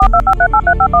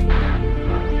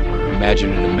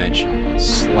Imagine a dimension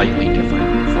slightly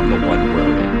different from the one we're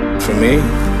in. For me,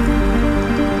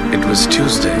 it was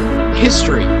Tuesday.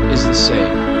 History is the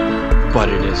same, but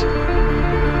it isn't.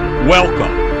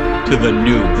 Welcome to the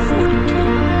new 42.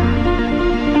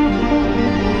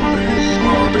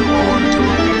 They are on to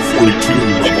 42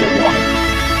 level 1.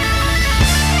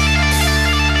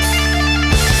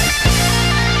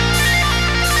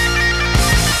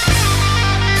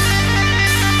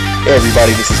 Hey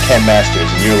everybody, this is Ken Masters,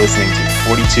 and you're listening to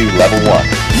 42 Level 1.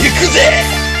 Yakuza!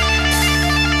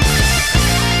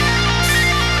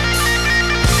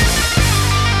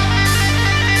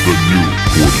 The new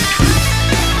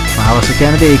 42. Alistair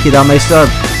Kennedy, Kid Meister.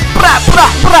 Bra, bra,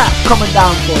 bra! Coming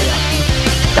down for you.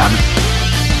 Damn it.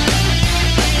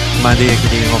 Mandy,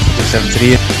 good evening,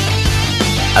 143.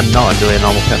 I'm not really a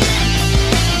normal person.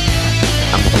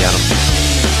 I'm the piano.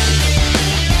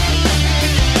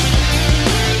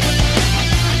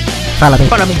 Follow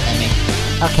me.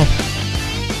 Okay.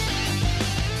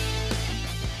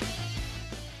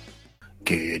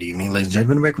 Good evening, ladies and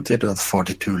gentlemen. Welcome to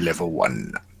 42 Level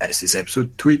 1. This is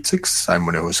episode 286. I'm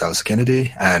one of your hosts, Alistair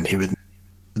Kennedy, and here with me,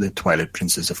 the Twilight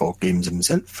Princess of all games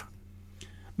himself,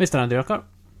 Mr. Andy Urquhart.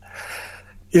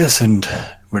 Yes, and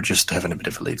we're just having a bit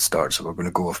of a late start, so we're going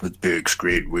to go off with big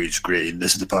grade, wage grade.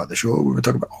 This is the part of the show where we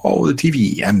talk about all the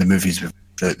TV and the movies we've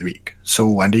throughout the week.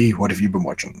 So, Andy, what have you been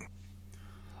watching?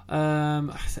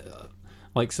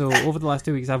 So over the last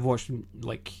 2 weeks, I've watched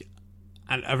like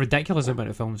a ridiculous amount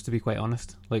of films. To be quite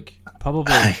honest, like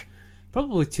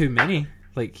probably too many.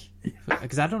 Like,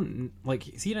 because I don't like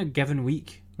see in a given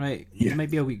week, right? Yeah. It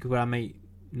might be a week where I might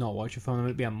not watch a film. It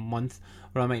might be a month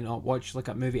where I might not watch like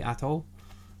a movie at all.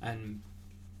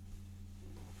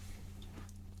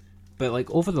 But like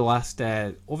over the last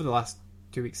 2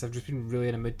 weeks, I've just been really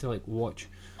in a mood to like watch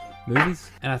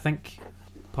movies, and I think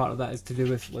part of that is to do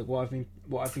with like what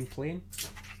I've been playing,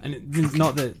 and it's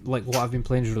not that like what I've been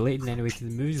playing is related in any way to the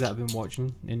movies that I've been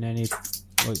watching in any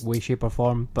like way, shape or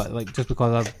form, but like just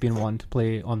because I've been wanting to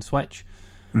play on Switch,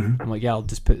 I'm like, yeah, I'll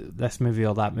just put this movie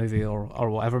or that movie or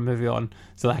whatever movie on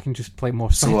so that I can just play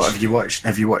more Switch. So what,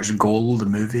 have you watched Goal, the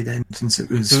movie then, since it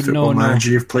was So, Football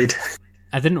Manager you've played?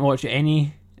 I didn't watch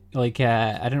any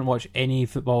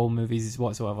football movies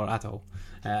whatsoever at all.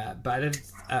 But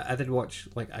I did watch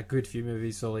like a good few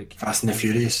movies. So like Fast and the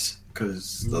Furious,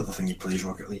 because the other thing you play is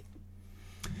Rocket League.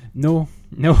 No,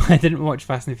 I didn't watch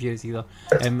Fast and the Furious either.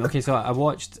 Okay, so I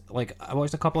watched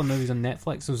a couple of movies on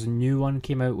Netflix. There was a new one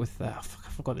came out with I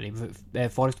forgot the name of it,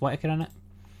 Forrest Whitaker in it.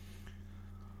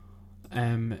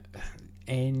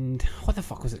 And what the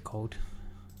fuck was it called?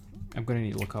 I'm gonna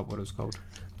need to look up what it was called.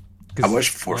 I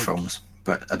watched four films,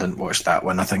 but I didn't watch that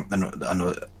one. I think I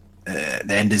know The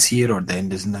End Is Here, or The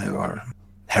End Is Now, or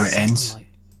How It Ends.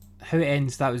 How It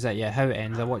Ends, that was it, yeah, How It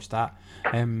Ends. I watched that.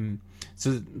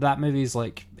 So that movie is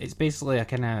like, it's basically a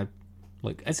kind of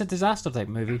like, it's a disaster type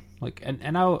movie. Like,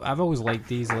 and I've always liked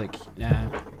these like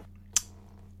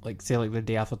say like The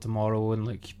Day After Tomorrow and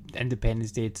like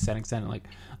Independence Day to some extent, like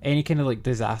any kind of like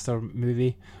disaster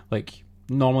movie. Like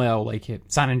normally I'll like it.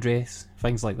 San Andreas,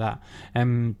 things like that.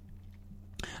 And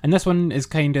this one is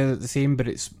kind of the same, but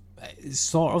it's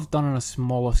sort of done on a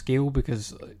smaller scale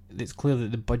because it's clear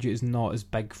that the budget is not as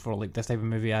big for like this type of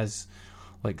movie as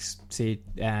like say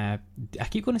I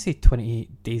keep going to say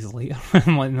 28 Days Later.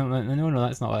 I'm like, no,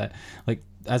 that's not it. Like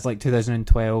as like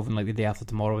 2012 and like The Day After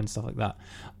Tomorrow and stuff like that.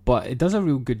 But it does a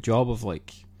real good job of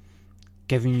like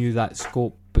giving you that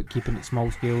scope but keeping it small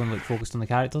scale and like focused on the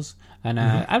characters. And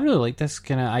I really like this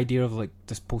kind of idea of like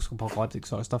this post-apocalyptic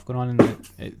sort of stuff going on,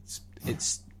 and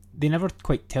it's they never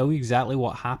quite tell you exactly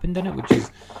what happened in it, which is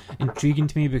intriguing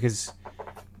to me because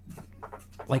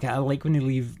like I like when they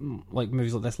leave like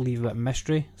movies like this leave a bit of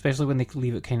mystery, especially when they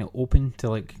leave it kind of open to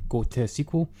like go to a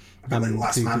sequel. Like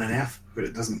Last Man on Earth, where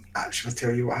it doesn't actually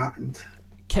tell you what happened.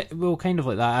 Well, kind of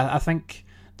like that. I think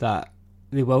that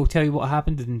they will tell you what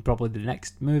happened in probably the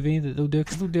next movie that they'll do,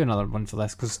 because they'll do another one for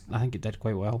this because I think it did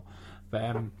quite well.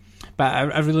 But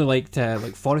I really liked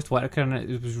like Forrest Whitaker, and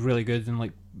it was really good. And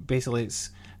like basically it's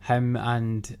him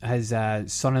and his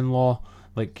son-in-law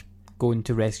like going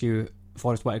to rescue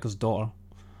Forrest Whitaker's daughter,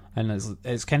 and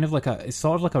it's kind of like it's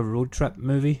sort of like a road trip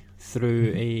movie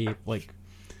through a like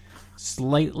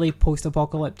slightly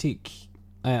post-apocalyptic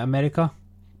America,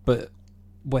 but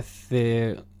with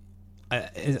the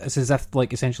it's as if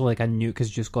like essentially like a nuke has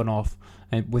just gone off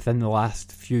within the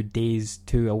last few days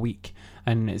to a week,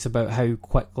 and it's about how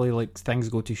quickly like things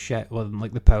go to shit when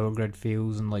like the power grid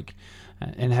fails, and like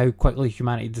and how quickly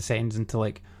humanity descends into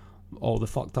like all the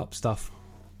fucked up stuff.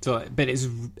 So, but it's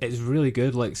really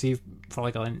good. Like, see, for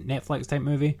like a Netflix type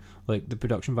movie, like the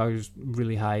production value is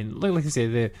really high, and like I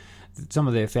say, some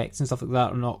of the effects and stuff like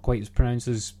that are not quite as pronounced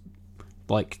as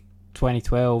like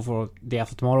 2012 or Day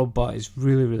After Tomorrow, but it's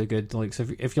really, really good. Like, so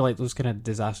if you like those kind of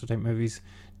disaster type movies,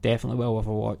 definitely well worth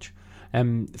a watch.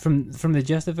 From the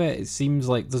gist of it, it seems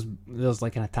like there's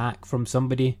like an attack from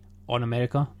somebody on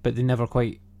America, but they never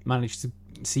quite managed to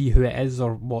see who it is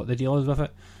or what the deal is with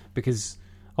it, because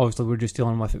obviously we're just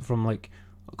dealing with it from like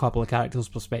a couple of characters'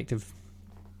 perspective.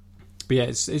 But yeah,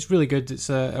 it's really good. It's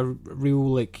a real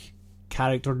like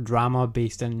character drama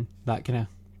based in that kind of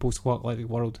post-apocalyptic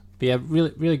world. But yeah,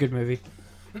 really, really good movie.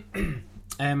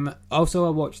 Also, I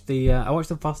watched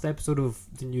the first episode of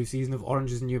the new season of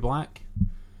Orange Is the New Black.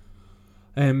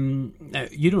 Now,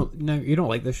 you don't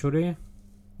like this show, do you?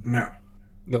 No.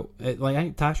 No, like I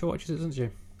think Tasha watches it, doesn't she?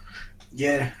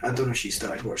 Yeah, I don't know if she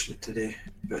started watching it today,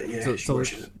 but yeah, she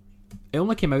watches it. It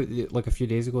only came out like a few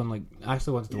days ago, and like I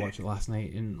actually wanted to watch it last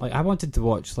night, and like I wanted to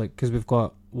watch because we've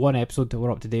got one episode that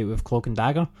we're up to date with Cloak and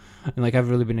Dagger, and like I've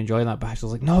really been enjoying that. But I was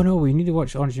like, no, we need to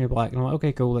watch Orange Is the New Black, and I'm like,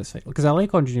 okay, cool, let's because I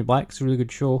like Orange Is the New Black. It's a really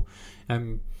good show.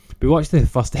 We watched the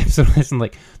first episode of this, and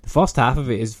like the first half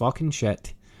of it is fucking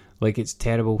shit. Like it's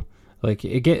terrible. Like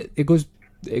it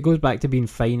goes back to being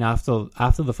fine after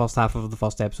the first half of the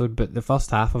first episode, but the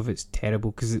first half of it's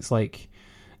terrible because it's like,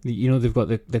 you know, they've got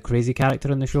the crazy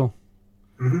character in the show.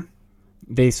 Mm-hmm.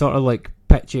 They sort of like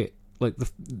pitch it like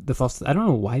the first. I don't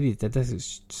know why they did this.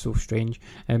 It's so strange.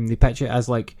 They pitch it as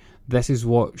like this is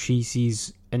what she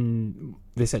sees in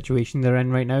the situation they're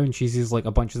in right now, and she sees like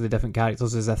a bunch of the different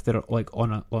characters as if they're like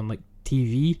on like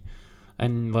TV,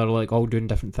 and they're like all doing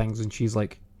different things, and she's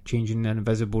like changing an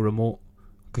invisible remote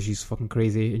because she's fucking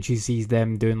crazy, and she sees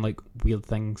them doing like weird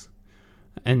things,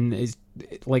 and it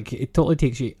totally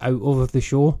takes you out of the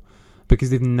show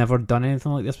because they've never done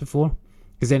anything like this before.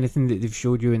 Because anything that they've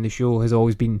showed you in the show has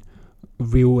always been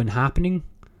real and happening,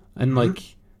 and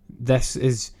like this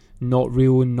is not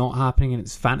real and not happening, and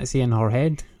it's fantasy in her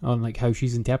head on like how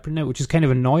she's interpreting it, which is kind of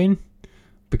annoying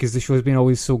because the show's been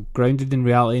always so grounded in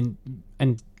reality,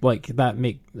 and like that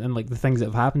and like the things that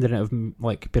have happened in it have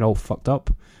like been all fucked up,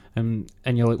 and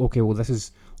you're like, okay, well this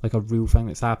is like a real thing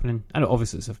that's happening. I know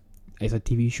obviously it's a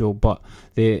TV show, but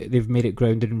they've made it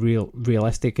grounded and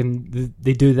realistic, and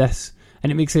they do this.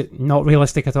 And it makes it not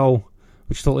realistic at all,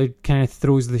 which totally kind of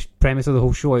throws the premise of the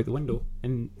whole show out the window.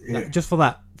 And just for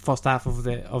that first half of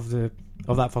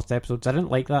that first episode, I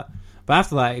didn't like that. But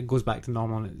after that, it goes back to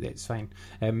normal, and it's fine.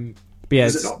 But yeah,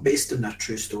 is it not based on a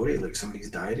true story, like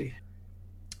somebody's diary?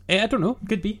 I don't know.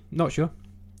 Could be. Not sure.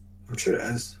 I'm sure it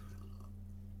is.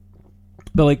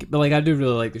 But like, I do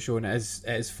really like the show, and it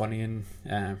is funny and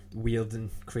weird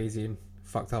and crazy and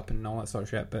fucked up and all that sort of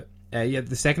shit. But yeah,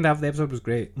 the second half of the episode was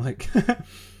great. Like,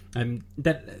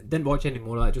 didn't watch any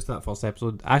more of that. Just that first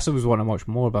episode. I actually was wanting to watch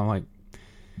more, but I'm like,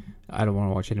 I don't want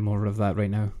to watch any more of that right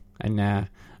now. And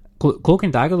Cloak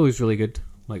and Dagger though is really good.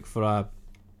 Like for a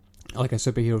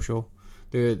superhero show,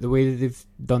 the way that they've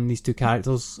done these two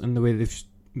characters and the way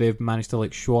they've managed to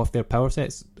like show off their power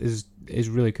sets is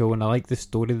really cool. And I like the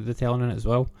story that they're telling in it as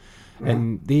well.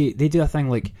 And they do a thing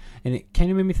like, and it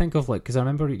kind of made me think of like, because I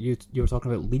remember you were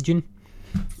talking about Legion.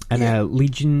 And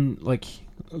Legion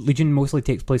mostly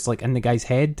takes place like in the guy's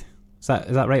head. Is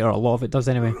that right? Or a lot of it does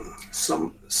anyway.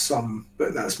 Some,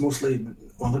 but that's mostly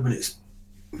only when it's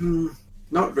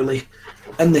not really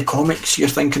in the comics you're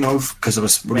thinking of, because I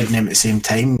was reading them at the same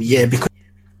time. Yeah, because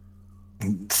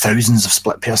thousands of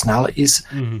split personalities.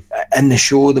 In the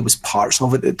show there was parts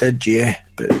of it that did, yeah,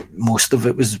 but most of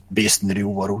it was based in the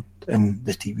real world in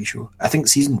the TV show. I think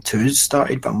season 2's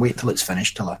started, but I'm waiting till it's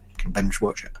finished till I can binge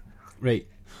watch it. Right.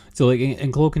 So like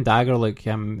in Cloak and Dagger, like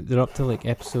they're up to like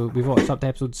we've watched up to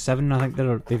episode 7. I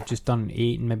think they've just done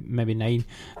 8 and maybe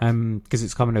 9, because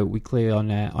it's coming out weekly on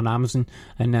Amazon,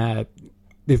 and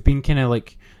they've been kind of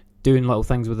like doing little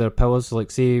things with their powers. So,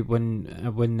 like say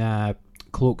when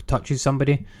Cloak touches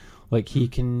somebody, like he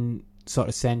can sort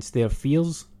of sense their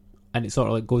fears, and it sort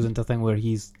of like goes into a thing where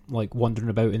he's like wandering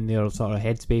about in their sort of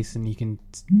headspace, and he can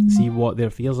see what their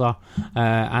fears are,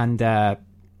 and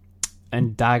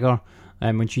Dagger,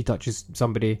 when she touches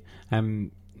somebody,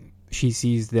 she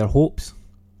sees their hopes.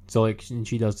 So like, and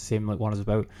she does the same like one is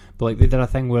about. But like they did a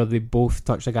thing where they both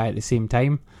touched a guy at the same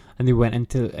time, and they went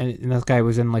into, and this guy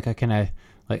was in like a kind of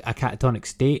like a catatonic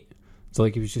state. So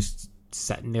like he was just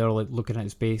sitting there like looking at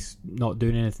his face, not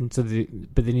doing anything. So they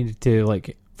needed to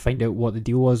like find out what the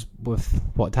deal was with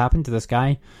what happened to this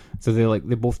guy. So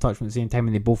they both touched him at the same time,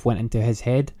 and they both went into his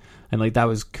head, and like that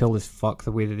was cool as fuck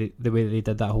the way that they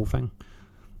did that whole thing.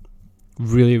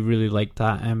 Really, really liked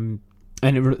that.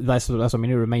 And that's what I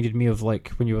mean. It reminded me of like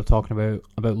when you were talking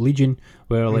about Legion,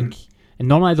 where like, and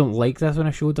normally I don't like this when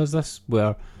a show does this,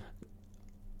 where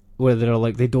they're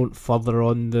like they don't further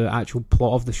on the actual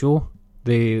plot of the show.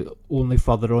 They only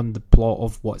further on the plot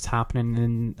of what's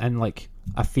happening in like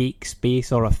a fake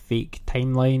space or a fake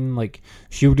timeline. Like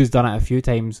Shield has done it a few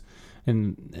times,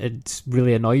 and it's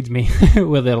really annoyed me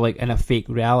where they're like in a fake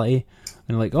reality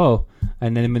and like, oh,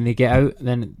 and then when they get out,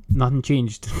 then nothing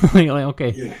changed. like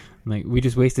okay, like we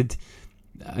just wasted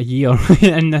a year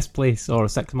in this place or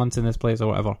 6 months in this place or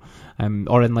whatever,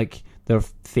 or in like their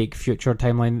fake future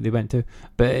timeline that they went to.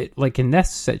 But like in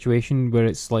this situation where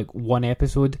it's like one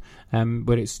episode,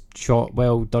 where it's shot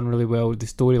well, done really well, the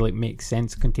story like makes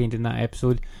sense contained in that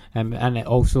episode, and it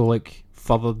also like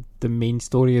furthered the main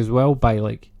story as well by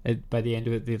like by the end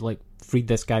of it they like freed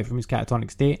this guy from his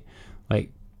catatonic state.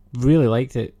 Like really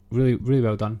liked it, really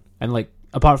well done. And like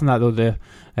apart from that though,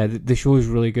 the show is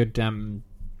really good.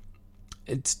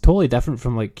 It's totally different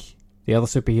from like the other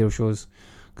superhero shows,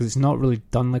 because it's not really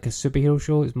done like a superhero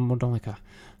show. It's more done like I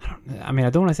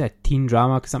don't want to say a teen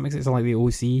drama because that makes it sound like the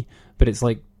OC, but it's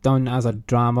like done as a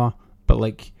drama, but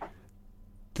like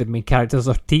the main characters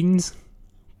are teens.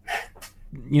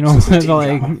 You know, it's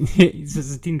like it's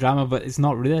just a teen drama, but it's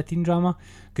not really a teen drama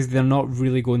because they're not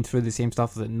really going through the same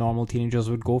stuff that normal teenagers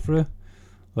would go through,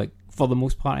 like for the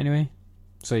most part anyway.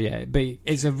 So yeah, but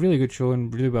it's a really good show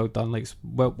and really well done. Like it's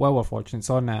well worth watching. It's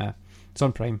on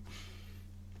Prime.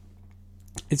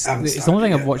 It's the only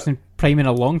thing I've watched in Prime in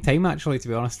a long time, actually, to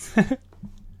be honest.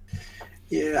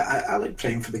 Yeah, I like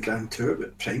Prime for the Grand Tour,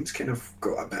 but Prime's kind of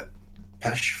got a bit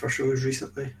pish for shows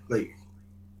recently. Like,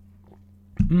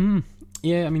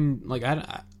 yeah, I mean, like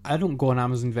I don't go on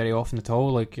Amazon very often at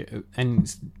all. Like,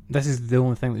 and this is the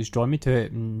only thing that's drawn me to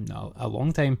it in a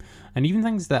long time. And even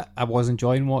things that I was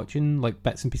enjoying watching, like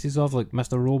bits and pieces of, like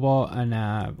Mr. Robot and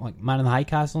like Man in the High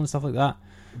Castle and stuff like that.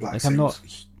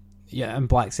 And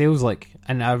Black Sails, like,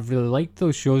 and I really liked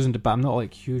those shows, but I'm not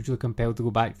like hugely compelled to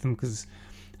go back to them because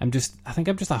I think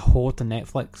I'm just a whore to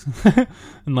Netflix.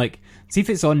 And like, see if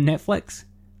it's on Netflix,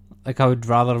 like I would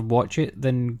rather watch it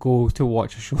than go to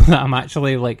watch a show that I'm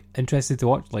actually like interested to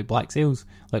watch, like Black Sails.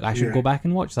 Like I should go back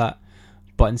and watch that,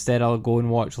 but instead I'll go and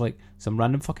watch like some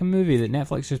random fucking movie that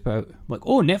Netflix just put out. Like,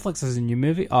 oh, Netflix has a new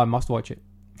movie, oh, I must watch it.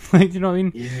 Like, do you know what I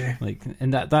mean? Yeah. Like,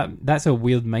 and that's a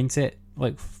weird mindset,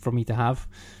 like, for me to have.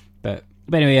 But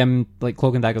anyway, like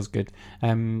Cloak and Dagger's good.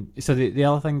 So the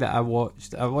other thing that I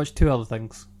watched two other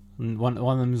things. And one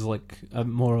of them is like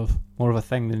more of a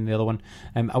thing than the other one.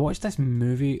 I watched this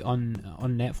movie on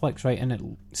Netflix, right, and it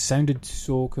sounded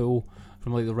so cool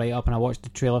from like the write up, and I watched the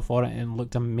trailer for it and it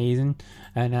looked amazing.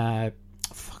 And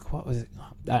what was it?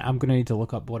 I'm gonna need to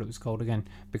look up what it was called again,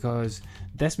 because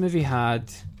this movie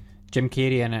had Jim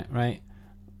Carrey in it, right,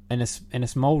 in a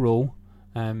small role.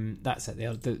 That's it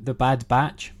there. The Bad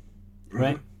Batch,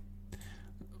 right?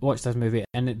 Watched this movie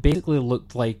and it basically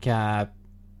looked like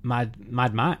Mad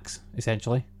Max,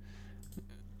 essentially.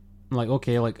 I'm like,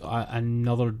 okay, like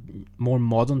another more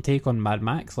modern take on Mad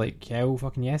Max. Like, hell,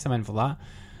 fucking yes, I'm in for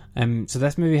that. So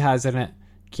this movie has in it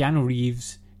Keanu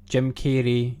Reeves, Jim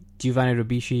Carrey, Giovanni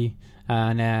Ribisi,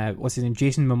 and what's his name,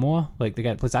 Jason Momoa, like the guy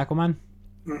that plays Aquaman.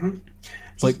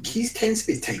 Like he tends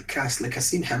to be typecast. Like I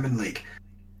seen him in like,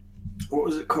 what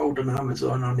was it called on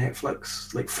Amazon or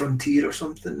Netflix, like Frontier or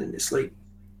something, and it's like,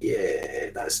 yeah,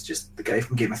 that's just the guy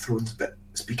from Game of Thrones, but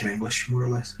speaking English more or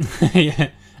less. Yeah,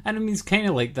 and I mean he's kind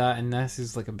of like that, and this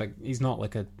is like he's not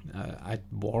like a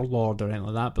warlord or anything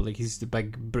like that, but like he's the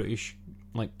big British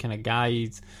like kind of guy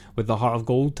with the heart of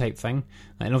gold type thing.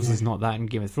 And obviously it's not that in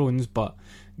Game of Thrones, but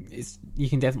you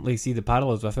can definitely see the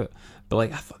parallels with it. But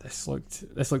like I thought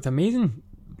this looked amazing.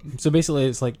 So basically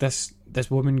it's like this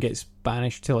woman gets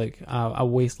banished to like a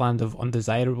wasteland of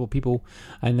undesirable people,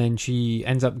 and then she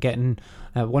ends up getting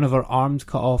one of her arms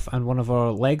cut off and one of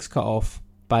her legs cut off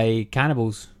by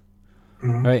cannibals.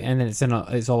 Right, and then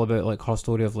it's all about like her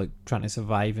story of like trying to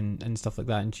survive and stuff like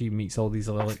that, and she meets all these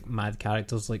other like mad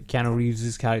characters. Like Keanu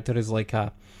Reeves' character is like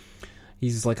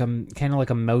he's like a kind of like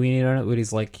a millionaire in it, where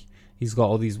he's got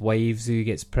all these wives who he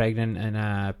gets pregnant,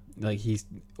 and like he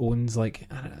owns like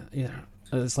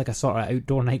it's like a sort of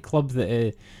outdoor nightclub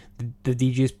that the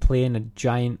DJ's playing a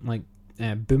giant like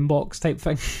boombox type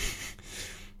thing.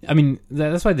 I mean,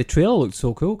 that's why the trailer looked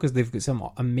so cool, because they've got some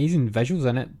amazing visuals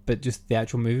in it, but just the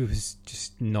actual movie was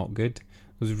just not good.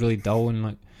 It was really dull, and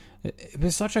like it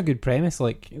was such a good premise.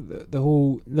 Like the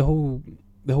whole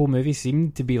movie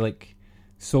seemed to be like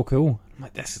so cool. I'm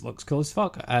like, this looks cool as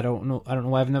fuck. I don't know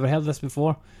why I've never heard of this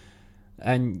before,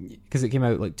 and because it came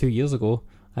out like 2 years ago,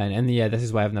 and yeah, this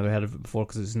is why I've never heard of it before,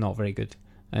 because it's not very good.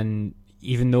 And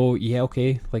even though, yeah,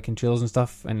 okay, like in trailers and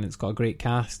stuff, and it's got a great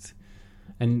cast,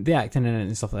 and the acting in it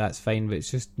and stuff like that's fine, but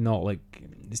it's just not like,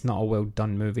 it's not a well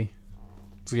done movie.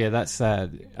 So yeah, that's I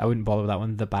wouldn't bother with that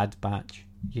one. The Bad Batch,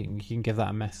 you can give that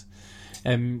a miss.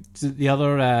 So the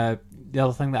other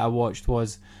thing that I watched,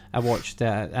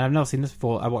 and I've never seen this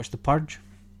before, I watched The Purge.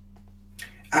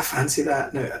 I fancy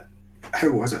that now. How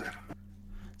was it?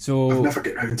 So I've never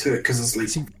get round to it because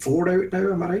there's like 4 out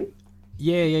now. Am I right?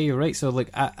 Yeah, you're right. So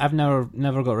like I've never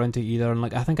got around to it either, and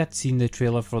like I think I'd seen the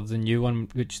trailer for the new one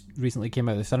which recently came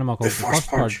out of the cinema called The First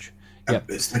Purge. Yep.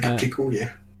 It's like a prequel,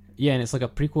 yeah. Yeah, and it's like a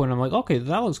prequel, and I'm like, okay,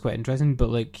 that looks quite interesting, but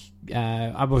like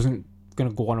I wasn't gonna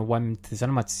go on a whim to the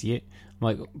cinema to see it. I'm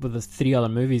like, but there's 3 other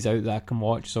movies out that I can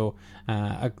watch, so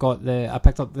I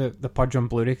picked up the Purge on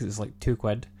Blu-ray because it's like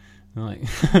 £2. I'm like,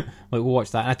 like we'll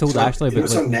watch that. And I told Ashley about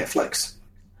it's on Netflix.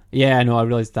 Yeah, I know. I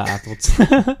realised that afterwards.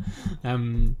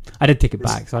 I did take it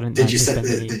back, so I didn't. Did you set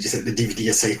the DVD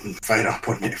aside and fire up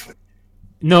on Netflix?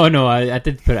 No, I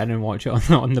did put it in and watch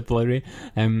it on the Blu-ray.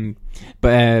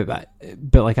 But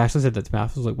like Ashley said that to me, I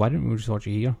was like, why didn't we just watch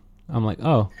it here? I'm like,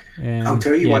 oh. I'll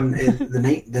tell you one. The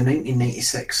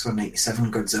 1996 or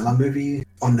 97 Godzilla movie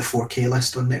on the 4K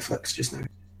list on Netflix just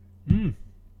now.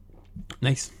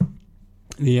 Nice.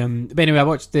 But anyway, I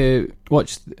watched and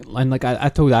like I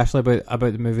told Ashley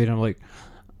about the movie, and I'm like,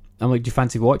 do you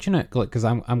fancy watching it? Like, because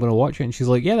I'm gonna watch it, and she's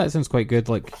like, yeah, that sounds quite good.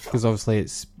 Like, because obviously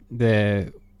it's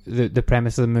the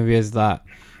premise of the movie is that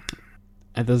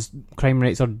there's crime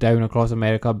rates are down across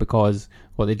America because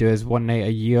what they do is one night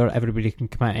a year everybody can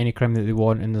commit any crime that they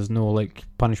want, and there's no like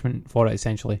punishment for it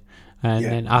essentially. And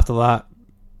then after that,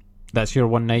 that's your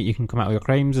one night you can commit all your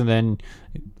crimes, and then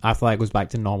after that it goes back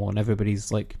to normal, and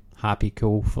everybody's like happy,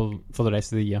 cool for the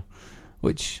rest of the year.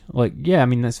 Which, like, yeah, I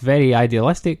mean, that's very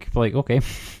idealistic. Like, okay,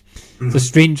 it's a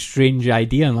strange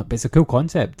idea, and like, it's a cool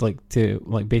concept, like to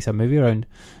like base a movie around.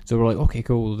 So we're like, okay,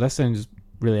 cool, this sounds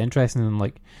really interesting, and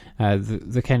like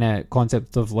the kind of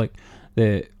concept of like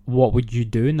what would you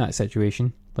do in that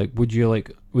situation? Like, would you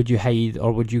hide,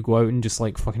 or would you go out and just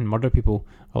like fucking murder people,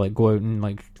 or like go out and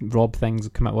like rob things,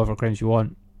 commit whatever crimes you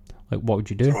want? Like, what would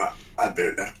you do? I'd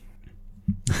do that.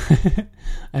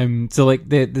 So like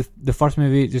the first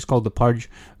movie, just called The Purge,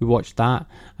 we watched that,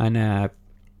 and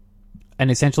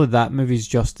essentially that movie's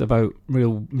just about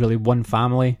really one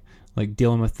family like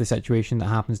dealing with the situation that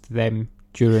happens to them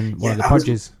during one of the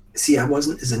purges. I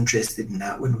wasn't as interested in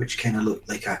that one, which kind of looked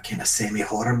like a kind of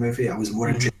semi-horror movie. I was more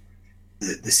interested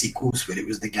in the sequels where it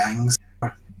was the gangs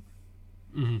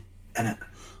in it.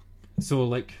 So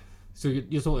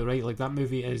you're totally right. Like, that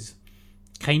movie is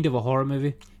kind of a horror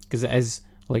movie because it is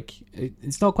like,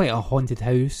 it's not quite a haunted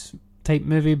house type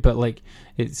movie, but like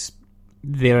it's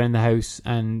they're in the house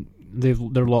and they're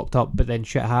locked up, but then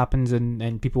shit happens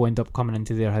and people end up coming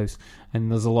into their house,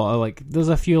 and there's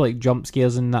a few like jump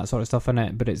scares and that sort of stuff in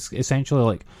it, but it's essentially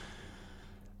like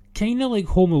kind of like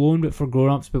Home Alone but for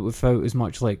grown-ups, but without as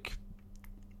much like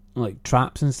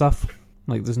traps and stuff.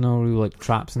 Like, there's no real like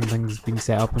traps and things being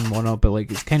set up and whatnot, but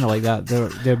like it's kind of like that.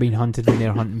 They're being hunted and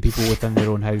they're hunting people within their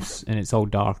own house, and it's all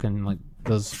dark, and like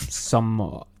there's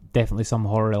definitely some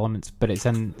horror elements, but it's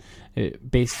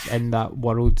based in that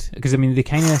world. Because I mean, they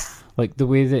kind of like the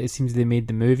way that it seems they made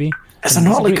the movie. Is there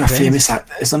not like a famous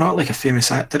actor? Is there not like a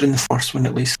famous actor in the first one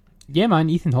at least? Yeah, man,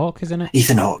 Ethan Hawke is in it.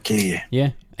 Ethan Hawke, yeah.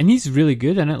 Yeah, and he's really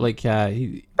good in it. Like,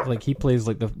 he plays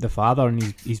like the father,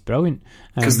 and he's brilliant.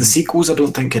 Because the sequels, I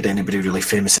don't think had anybody really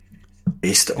famous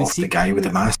based it off the guy with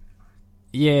the mask.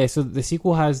 Yeah, so the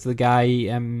sequel has the guy.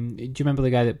 Do you remember the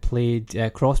guy that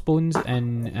played Crossbones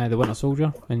in The Winter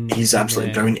Soldier? And he's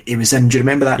absolutely brilliant. He was in. Do you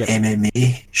remember that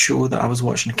MMA show that I was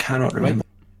watching? I cannot remember.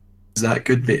 Right. Is that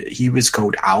good? But he was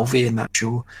called Alvy in that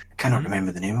show. I cannot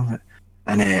remember the name of it.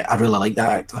 And I really like that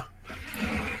actor.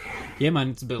 Yeah, man,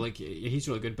 it's a bit like, he's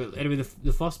really good. But anyway,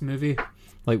 the first movie,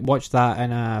 like, watched that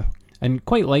and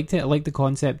quite liked it. I liked the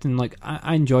concept, and like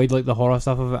I enjoyed like the horror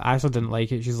stuff of it. Ashley didn't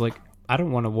like it. She's like, I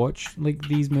don't want to watch like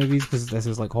these movies because this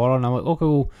is like horror. And I'm like, okay,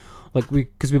 well, like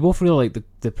because we both really like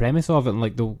the premise of it and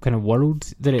like the kind of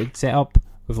world that it set up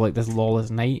with like this lawless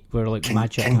night where like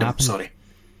magic can happen. Sorry,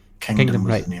 Kingdom,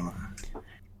 right? The name of it.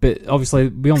 But obviously,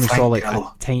 we only saw like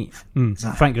a tiny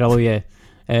Frank Grillo, yeah.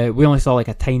 We only saw like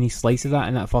a tiny slice of that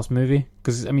in that first movie,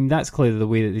 because I mean that's clearly the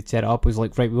way that they set it up was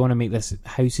like, right, we want to make this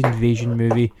house invasion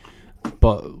movie,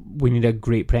 but we need a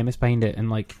great premise behind it, and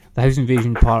like the house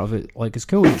invasion part of it, like, it's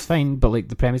cool, it's fine, but like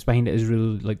the premise behind it is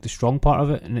really like the strong part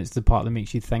of it, and it's the part that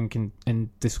makes you think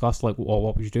and discuss like, well,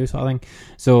 what would you do, sort of thing.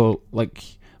 So like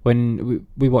when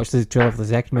we watched the trailer for the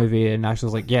second movie, and Ash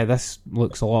was like, yeah, this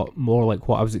looks a lot more like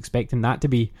what I was expecting that to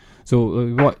be. So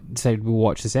we decided we'll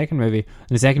watch the second movie, and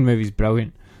the second movie is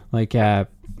brilliant. Like the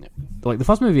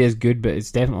first movie is good, but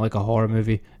it's definitely like a horror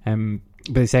movie.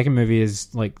 But the second movie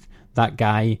is like that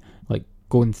guy like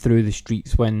going through the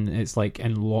streets when it's like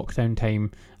in lockdown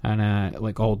time, and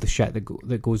like all the shit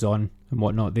that goes on and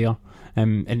whatnot there.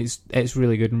 And it's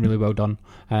really good and really well done.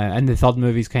 And the third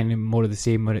movie is kind of more of the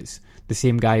same, where it's the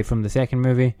same guy from the second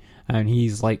movie, and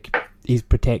he's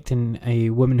protecting a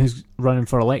woman who's running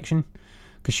for election,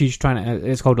 because she's trying to.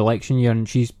 It's called election year, and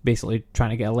she's basically trying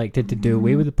to get elected to do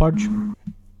away with the purge.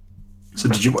 So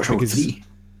did you watch all three?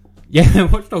 Yeah, I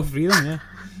watched all three of them.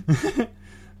 Yeah,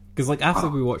 because like after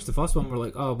we watched the first one, we're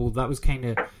like, oh well, that was kind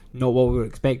of not what we were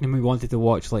expecting. We wanted to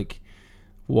watch like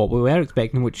what we were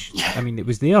expecting, which I mean, it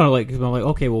was there. Like we're like,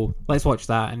 okay, well, let's watch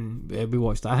that, and we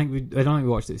watched that. I don't think we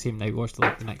watched it the same night. We watched it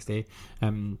like the next day.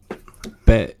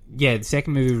 But yeah, the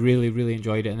second movie really, really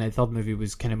enjoyed it, and the third movie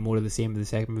was kind of more of the same as the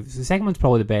second movie. So the second one's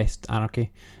probably the best,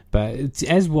 Anarchy, but it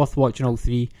is worth watching all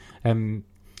three.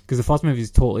 Because the first movie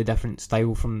is totally different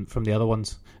style from the other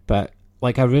ones, but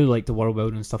like I really like the world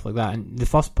building and stuff like that. And the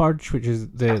first Purge, which is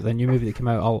the new movie that came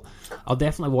out, I'll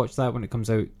definitely watch that when it comes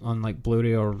out on like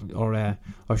Blu-ray or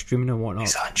streaming and whatnot.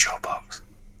 It's on Showbox.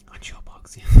 On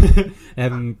Showbox,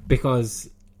 yeah. Because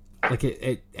like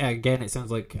it again, it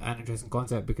sounds like an interesting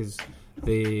concept, because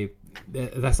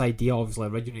this idea obviously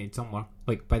originated somewhere.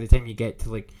 Like by the time you get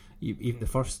to like even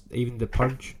the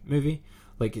Purge movie,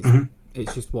 like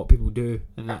it's just what people do,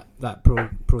 and that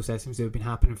process seems to have been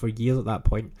happening for years at that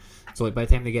point. So like by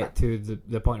the time they get to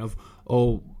the point of,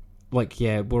 oh, like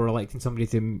yeah, we're electing somebody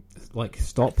to like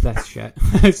stop this shit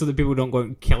so that people don't go out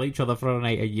and kill each other for a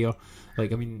night a year.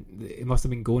 Like I mean, it must have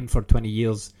been going for 20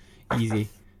 years easy,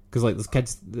 because like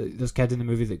there's kids in the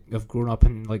movie that have grown up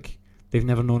and like they've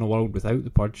never known a world without the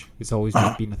Purge. It's always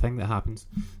just been a thing that happens.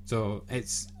 So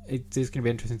it's going to be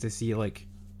interesting to see like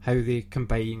how they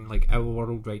combine like our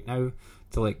world right now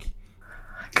to like,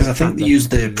 because I think they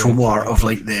used the promo art of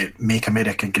like the "Make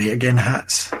America Great Again"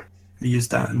 hats. They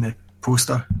used that in the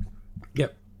poster.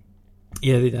 Yep.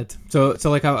 Yeah, they did. So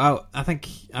like I think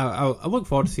I'll look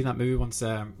forward to seeing that movie once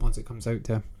it comes out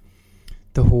to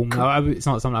home. It's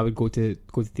not something I would go to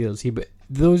theaters to see, but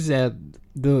those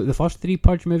the first three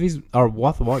Purge movies are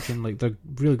worth watching. Like they're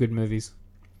really good movies.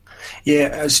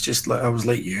 Yeah, it's just like I was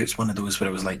like you. It's one of those where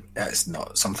it was like, it's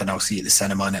not something I'll see at the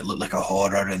cinema, and it looked like a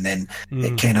horror, and then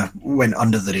it kind of went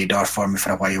under the radar for me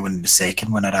for a while when the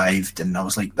second one arrived, and I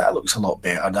was like, that looks a lot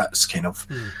better. That's kind of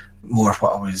more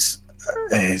what I was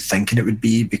thinking it would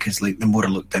be, because like the more I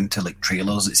looked into like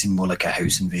trailers, it seemed more like a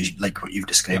house invasion, like what you've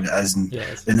described it as, and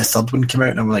then the third one came out,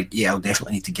 and I'm like, yeah, I'll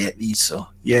definitely need to get these. So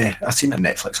yeah, I've seen it on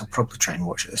Netflix. I'll probably try and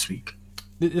watch it this week.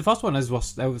 The first one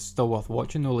was still worth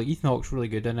watching though. Like Ethan Hawke's really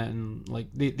good in it, and like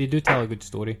they do tell a good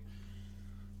story.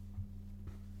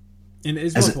 And it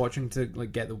is worth watching to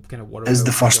like get the kind of world. Is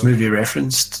the first movie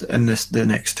referenced in the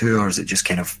next two, or is it just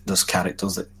kind of those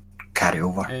characters that carry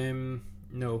over?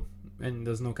 No, and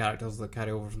there's no characters that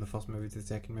carry over from the first movie to the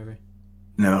second movie.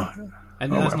 No,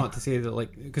 and that's not to say that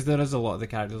like, because there is a lot of the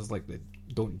characters like that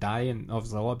don't die, and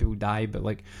obviously a lot of people die, but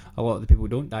like a lot of the people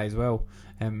don't die as well.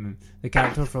 The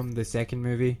character from the second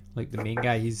movie, like the main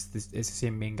guy, it's the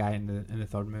same main guy in the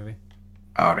third movie.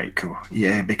 Alright, cool.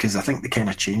 Yeah, because I think they kind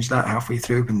of changed that halfway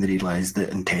through when they realised that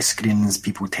in test screenings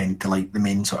people tend to like the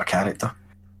main sort of character.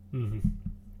 Mm-hmm.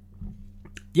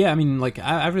 Yeah, I mean, like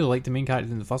I really liked the main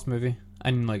character in the first movie,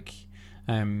 and like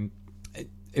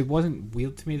it wasn't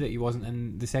weird to me that he wasn't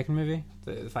in the second movie,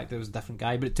 the fact that it was a different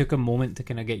guy, but it took a moment to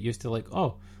kind of get used to like,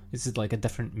 oh, this is like a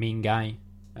different main guy.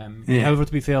 However,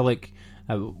 to be fair, like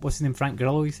what's his name, Frank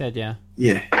Grillo, he said, yeah,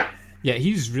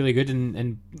 he's really good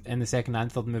in the second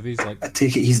and third movies. Like, I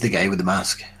take it he's the guy with the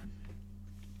mask.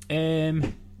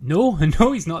 No,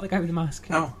 he's not the guy with the mask.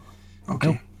 No,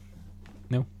 okay,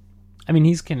 no. I mean,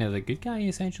 he's kind of the good guy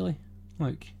essentially.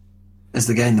 Like, is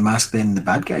the guy in the mask then the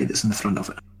bad guy that's in the front of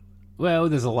it? Well,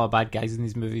 there's a lot of bad guys in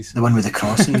these movies. The one with the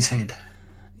cross in his head.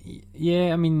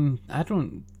 Yeah, I mean, I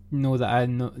don't know that I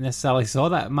necessarily saw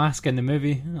that mask in the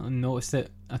movie. I noticed it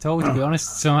at all, to be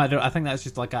honest. So I think that's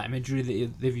just like that imagery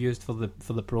that they've used for the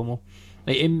promo.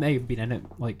 Like, it may have been in it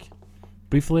like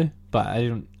briefly, but I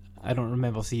don't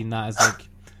remember seeing that as like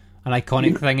an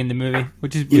iconic thing in the movie.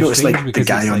 Which is it's like the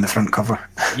guy on the front cover.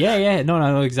 Yeah. No,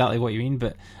 I know exactly what you mean,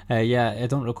 but yeah, I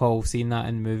don't recall seeing that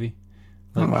in the movie.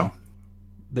 Like, oh well.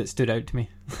 That stood out to me.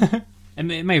 It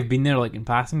may have been there like in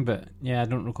passing, but yeah, I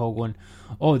don't recall going,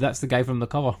 oh, that's the guy from the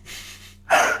cover.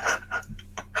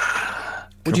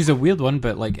 Which is a weird one,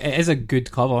 but like it is a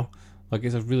good cover. Like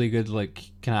it's a really good,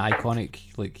 like kind of iconic,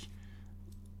 like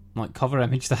like cover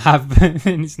image to have, but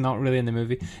it's not really in the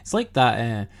movie. It's like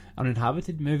that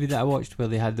Uninhabited movie that I watched where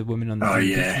they had the woman on the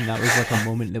beach, and that was like a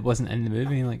moment that wasn't in the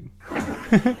movie. Like,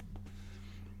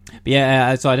 but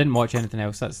yeah, so I didn't watch anything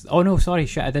else. That's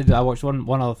I did. I watched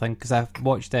one other thing because I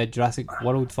watched Jurassic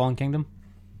World: Fallen Kingdom.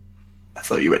 I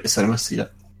thought you went to cinema to see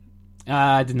it.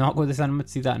 I did not go to the cinema to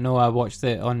see that. No, I watched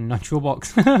it on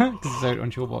Showbox because it's out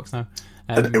on Showbox now.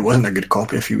 It wasn't a good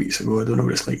copy a few weeks ago. I don't know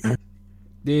what it's like now.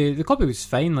 The copy was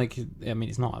fine. Like, I mean,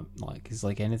 it's not like it's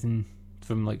like anything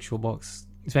from like Showbox,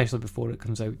 especially before it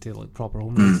comes out to like proper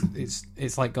home release.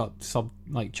 It's like got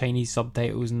Chinese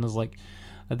subtitles, and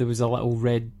there was a little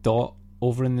red dot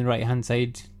over in the right hand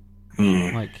side,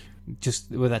 like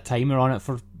just with a timer on it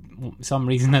for some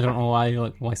reason. I don't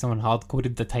know why someone hard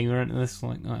coded the timer into this.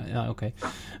 Like, okay,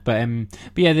 but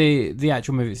yeah, the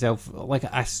actual movie itself, like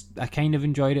I kind of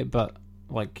enjoyed it, but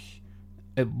like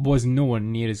it was nowhere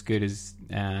near as good as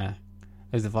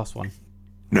the first one.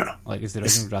 No, like as the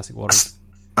original Jurassic World.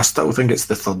 I still think it's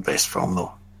the third best film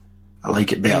though. I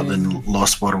like it better than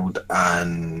Lost World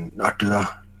and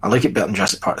I like it better than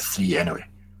Jurassic Park 3 anyway.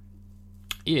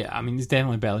 Yeah, I mean it's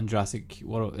definitely better than Jurassic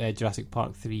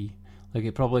Park 3. Like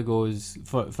it probably goes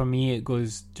for me. It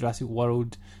goes Jurassic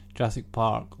World, Jurassic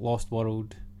Park, Lost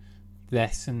World,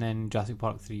 this, and then Jurassic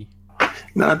Park 3.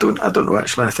 No, I don't know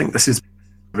actually. I think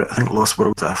Lost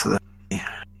World's after that.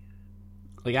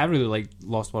 Like I really like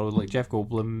Lost World. Like Jeff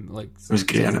Goldblum, like was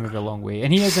great in it. Movie a long way,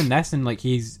 and he is in this, and like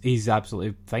he's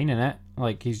absolutely fine in it.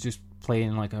 Like he's just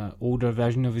playing like an older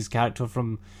version of his character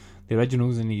from the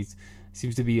originals, and he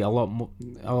seems to be a lot more.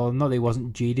 Not that he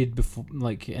wasn't jaded before,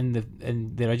 like in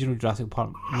the original Jurassic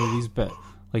Park movies, but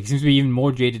like he seems to be even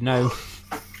more jaded now.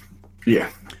 Yeah.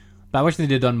 But I wish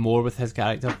they'd have done more with his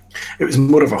character. It was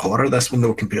more of a horror, this one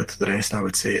though, compared to the rest. I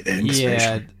would say at the end,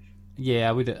 especially. Yeah,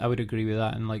 I would agree with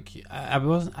that. And like I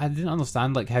didn't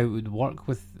understand like how it would work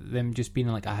with them just being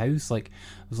in like a house. Like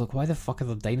I was like, why the fuck are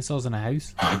there dinosaurs in a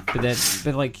house?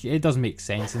 but like it does make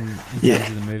sense in terms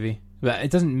of the movie. But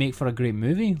it doesn't make for a great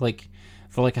movie. Like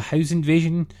for like a house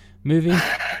invasion movie,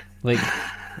 like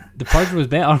The Purge was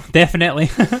better, definitely.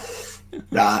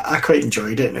 Yeah, I quite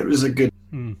enjoyed it, and it was a good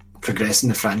progressing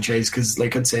the franchise, because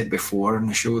like I'd said before on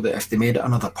the show, that if they made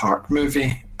another Park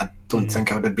movie, I don't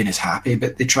think I would have been as happy,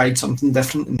 but they tried something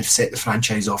different and they've set the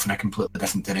franchise off in a completely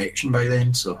different direction by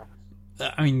then. So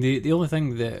I mean, the only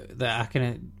thing that I kind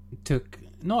of took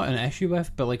not an issue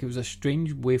with, but like it was a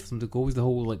strange way for them to go, was the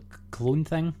whole like clone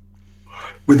thing.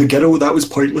 With the girl, that was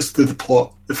pointless to the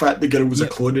plot. The fact the girl was a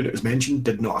clone and it was mentioned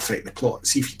did not affect the plot.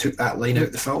 See, if you took that line out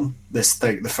of the film, the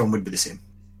film would be the same.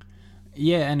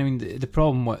 Yeah, and I mean the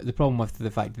problem with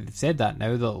the fact that they've said that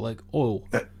now, that like, oh,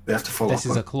 they have to follow this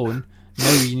is a clone.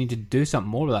 Now you need to do something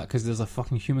more with that, because there's a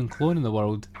fucking human clone in the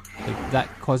world. Like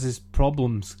that causes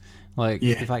problems. Like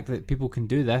the fact that people can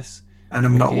do this. And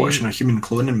I'm not watching a human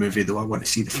cloning movie though. I want to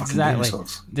see the fucking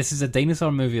dinosaurs. This is a dinosaur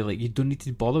movie. Like you don't need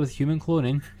to bother with human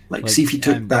cloning. Like see if you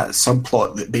took that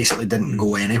subplot that basically didn't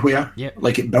go anywhere.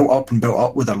 Like it built up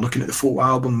with her looking at the photo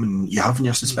album and you having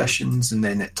your suspicions, and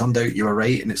then it turned out you were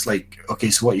right, and it's like, okay,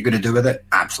 so what are you going to do with it?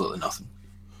 Absolutely nothing.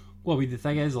 Well, the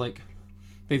thing is, like,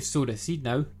 they've sowed a seed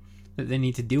now that they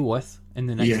need to deal with in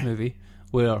the next movie,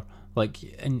 where like,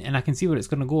 and I can see where it's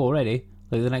going to go already.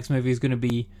 Like the next movie is going to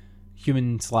be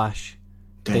human /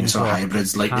 dinosaur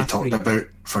hybrids, like they talked about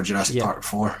for Jurassic Park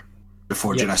 4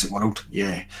 before Jurassic World.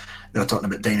 Yeah, they were talking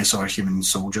about dinosaur human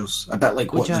soldiers, a bit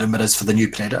like what the rumour is for the new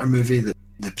Predator movie, that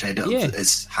the Predator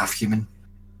is half human.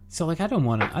 So like I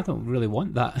don't really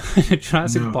want that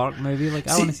Jurassic Park movie. Like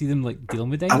I want to see them like dealing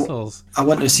with dinosaurs. I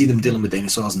want to see them dealing with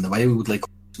dinosaurs in the wild, like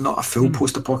not a full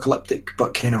post-apocalyptic,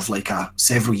 but kind of like a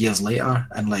several years later,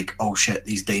 and like, oh shit,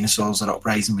 these dinosaurs are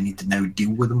uprising, we need to now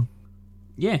deal with them.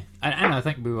 Yeah, and I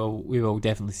think we will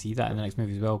definitely see that in the next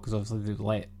movie as well, because obviously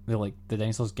they let the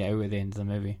dinosaurs get out at the end of the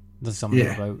movie. There's something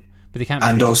about, but they can't.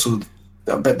 And also,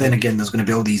 but then again, there's going to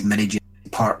be all these mini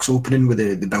parks opening with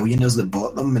the billionaires that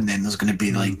bought them, and then there's going to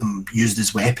be like them used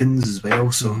as weapons as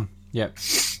well. So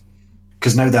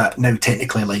because now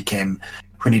technically, like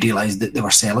when he realised that they were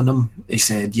selling them, he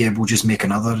said, "Yeah, we'll just make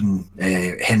another." And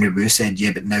Henry Wu said,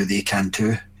 "Yeah, but now they can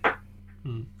too."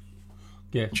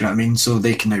 Yeah. Do you know what I mean? So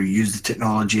they can now use the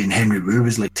technology, and Henry Wu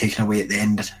was like taken away at the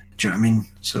end. Do you know what I mean?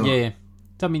 So yeah.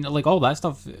 I mean, like all that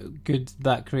stuff, good.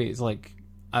 That creates like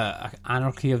a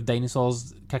anarchy of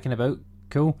dinosaurs kicking about.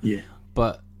 Cool. Yeah.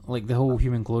 But like the whole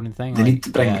human cloning thing, they need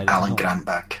to bring Alan Grant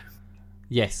back.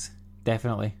 Yes,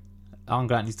 definitely. Alan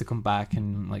Grant needs to come back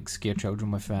and like scare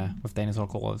children with dinosaur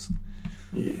claws.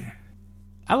 Yeah.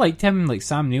 I liked him, like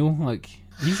Sam Neill, like.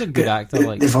 He's a good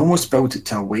actor. They've almost built it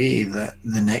to a way that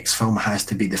the next film has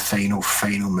to be the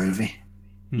final movie.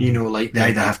 You know, like they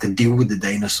either have to deal with the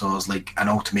dinosaurs like an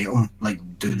ultimatum, like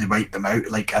do they wipe them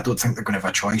out? Like I don't think they're going to have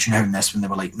a choice. You know, in this when they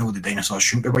were like, no, the dinosaurs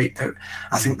shouldn't be wiped out.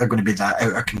 I think they're going to be that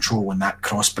out of control and that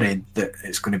crossbred that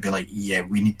it's going to be like, yeah,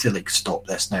 we need to like stop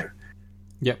this now.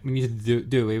 Yep, we need to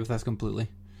do away with this completely.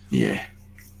 Yeah.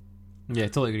 Yeah,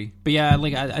 totally agree. But yeah,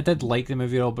 like I did like the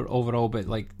movie overall, but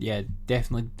like yeah,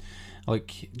 definitely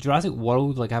like Jurassic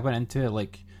World. Like I went into it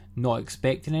like not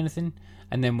expecting anything,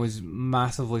 and then was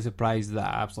massively surprised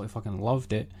that I absolutely fucking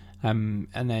loved it. And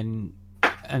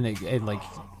it like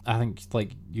I think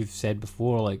like you've said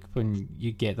before, like when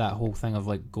you get that whole thing of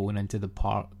like going into the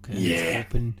park and it's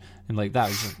open and like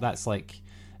that's like.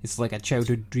 It's like a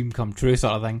childhood dream come true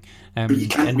sort of thing. But you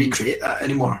can't recreate that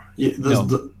anymore.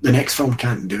 The next film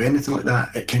can't do anything like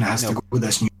that. It kind of has to go with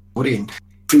this new story. And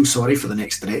feel sorry for the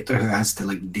next director who has to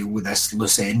like deal with this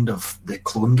loose end of the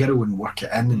clone girl and work it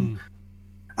in. And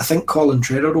I think Colin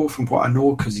Trevorrow, from what I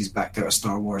know, because he's backed out of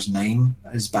Star Wars 9,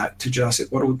 is back to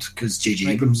Jurassic World because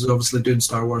J.J. Abrams is obviously doing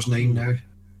Star Wars 9 now.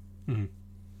 Mm-hmm.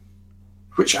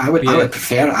 Which I would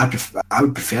prefer. I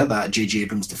would prefer that J.J.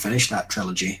 Abrams to finish that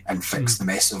trilogy and fix the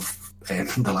mess of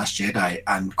The Last Jedi,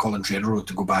 and Colin Trevorrow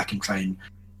to go back and try and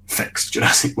fix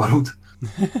Jurassic World.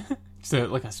 So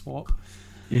like a swap.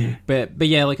 Yeah. But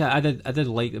yeah, like I did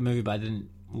like the movie, but I didn't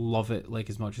love it like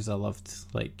as much as I loved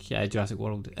like Jurassic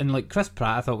World. And like Chris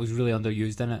Pratt, I thought was really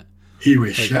underused in it. He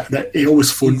was shit. He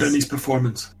always phoned in his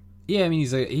performance. Yeah, I mean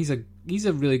he's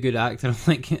a really good actor,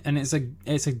 like, and it's a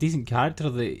decent character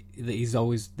that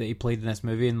he played in this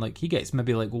movie, and like he gets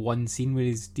maybe like one scene where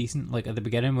he's decent, like at the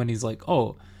beginning when he's like,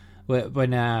 oh, when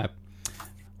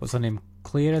what's her name,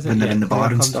 Claire, is it? When they're in the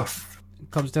bar and stuff.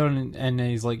 Comes down and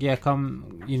he's like, yeah,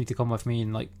 come, you need to come with me,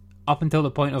 and like up until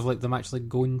the point of like them actually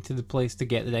going to the place to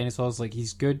get the dinosaurs, like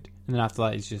he's good, and then after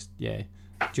that he's just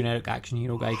generic action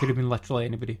hero guy. He could have been literally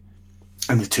anybody.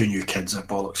 And the two new kids are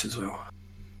bollocks as well.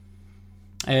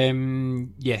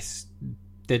 Yes,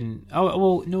 didn't. Oh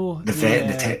well, no. The vet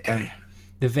and the tech guy.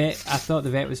 The vet. I thought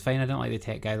the vet was fine. I don't like the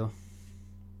tech guy though.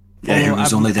 Yeah, he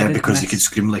was only there because he could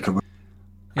scream like a.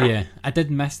 Yeah, I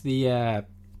did miss the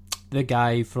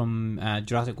guy from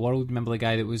Jurassic World. Remember the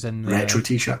guy that was in the retro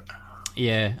T-shirt?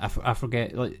 Yeah, I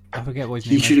forget what his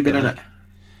name. He should have been in it.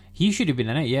 He should have been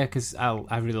in it, yeah, because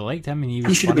I really liked him, and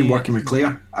he should have been working with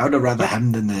Claire. I would have rather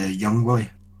him than the young boy.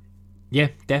 Yeah,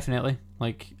 definitely.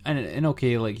 Like, and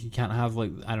okay, like you can't have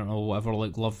like, I don't know, whatever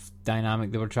like love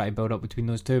dynamic they were trying to build up between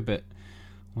those two, but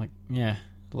like, yeah,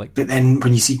 like. But then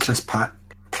when you see Chris Pratt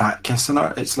kissing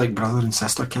her, it's like brother and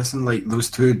sister kissing. Like those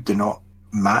two do not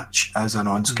match as an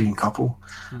on-screen couple.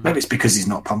 Mm-hmm. Maybe it's because he's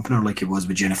not pumping her like he was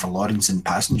with Jennifer Lawrence in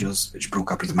Passengers, which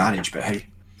broke up his marriage. But hey,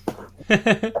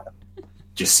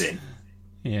 just saying.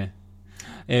 Yeah.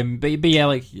 But yeah,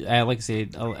 like I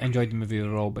said, I enjoyed the movie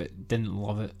overall, but didn't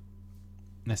love it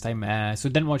this time. So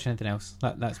didn't watch anything else.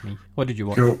 That's me. What did you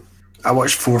watch? Cool. I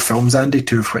watched 4 films, Andy,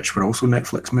 2 of which were also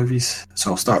Netflix movies.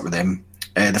 So I'll start with them.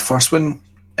 The first one,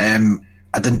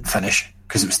 I didn't finish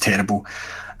because it was terrible,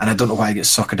 and I don't know why I get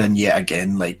suckered in yet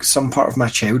again. Like some part of my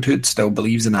childhood still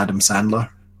believes in Adam Sandler,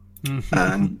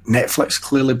 and Netflix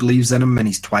clearly believes in him in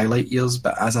his twilight years.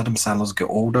 But as Adam Sandler's got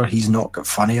older, he's not got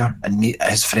funnier, and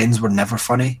his friends were never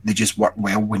funny. They just worked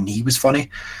well when he was funny.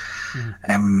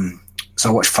 So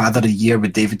I watched Father of the Year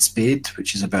with David Spade,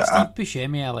 which is about Steve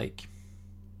Buscemi. I like.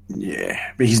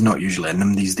 Yeah, but he's not usually in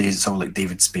them these days. It's all like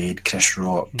David Spade, Chris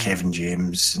Rock, Kevin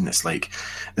James, and it's like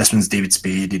this one's David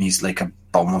Spade, and he's like a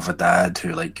bum of a dad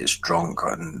who like gets drunk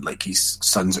and like his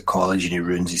son's at college and he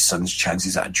ruins his son's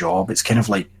chances at a job. It's kind of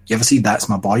like, you ever see That's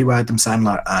My Boy with Adam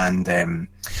Sandler and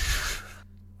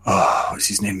what's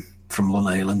his name from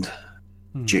Lonely Island,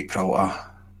 Jake Peralta,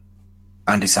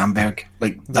 Andy Samberg.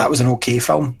 Like that was an okay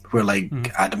film where like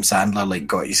Adam Sandler like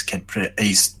got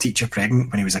his teacher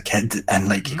pregnant when he was a kid, and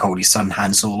like he called his son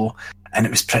Han Solo, and it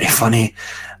was pretty funny,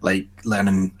 like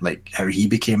learning like how he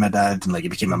became a dad and like he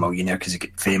became a millionaire because he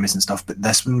got famous and stuff. But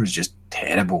this one was just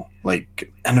terrible. Like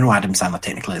I don't know, Adam Sandler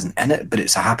technically isn't in it, but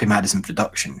it's a Happy Madison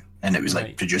production, and it was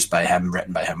like produced by him,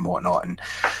 written by him, whatnot. And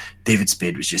David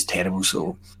Spade was just terrible.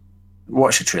 So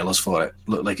watch the trailers for it.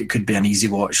 Looked like it could be an easy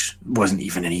watch. Wasn't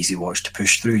even an easy watch to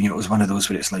push through. You know, it was one of those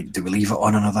where it's like, do we leave it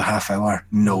on another half hour?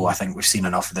 No, I think we've seen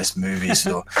enough of this movie.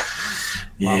 So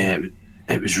yeah,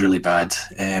 it was really bad.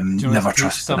 Never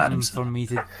trusted Adam. For me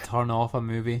to turn off a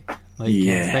movie, like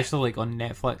especially like on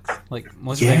Netflix. Like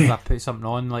most times I put something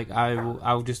on, like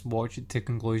I'll just watch it to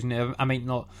conclusion. I might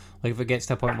not, like if it gets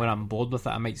to a point where I'm bored with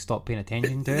it, I might stop paying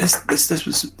attention to it.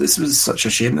 This was such a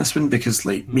shame, this one, because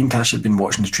like me and Tash had been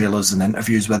watching the trailers and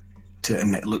interviews with it,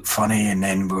 and it looked funny, and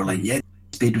then we were like, yeah,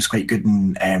 Spade was quite good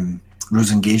in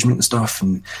Rose Engagement and stuff,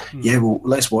 and yeah, well,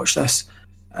 let's watch this.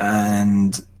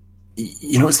 and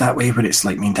you know it's that way where it's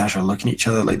like me and Tash are looking at each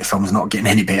other like the film's not getting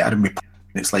any better, and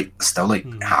it's like still like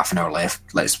half an hour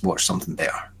left. Let's watch something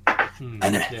better.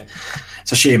 And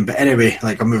it's a shame, but anyway,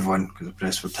 like I'll move on because I'm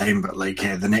pressed for time. But like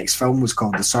the next film was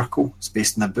called The Circle. It's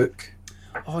based in a book.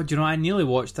 Oh, do you know, I nearly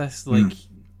watched this, like,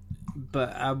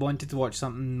 but I wanted to watch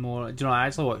something more. Do you know, I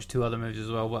actually watched 2 other movies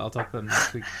as well, but I'll talk about them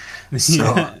next week.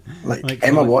 So, like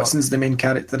Emma Watson's the main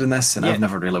character in this, and I've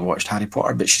never really watched Harry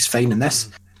Potter, but she's fine in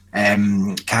this.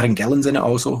 Karen Gillan's in it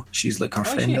also. She's like her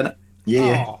friend in it.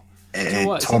 Yeah. Oh. So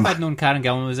what, if I'd known Karen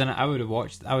Gillan was in it, I would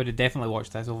have definitely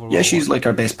watched this over. Yeah, she's like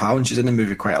her best pal, and she's in the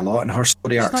movie quite a lot, and her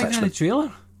story arc's not actually in the trailer.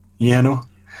 Yeah, I know.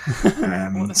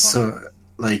 So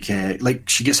like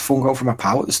she gets a phone call from a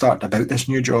pal at the start about this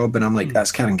new job, and I'm like,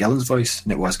 that's Karen Gillan's voice,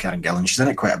 and it was Karen Gillan. She's in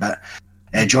it quite a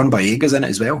bit. John Boyega's in it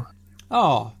as well.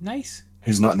 Oh, nice.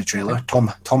 Who's not in the trailer?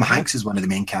 Tom Hanks is one of the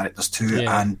main characters too,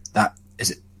 and that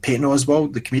is it. Peyton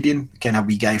Oswald, the comedian, kind of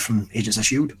wee guy from Agents of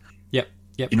S.H.I.E.L.D.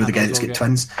 Yep. You know, the guy that's got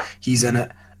twins. He's in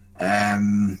it.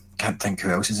 Can't think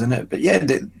who else is in it, but yeah,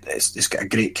 it's got a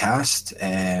great cast.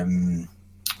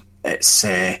 It's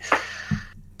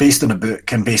based on a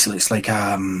book, and basically it's like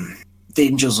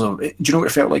dangers of. Do you know what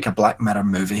it felt like? A Black Mirror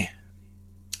movie.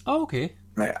 Oh, okay.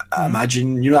 Right, I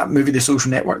imagine, you know that movie, The Social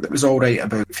Network, that was all right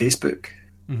about Facebook.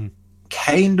 Mm-hmm.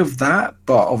 Kind of that,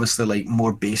 but obviously like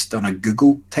more based on a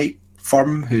Google type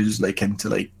firm who's like into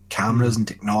like cameras and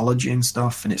technology and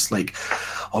stuff, and it's like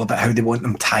all about how they want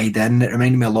them tied in. It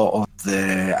reminded me a lot of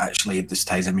this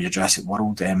ties in with your Jurassic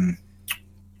World.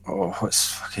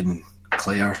 What's fucking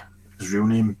Claire? His real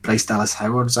name, Bryce Dallas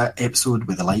Howard's that episode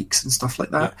with the likes and stuff like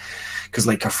that. Because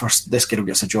like this girl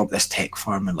gets a job at this tech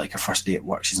firm, and like her first day at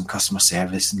work, she's in customer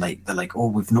service, and like they're like, oh,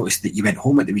 we've noticed that you went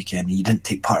home at the weekend and you didn't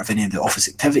take part of any of the office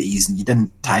activities, and you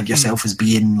didn't tag yourself as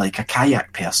being like a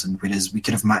kayak person, whereas we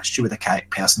could have matched you with a kayak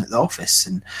person at the office.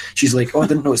 And she's like, oh, I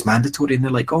didn't know it's mandatory, and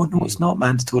they're like, oh no, it's not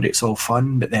mandatory, it's all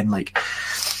fun. But then like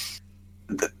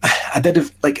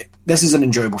this is an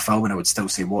enjoyable film, and I would still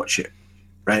say watch it,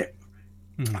 right?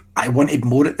 I wanted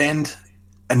more at the end,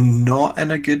 and not in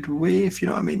a good way, if you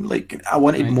know what I mean. Like, I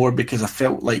wanted more because I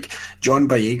felt like John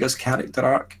Boyega's character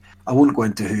arc, I won't go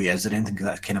into who he is or anything because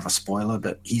that's kind of a spoiler,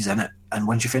 but he's in it. And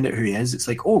once you find out who he is, it's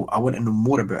like, oh, I want to know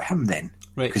more about him then.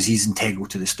 Right. Because he's integral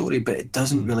to the story, but it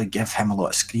doesn't really give him a lot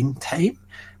of screen time.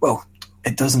 Well,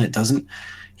 it doesn't.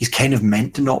 He's kind of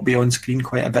meant to not be on screen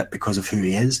quite a bit because of who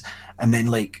he is. And then,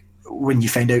 like, when you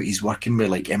find out he's working with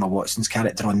like Emma Watson's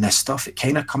character on this stuff, it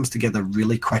kind of comes together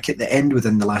really quick at the end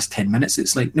within the last 10 minutes.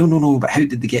 It's like, no, but how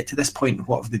did they get to this point?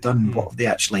 What have they done? What have they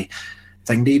actually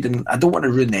thinged? And I don't want to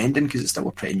ruin the ending because it's still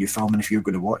a pretty new film, and if you're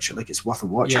going to watch it, like, it's worth a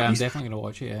watch. Yeah, I'm definitely going to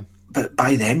watch it, yeah. But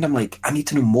by the end, I'm like, I need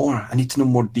to know more. I need to know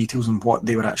more details on what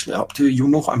they were actually up to. You'll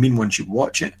know what I mean once you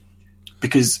watch it.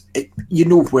 Because you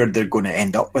know where they're going to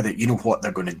end up with it. You know what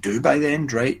they're going to do by the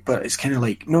end, right? But it's kind of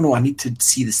like, no, I need to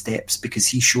see the steps because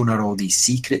he's shown her all these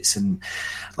secrets, and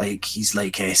like he's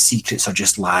like, secrets are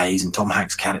just lies, and Tom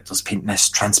Hanks' character's painting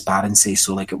this transparency.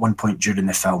 So like at one point during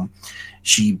the film,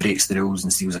 she breaks the rules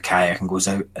and steals a kayak and goes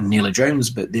out and nearly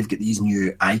drowns, but they've got these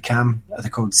new iCam,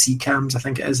 they're called C-cams, I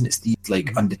think it is, and it's these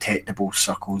like undetectable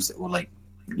circles that will like,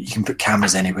 you can put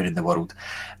cameras anywhere in the world,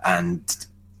 and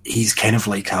he's kind of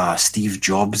like a Steve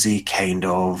Jobsy kind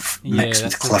of mixed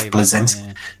with Cliff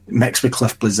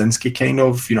Blazinski kind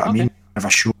of, you know what I mean? Of a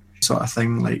show sort of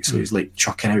thing, like, so he's like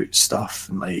chucking out stuff,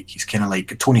 and like he's kind of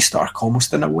like Tony Stark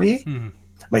almost in a way,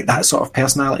 like that sort of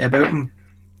personality about him.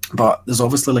 But there's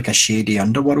obviously like a shady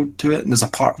underworld to it, and there's a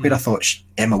part where I thought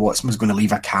Emma Watson was going to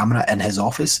leave a camera in his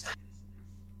office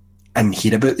and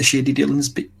hear about the shady dealings,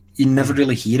 but you never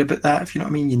really hear about that, if you know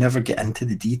what I mean. You never get into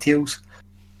the details.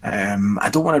 I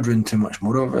don't want to ruin too much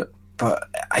more of it, but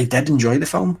I did enjoy the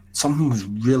film. Something was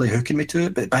really hooking me to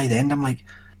it, but by the end I'm like,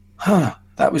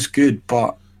 that was good,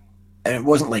 but it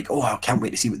wasn't like, oh, I can't wait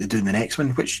to see what they do in the next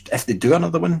one, which if they do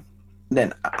another one,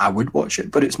 then I would watch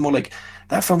it. But it's more like,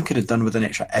 that film could have done with an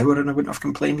extra hour and I wouldn't have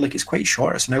complained. Like, it's quite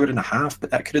short, it's an hour and a half,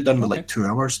 but that could have done with like 2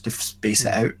 hours to space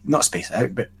it out. Not space it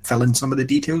out, but fill in some of the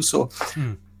details. So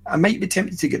I might be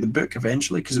tempted to get the book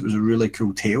eventually because it was a really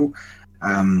cool tale.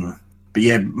 But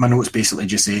yeah, my notes basically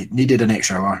just say, needed an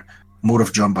extra hour, more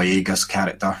of John Boyega's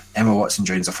character. Emma Watson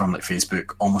joins a firm like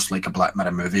Facebook, almost like a Black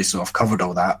Mirror movie, so I've covered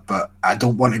all that, but I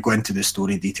don't want to go into the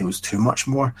story details too much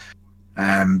more.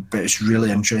 But it's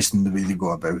really interesting the way they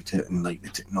go about it, and like the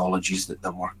technologies that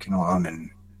they're working on, and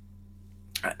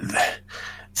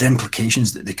the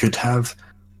implications that they could have,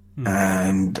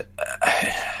 and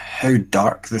how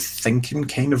dark the thinking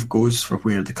kind of goes for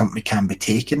where the company can be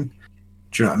taken.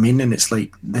 Do you know what I mean? And it's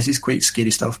like, this is quite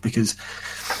scary stuff because,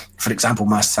 for example,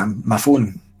 my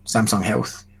phone, Samsung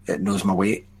Health. It knows my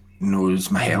weight, knows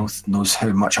my health, knows how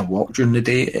much I walk during the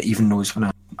day. It even knows when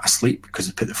I'm asleep because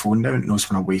I put the phone down. It knows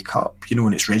when I wake up,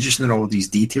 and it's registering all of these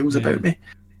details about me.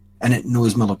 And it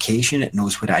knows my location, it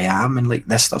knows where I am, and like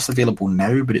this stuff's available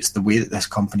now, but it's the way that this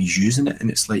company's using it. And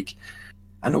it's like,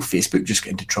 I know Facebook just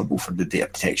got into trouble for the Data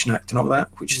Protection Act and all that,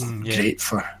 which is great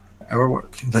for our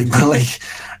work. Like, but like,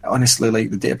 honestly,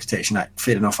 like the Data Protection Act,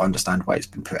 fair enough, I understand why it's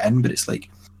been put in, but it's like,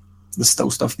 there's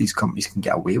still stuff these companies can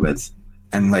get away with.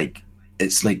 And like,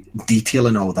 it's like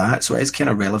detailing all that. So it is kind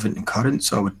of relevant and current.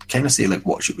 So I would kind of say like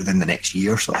watch it within the next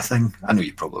year sort of thing. I know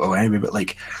you probably will anyway, but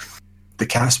like the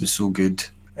cast was so good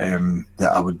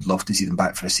that I would love to see them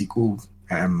back for a sequel.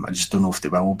 I just don't know if they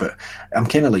will, but I'm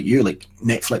kind of like you, like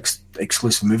Netflix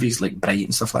exclusive movies like Bright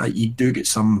and stuff like that. You do get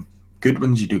some good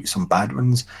ones, you do get some bad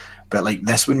ones, but like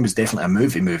this one was definitely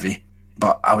a movie,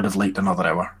 but I would have liked another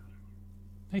hour.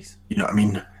 Nice. You know what I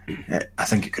mean? I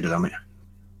think it could have done it.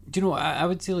 Do you know what, I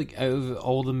would say like out of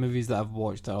all the movies that I've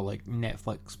watched that are like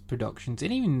Netflix productions,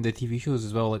 and even the TV shows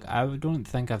as well, like I don't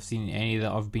think I've seen any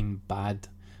that have been bad.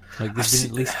 Like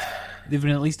they've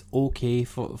been at least okay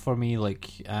for me. Like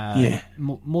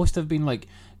most have been like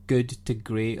good to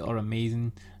great or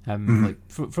amazing. Like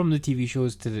from the TV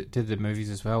shows to the movies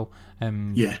as well.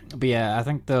 But yeah, I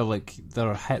think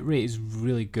their hit rate is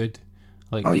really good.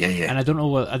 Like, and I don't know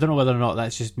whether or not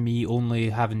that's just me only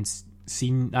having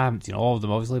seen. I haven't seen all of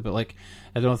them obviously, but like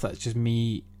I don't know if that's just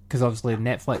me, because obviously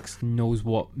Netflix knows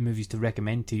what movies to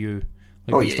recommend to you.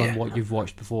 Like based on what you've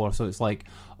watched before. So it's like,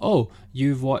 oh,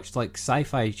 you've watched like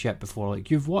sci-fi shit before,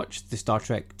 like you've watched the Star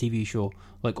Trek TV show,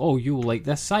 like, oh, you'll like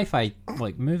this sci-fi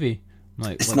like movie.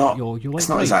 Like it's like, not you'll like it's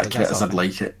not as accurate as I'd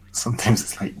like it. Sometimes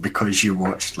it's like because you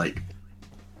watched like,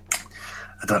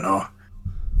 I don't know.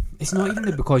 It's not even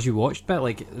the because you watched bit,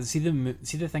 like see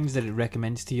the things that it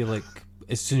recommends to you, like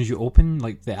as soon as you open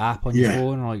like the app on your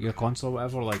phone or like your console or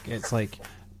whatever, like it's like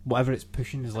whatever it's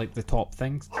pushing is like the top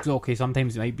thing. So okay,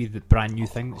 sometimes it might be the brand new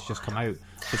thing that's just come out,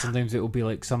 but sometimes it will be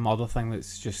like some other thing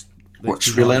that's just.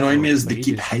 What's really annoying me is they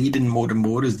keep hiding more and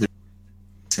more as the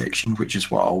section, which is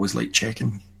what I always like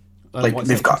checking. Like they've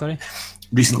section, got sorry?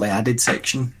 recently added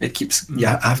section. It keeps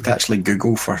I have to actually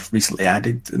Google for recently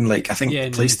added, and like I think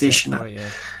PlayStation.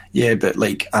 But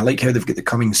like I like how they've got the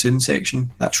coming soon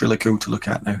section. That's really cool to look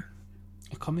at now.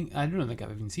 I don't think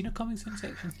I've even seen a coming soon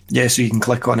section. Yeah, so you can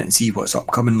click on it and see what's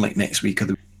upcoming like next week or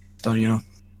the week.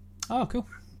 Oh, cool.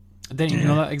 I didn't even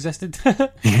know that existed. I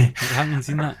haven't even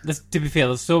seen that. To be fair,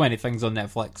 there's so many things on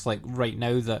Netflix like right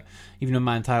now that even in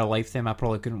my entire lifetime I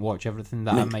probably couldn't watch everything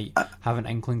that I might have an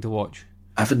inkling to watch.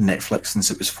 I've had Netflix since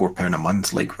it was £4 a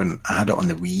month, like when I had it on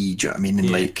the Wii, do you know what I mean?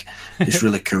 And like it's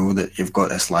really cool that you've got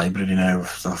this library now of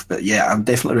stuff. But yeah, I would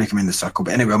definitely recommend The Circle.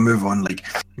 But anyway, I'll move on. Like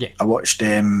I watched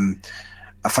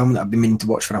a film that I've been meaning to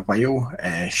watch for a while,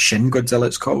 Shin Godzilla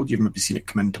it's called. You've maybe seen it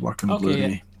come into work on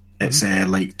Blu-ray. It's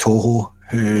like Toho,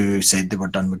 who said they were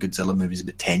done with Godzilla movies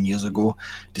about 10 years ago,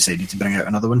 decided to bring out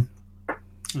another one.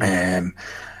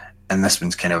 And this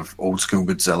one's kind of old school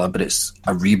Godzilla, but it's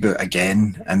a reboot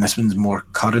again. And this one's more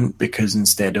current because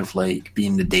instead of like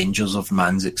being the dangers of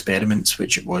man's experiments,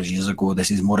 which it was years ago, this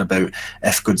is more about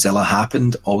if Godzilla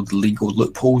happened, all the legal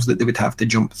loopholes that they would have to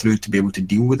jump through to be able to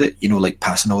deal with it, like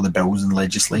passing all the bills and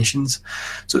legislations.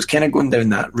 So it's kind of going down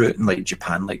that route, and like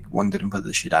Japan, like wondering whether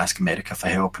they should ask America for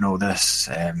help and all this.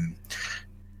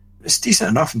 It's decent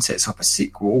enough and sets up a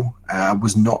sequel. I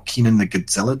was not keen on the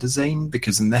Godzilla design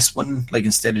because in this one, like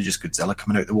instead of just Godzilla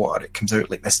coming out the water, it comes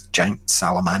out like this giant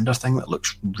salamander thing that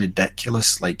looks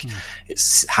ridiculous. Like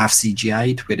it's half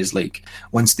CGI'd, whereas like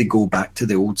once they go back to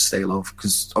the old style of,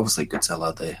 because obviously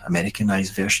Godzilla, the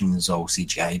Americanized version is all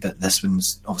CGI, but this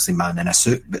one's obviously man in a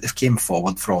suit, but they've came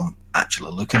forward from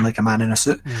actually looking like a man in a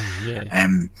suit.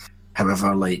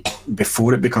 However, like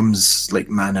before it becomes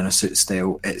like man in a suit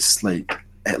style, it's like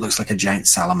it looks like a giant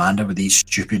salamander with these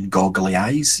stupid goggly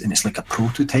eyes, and it's like a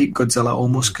prototype Godzilla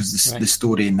almost, because the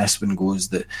story in this one goes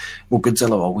that, well,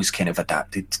 Godzilla always kind of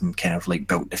adapted and kind of like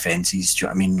built defences, do you know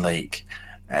what I mean, like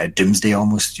Doomsday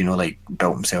almost, like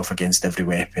built himself against every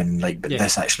weapon, like, but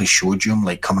this actually showed you him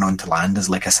like coming onto land as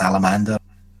like a salamander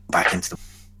back into the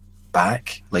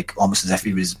back, like almost as if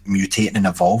he was mutating and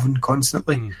evolving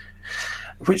constantly.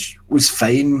 Which was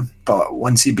fine, but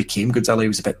once he became Godzilla, he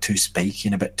was a bit too spiky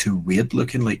and a bit too weird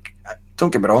looking. Like,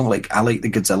 don't get me wrong, like I like the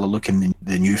Godzilla look in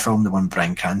the new film, the one with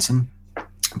Bryan Cranston,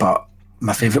 but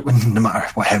my favourite one, no matter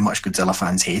how much Godzilla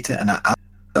fans hate it, and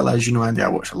as you know, Andy, I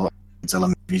watch a lot of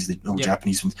Godzilla movies, the old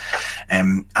Japanese ones.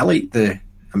 I like the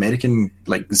American,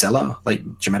 like Zilla, like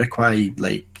Jamiroquai,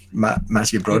 like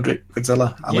Matthew Broderick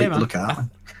Godzilla. I like the look of that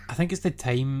one. I think it's the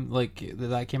time like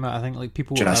that came out. I think like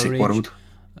people Jurassic were outraged. World.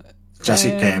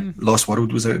 Lost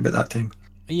World was out about that time.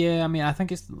 Yeah, I mean, I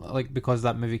think it's like because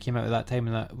that movie came out at that time,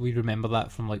 and that we remember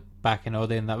that from like back in our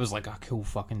day, and that was like a cool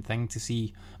fucking thing to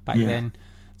see back then.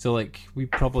 So like we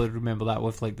probably remember that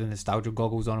with like the nostalgia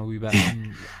goggles on a wee bit.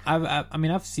 And I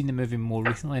mean, I've seen the movie more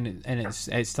recently, and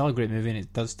it's still a great movie, and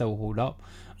it does still hold up.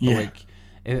 But like,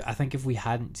 I think if we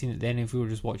hadn't seen it then, if we were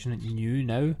just watching it new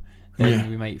now, then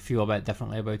we might feel a bit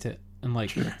differently about it. And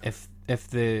like, if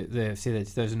the say the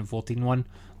 2014 one,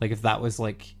 like if that was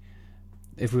like,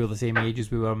 if we were the same age as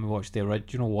we were when we watched the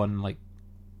original one, like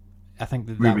I think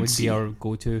that would be our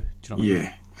go-to. Do you know what I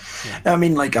mean? I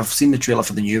mean, like I've seen the trailer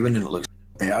for the new one and it looks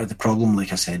better. The problem,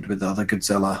 like I said, with the other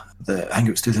Godzilla, I think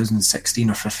it was 2016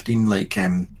 or 15, like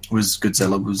was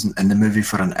Godzilla was in the movie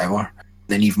for an hour.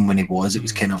 Then even when it was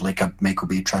kind of like a Michael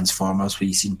Bay Transformers where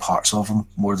you seen parts of him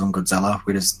more than Godzilla,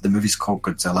 whereas the movie's called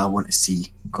Godzilla. I want to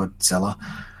see Godzilla.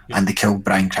 And they killed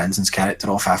Bryan Cranston's character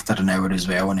off after an hour as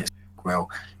well, and it's well,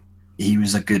 he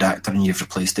was a good actor and you've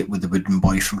replaced it with the wooden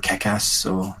boy from Kick-Ass,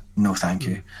 so no thank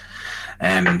you.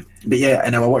 But yeah,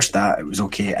 and I watched that, it was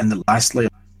okay. And then lastly,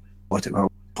 what it was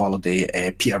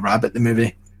holiday, Peter Rabbit the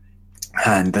movie,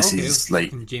 and this is like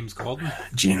James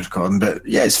Corden, but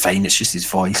yeah, it's fine, it's just his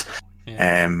voice.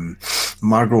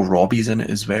 Margot Robbie's in it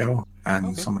as well,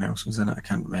 and someone else was in it, I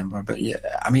can't remember, but yeah,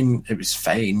 I mean, it was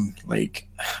fine. Like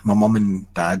my mum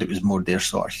and dad, it was more their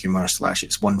sort of humour /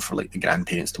 it's one for like the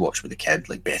grandparents to watch with the kid.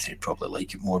 Like Bethany would probably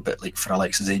like it more, but like for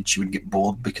Alexa's age, she would get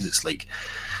bored because it's like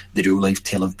the real life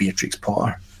tale of Beatrix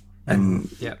Potter. And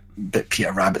but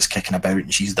Peter Rabbit's kicking about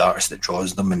and she's the artist that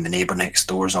draws them, and the neighbour next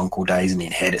door's uncle dies and he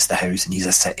inherits the house, and he's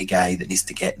a city guy that needs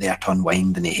to get there to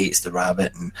unwind, and he hates the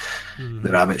rabbit, and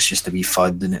the rabbit's just a wee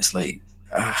fud, and it's like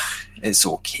it's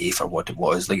okay for what it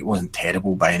was. Like it wasn't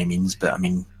terrible by any means, but I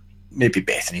mean maybe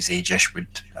Bethany's age-ish would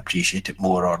appreciate it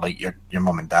more, or like your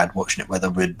mum and dad watching it with her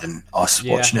would than us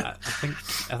watching it.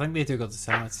 I think they took us to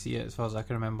cinema to see it as far as I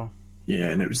can remember. Yeah,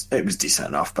 and it was decent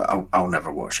enough, but I'll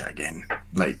never watch it again.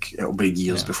 Like it'll be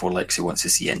years before Lexi wants to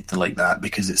see anything like that,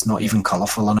 because it's not even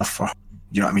colourful enough for her.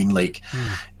 You know what I mean? Like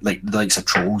the likes of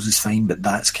Trolls is fine, but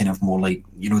that's kind of more like,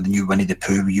 you know, the new Winnie the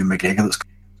Pooh with Ewan McGregor. That's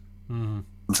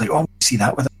it's like, oh, see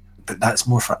that with it, but that's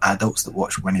more for adults that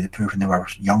watched Winnie the Pooh when they were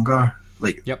younger.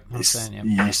 Like,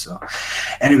 so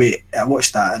anyway, I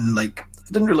watched that, and like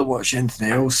I didn't really watch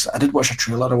anything else. I did watch a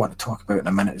trailer I want to talk about in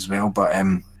a minute as well, but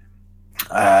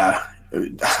I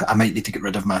might need to get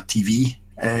rid of my TV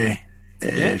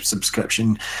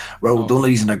subscription. Well, the only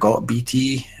reason I got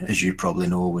BT, as you probably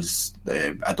know, was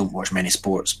I don't watch many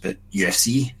sports, but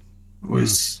UFC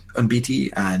was on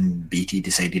BT, and BT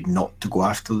decided not to go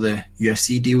after the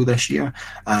UFC deal this year,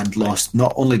 and lost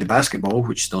not only the basketball,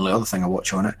 which is the only other thing I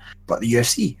watch on it, but the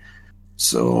UFC.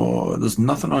 So there's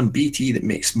nothing on BT that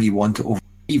makes me want to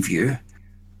overview.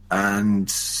 And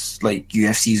like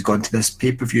UFC's gone to this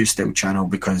pay-per-view style channel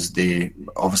because they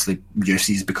obviously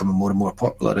UFC's becoming more and more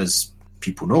popular, as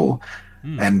people know,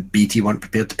 and BT weren't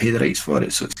prepared to pay the rights for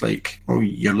it. So it's like, well,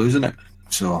 you're losing it.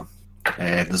 So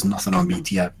there's nothing on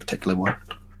BT I particularly want.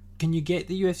 Can you get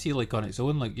the UFC like on its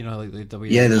own, like, you know, like the WWE?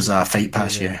 Yeah, there's a Fight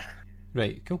Pass. Yeah.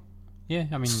 Right. Cool. Yeah,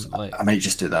 I mean, like I might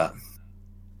just do that.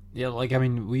 Yeah, like I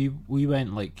mean, we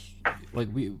went like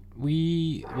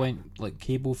we went like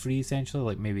cable free essentially,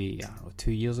 like maybe I don't know,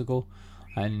 2 years ago,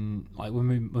 and like when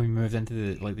we moved into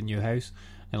the new house,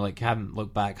 and like haven't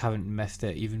looked back, haven't missed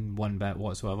it even one bit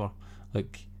whatsoever.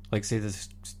 Like say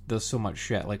there's so much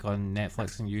shit like on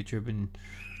Netflix and YouTube and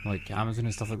like Amazon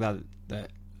and stuff like that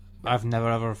I've never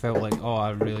ever felt like, oh,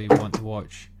 I really want to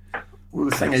watch. Well,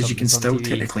 the thing is, you can still TV.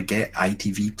 technically get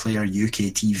ITV Player,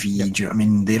 UK TV. Do you know what I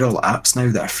mean? They're all apps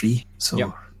now that are free.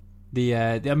 So the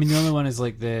I mean, the only one is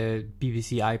like the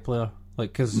BBC iPlayer,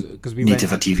 like because we need to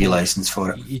have a TV license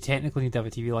for it. You technically need to have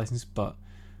a TV license, but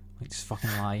like just fucking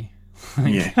lie.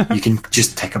 Yeah, you can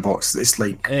just tick a box. It's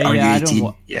like, are you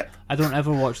 18? I don't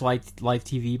ever watch live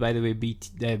TV. By the way,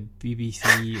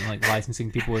 BBC like licensing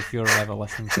people, if you're ever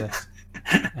listening to this,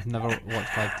 I've never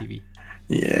watched live TV.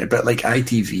 Yeah, but like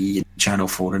ITV, Channel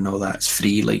 4 and all that's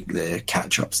free, like the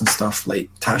catch-ups and stuff. Like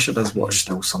Tasha does watch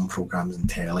still some programmes in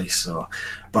telly, so,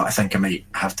 but I think I might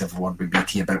have to have a word with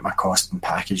BT about my cost and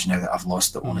package now that I've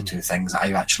lost the only two things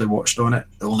I've actually watched on it.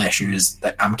 The only issue is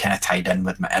that I'm kind of tied in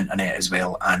with my internet as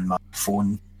well, and my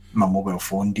mobile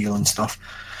phone deal and stuff.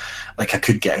 Like I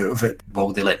could get out of it.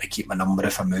 Will they let me keep my number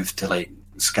if I move to like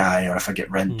Sky, or if I get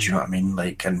Red? Do you know what I mean?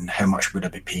 Like, and how much would I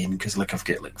be paying? Because like I've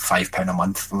got like £5 a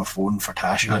month for my phone for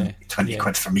Tasha, and 20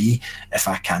 quid for me. If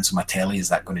I cancel my telly, is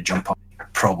that going to jump up?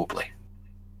 Probably.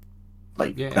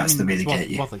 Like that's the way they get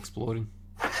you. Worth exploring.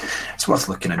 It's worth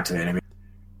looking into anyway.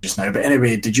 Just now, but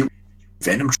anyway, did you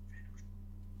Venom?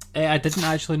 I didn't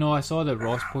actually know. I saw that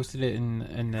Ross posted it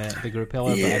in the group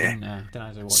earlier, but I didn't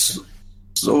actually watch it.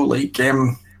 So like,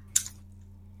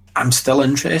 I'm still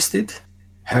interested.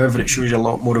 However, it shows you a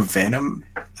lot more of Venom,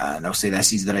 and I'll say this: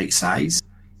 he's the right size.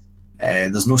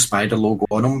 There's no spider logo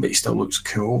on him, but he still looks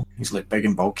cool. He's like big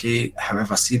and bulky.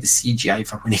 However, I see the CGI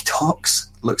for when he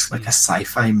talks looks like a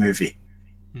sci-fi movie,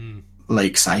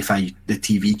 like Sci-Fi, the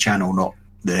TV channel, not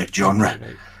the genre.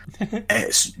 Right.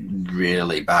 It's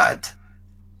really bad,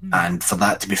 and for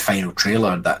that to be final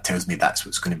trailer, that tells me that's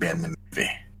what's going to be in the movie.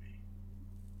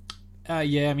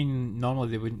 Yeah, I mean, normally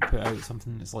they wouldn't put out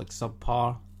something that's like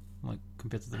subpar, like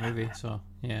compared to the movie. So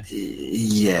yeah.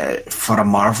 Yeah, for a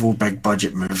Marvel big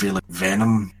budget movie like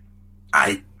Venom,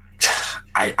 I'm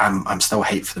still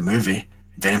hyped for the movie.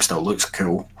 Venom still looks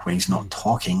cool when he's not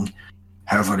talking.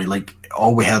 However, like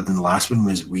all we heard in the last one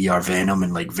was "We are Venom"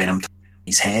 and like Venom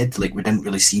his head. Like we didn't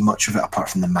really see much of it apart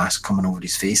from the mask coming over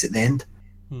his face at the end.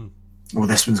 Well,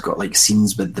 this one's got like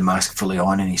scenes with the mask fully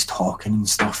on and he's talking and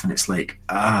stuff, and it's like,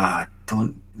 that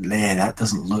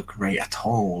doesn't look right at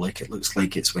all. Like it looks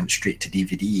like it's went straight to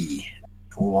DVD.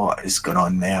 What is going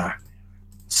on there?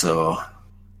 So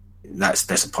that's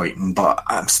disappointing, but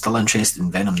I'm still interested in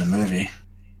Venom the movie.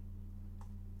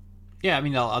 Yeah, I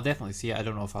mean, I'll definitely see it. I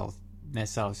don't know if I'll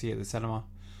necessarily see it at the cinema,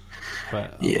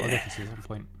 but I'll definitely see it at some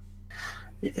point.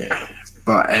 Yeah,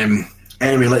 but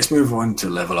anyway, let's move on to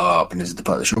Level Up, and this is the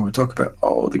part of the show where we talk about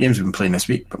all the games we've been playing this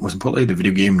week, but most importantly, the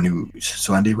video game news.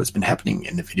 So, Andy, what's been happening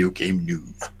in the video game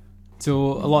news? So,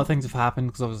 a lot of things have happened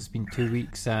because obviously it's been 2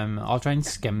 weeks. I'll try and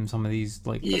skim some of these,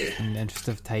 like, in the interest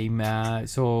of time.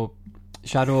 So,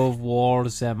 Shadow of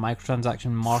War's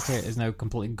microtransaction market is now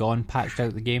completely gone, patched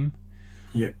out the game.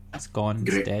 Yeah. It's gone,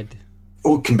 Great. It's dead.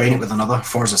 Oh, combine it with another.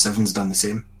 Forza 7's done the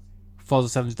same.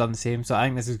 Forza 7's done the same, so I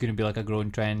think this is going to be like a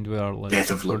growing trend where like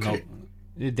Death of Locate.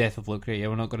 The death of Locate, yeah,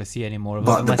 we're not going to see any more of it.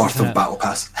 But the birth of Battle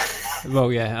Pass.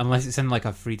 Well, yeah, unless it's in like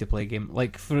a free-to-play game,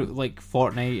 like for like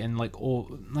Fortnite and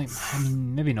I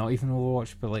mean, maybe not even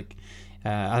Overwatch, but like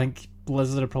I think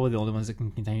Blizzard are probably the only ones that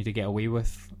can continue to get away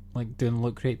with like doing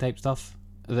Loot Crate type stuff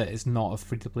that is not a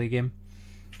free-to-play game.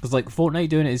 Because like Fortnite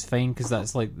doing it is fine because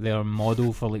that's like their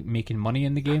model for like making money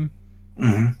in the game.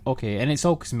 Mm-hmm. Okay, and it's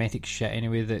all cosmetic shit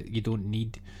anyway that you don't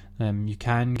need. You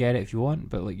can get it if you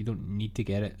want, but like you don't need to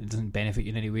get it. It doesn't benefit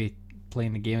you in any way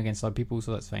playing the game against other people,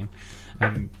 so that's fine.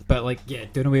 But like, yeah,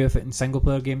 doing away with it in single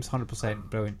player games,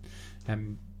 100% brilliant.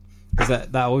 Because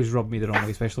that always rubbed me the wrong way,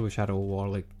 especially with Shadow of War.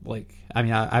 Like I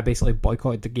mean, I basically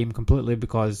boycotted the game completely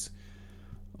because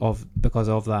of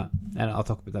that, and I'll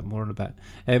talk about that more in a bit.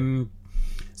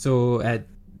 So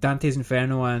Dante's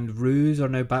Inferno and Ruse are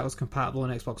now backwards compatible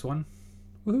on Xbox One.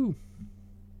 Woohoo!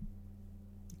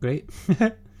 Great.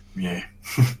 Yeah.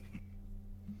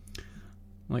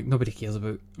 Like nobody cares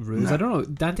about Ruse. No. I don't know.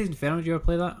 Dante's Inferno. Did you ever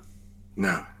play that?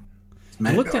 No.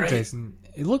 It looked interesting.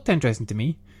 It looked interesting to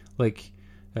me. Like,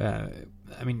 I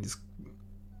mean,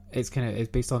 it's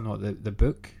based on what the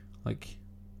book. Like,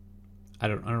 I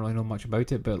don't really know much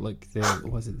about it, but like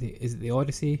is it the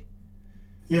Odyssey?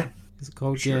 Yeah. Is it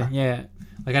called? Sure. Yeah.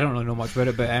 Like I don't really know much about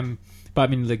it, but I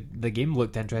mean the game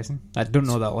looked interesting. I don't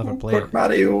know that I'll ever play it.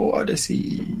 Mario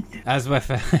Odyssey. As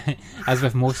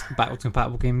with most backwards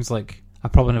compatible games, like I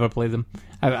probably never play them.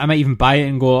 I might even buy it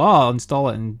and go, I'll install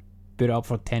it and boot it up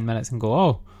for 10 minutes and go,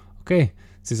 oh, okay,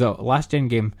 this is a last gen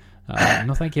game.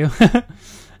 No, thank you.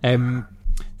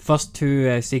 First two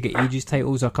Sega Ages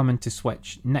titles are coming to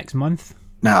Switch next month.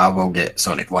 Nah, I will get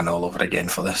Sonic 1 all over again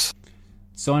for this.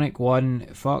 Sonic 1,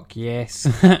 fuck yes.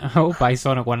 I'll buy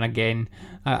Sonic 1 again.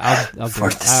 I'll do for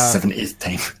it. the 70th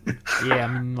time. Yeah, I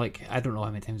mean, like, I don't know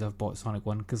how many times I've bought Sonic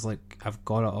 1, because, like, I've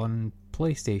got it on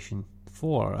PlayStation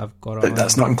 4. I've got it But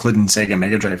that's not including Sega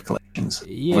Mega Drive collections.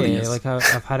 Yeah, like,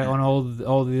 I've had it on all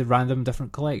the random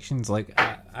different collections. Like,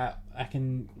 I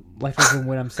can, like, from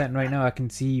where I'm sitting right now, I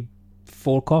can see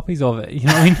 4 copies of it, you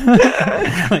know what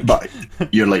I mean? Like,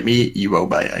 but you're like me, you will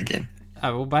buy it again. I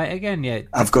will buy it again, yeah.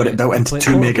 I've got it built into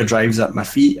 2 Mega Drives at my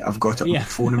feet. I've got it on Yeah. my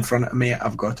phone in front of me.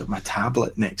 I've got it on my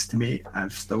tablet next to me.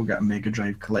 I've still got a Mega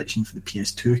Drive collection for the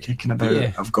PS2 kicking about.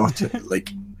 Yeah. I've got it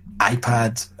like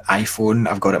iPad, iPhone.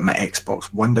 I've got it on my Xbox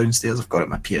One downstairs. I've got it on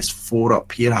my PS4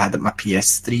 up here. I had it on my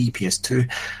PS3,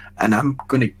 PS2. And I'm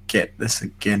going to get this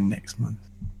again next month.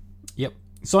 Yep.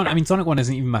 Sonic 1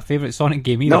 isn't even my favourite Sonic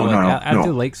game either. No, I no.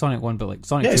 do like Sonic 1, but like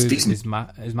Sonic 2 is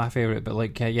my favourite. But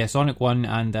like, yeah, Sonic 1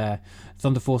 and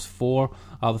Thunder Force 4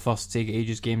 are the first Sega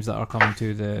Ages games that are coming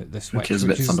to the Switch. Who cares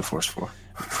about Thunder Force 4?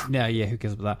 Yeah, who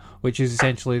cares about that? Which is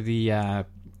essentially the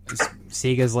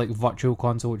Sega's like virtual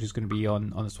console, which is going to be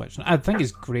on the Switch. And I think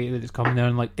it's great that it's coming there,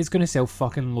 and like it's going to sell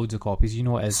fucking loads of copies. You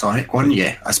know it is. Sonic one,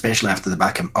 yeah, especially after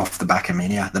off the back of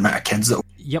Mania, the amount of kids that will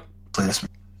Yep. play this.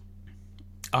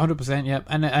 100%, yep.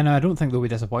 And I don't think they'll be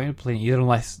disappointed playing it either,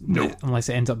 unless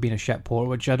it ends up being a shit port,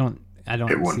 which I don't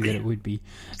won't see be. that it would be.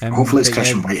 Hopefully, it's but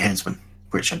Christian Whitehead's one,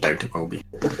 which I doubt it will be.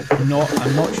 I'm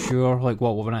not sure like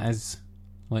what one it is.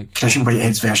 Like Christian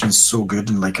Whitehead's version is so good,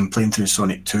 and like I'm playing through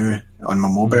Sonic 2 on my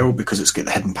mobile because it's got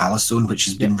the Hidden Palace Zone, which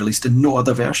has been released in no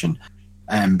other version.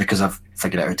 Because I've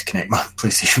figured out how to connect my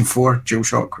PlayStation 4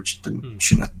 DualShock, which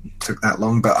shouldn't have took that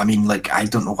long. But I mean, like, I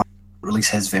don't know why they release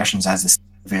his versions as the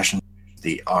versions.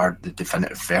 They are the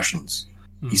definitive versions.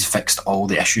 He's fixed all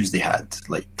the issues they had,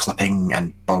 like clipping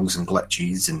and bugs and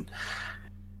glitches, and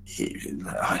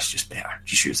it's just better.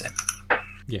 Just use it.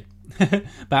 Yeah. But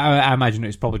I imagine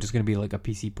it's probably just going to be like a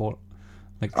PC port.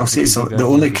 Like I'll say so. The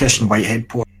only Christian Whitehead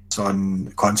ports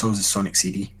on consoles is Sonic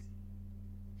CD.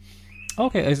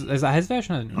 Okay, is that his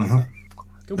version?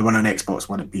 Cool. The one on Xbox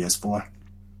One at PS4.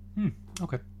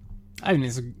 Okay. I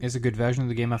mean, it's a good version of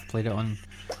the game. I've played it on.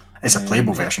 It's a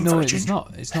playable version. No, for a it's change.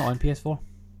 not. It's not on PS4.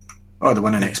 Oh, the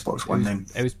one on Xbox One then.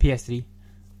 It was PS3.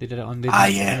 They did it on.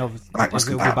 Yeah. Backwards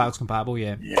it'll be backwards compatible.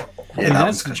 Yeah. Yeah, I mean, that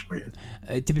was Christian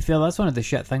Whitehead. To be fair, that's one of the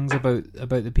shit things about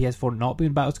the PS4 not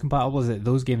being backwards compatible is that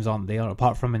those games aren't there,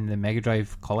 apart from in the Mega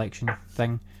Drive collection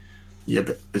thing. Yeah,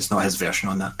 but it's not his version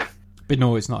on that. But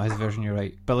no, it's not his version. You're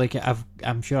right. But like,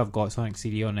 I'm sure I've got Sonic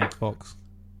CD on Xbox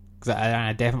because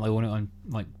I definitely own it on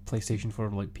like PlayStation for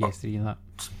like PS3 and that.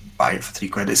 Buy it for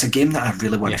 £3. It's a game that I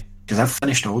really want because I've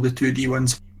finished all the 2D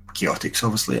ones, Chaotix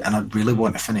obviously, and I really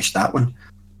want to finish that one.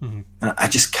 And I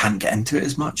just can't get into it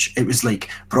as much. It was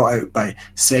like brought out by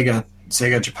Sega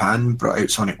Japan brought out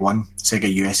Sonic 1,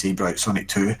 Sega USA brought out Sonic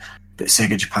 2, but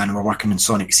Sega Japan were working on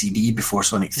Sonic CD before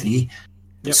Sonic 3.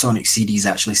 Yep. Sonic CD is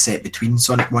actually set between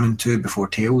Sonic 1 and 2 before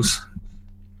Tails,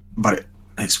 but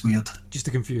it's weird. Just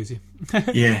to confuse you.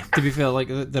 Yeah. To be fair, like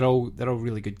they're all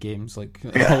really good games, like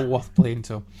they're all worth playing.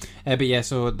 So, but yeah,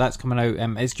 so that's coming out.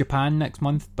 It's Japan next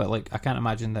month, but like I can't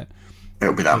imagine that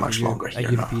it'll be that much longer. A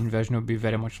European version will be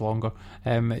very much longer.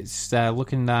 It's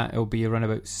looking that it'll be around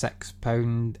about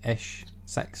 £6 ish,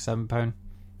 £6-7.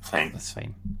 Fine. That's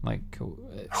fine. Like, cool.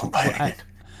 I'll buy it again.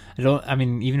 I don't. I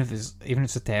mean, even if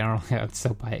it's a tenner, I'd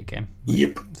still buy it again.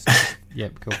 Yep.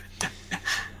 Yep. Cool.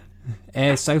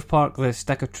 South Park: The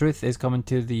Stick of Truth is coming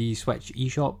to the Switch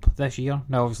eShop this year.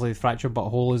 Now, obviously, Fractured But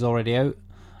Whole is already out,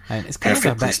 and it's kind of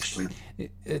a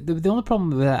bit. The only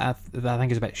problem with that I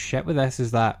think is a bit shit with this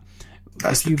is that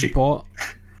if you bought,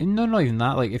 not even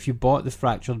that. Like, if you bought the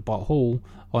Fractured But Whole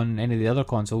on any of the other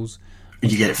consoles,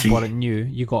 you get it free. Bought it new,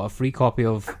 you got a free copy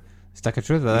of Stick of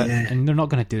Truth with it, and they're not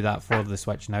going to do that for the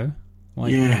Switch now.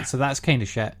 Like, so that's kind of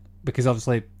shit because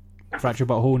obviously Fractured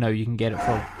But Whole now you can get it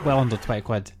for well under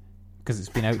 £20 because it's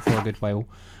been out for a good while,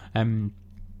 and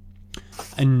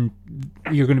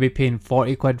you're going to be paying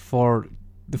 £40 for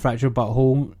the Fractured But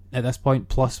Whole at this point,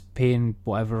 plus paying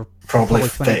whatever probably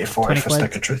 30-40 for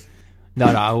Stick of Truth.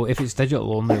 No, if it's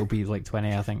digital only, it'll be like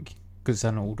 20, I think, because it's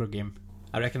an older game.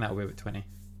 I reckon that'll be about 20.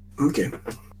 Okay.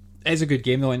 It's a good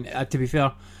game though, and to be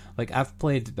fair, like I've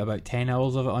played about 10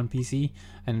 hours of it on PC,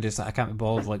 and just I can't be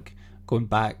bothered like going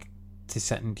back to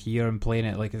sitting here and playing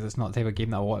it. Like, it's not the type of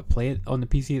game that I want to play it on the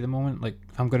PC at the moment. Like,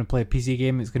 if I'm going to play a PC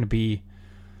game, it's going to be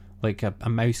like a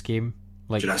mouse game,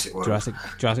 like Jurassic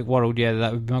World. Yeah,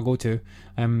 that would be my go-to.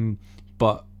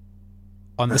 But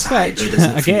on the Switch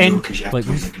again, like,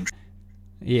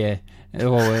 yeah,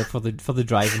 well, for the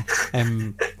driving,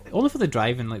 only for the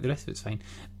driving. Like the rest of it's fine,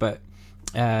 but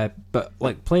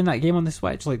like playing that game on the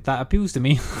Switch, like that appeals to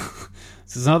me. So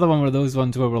it's another one of those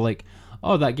ones where we're like,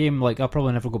 oh, that game, like I'll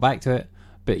probably never go back to it,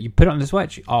 but you put it on the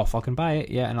Switch, I'll fucking buy it,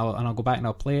 yeah, and I'll go back and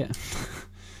I'll play it.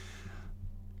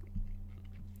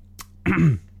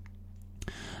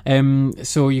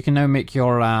 So you can now make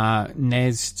your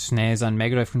NES, SNES, and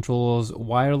Mega Drive controllers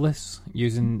wireless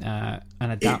using an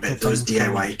adapter. 8-bit does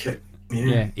DIY kit.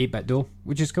 Yeah, 8-bit Do,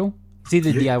 which is cool. See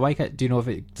the DIY kit. Do you know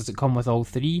if does it come with all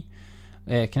three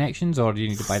connections, or do you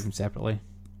need to buy them separately?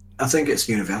 I think it's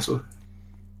universal.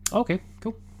 Okay,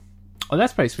 cool. Oh,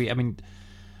 that's pretty sweet. I mean,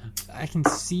 I can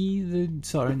see the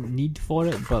sort of need for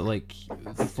it, but like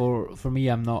for me,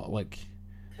 I'm not like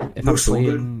if no I'm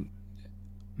soldering.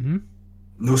 playing.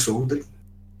 No soldering.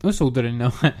 No soldering.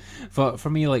 No. For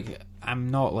me, like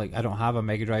I'm not like I don't have a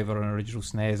Mega Drive or an original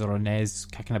SNES or a NES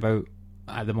kicking about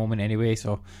at the moment anyway,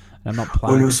 so I'm not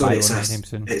planning to buy one anytime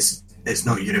soon. It's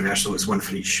not universal. It's one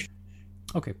for each.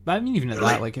 Okay, but I mean even at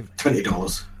that, like if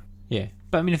 $20. Yeah,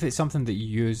 but I mean if it's something that you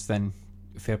use, then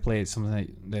fair play. It's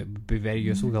something that would be very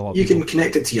useful to a lot of You people. can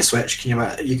connect it to your Switch. You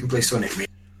can play Sonic Mania.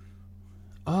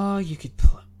 Oh, you could.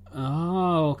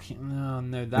 Oh, okay.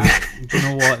 No, that. Do you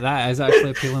know what? That is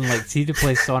actually appealing. Like, see to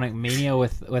play Sonic Mania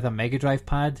with a Mega Drive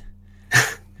pad.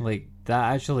 Like,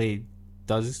 that actually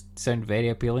does sound very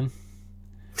appealing.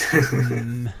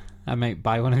 I might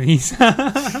buy one of these.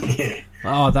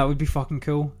 Oh, that would be fucking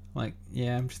cool. Like,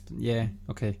 yeah,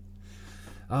 okay.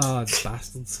 Oh,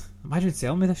 bastards! Imagine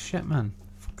selling me this shit, man.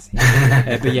 Fuck's sake.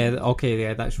 But yeah, okay,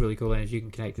 yeah, that's really cool. And if you can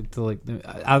connect it to like,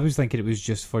 I was thinking it was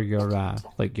just for your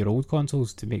like your old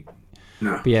consoles to make.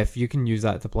 No. But yeah, if you can use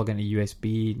that to plug into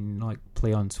USB and like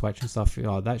play on Switch and stuff,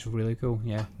 oh, that's really cool.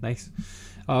 Yeah, nice.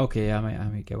 Oh, okay, I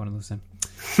might get one of those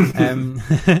then.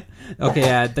 Okay,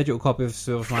 a digital copy of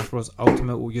Super Smash Bros.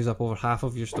 Ultimate will use up over half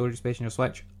of your storage space on your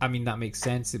Switch. I mean, that makes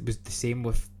sense. It was the same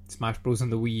with Smash Bros. And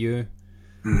the Wii U.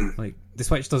 Like, the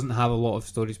Switch doesn't have a lot of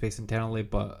storage space internally,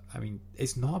 but I mean,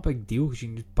 it's not a big deal because you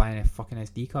can just buy a fucking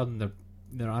SD card and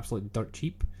they're absolutely dirt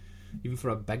cheap. Even for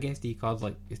a big SD card,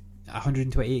 like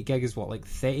 128 gig is what, like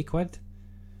 30 quid?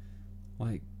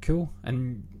 Like, cool.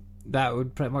 And that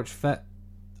would pretty much fit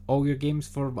all your games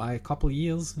for a couple of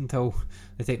years until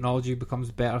the technology becomes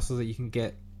better so that you can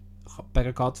get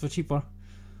bigger cards for cheaper.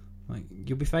 Like,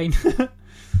 you'll be fine.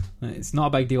 It's not a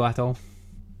big deal at all.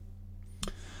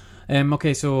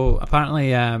 Okay, so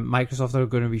apparently Microsoft are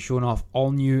going to be showing off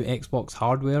all new Xbox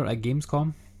hardware at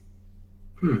Gamescom.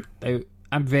 Now,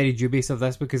 I'm very dubious of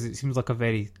this because it seems like a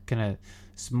very kind of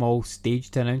small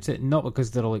stage to announce it. Not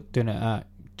because they're like doing it at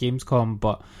Gamescom,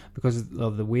 but because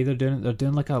of the way they're doing it. They're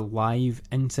doing like a live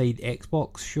inside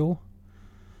Xbox show,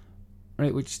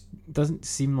 right? Which doesn't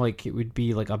seem like it would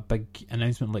be like a big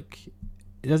announcement. Like,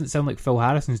 it doesn't sound like Phil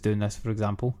Harrison's doing this, for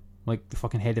example, like the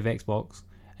fucking head of Xbox.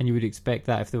 And you would expect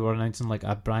that if they were announcing like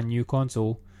a brand new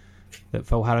console, that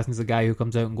Phil Harrison's the guy who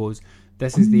comes out and goes,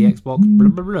 "This is the Xbox," blah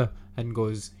blah blah, and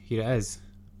goes, "Here it is."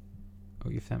 Oh,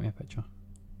 you've sent me a picture.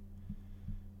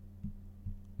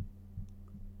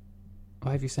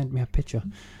 Why have you sent me a picture?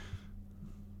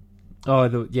 Oh,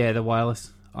 the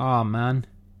wireless. Oh man.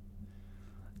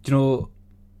 Do you know?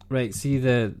 Right, see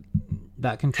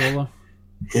that controller.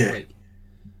 Yeah. Like,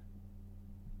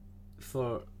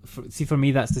 for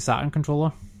me, that's the Saturn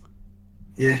controller.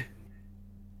 Yeah.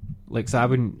 Like, so I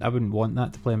wouldn't want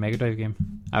that to play a Mega Drive game.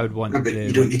 I would want. No, but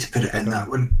you don't need to put it in that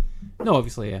one. No,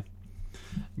 obviously, yeah.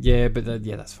 Yeah, but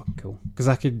that's fucking cool. Because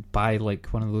I could buy like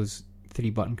one of those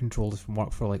 3-button controllers from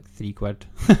work for like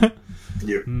 £3.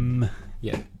 Yeah.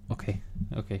 Yeah. Okay.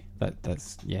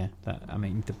 That's yeah. That I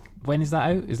mean, when is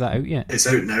that out? Is that out yet? It's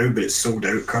out now, but it's sold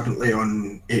out currently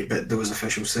on 8-Bit Do's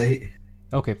official site.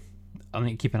 Okay. I'll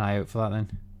need to keep an eye out for that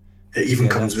then. It even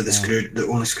Yeah, comes with that's, the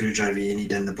only screwdriver you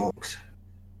need in the box.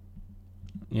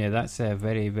 Yeah, that's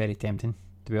very, very tempting,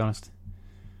 to be honest.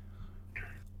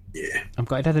 Yeah. I'm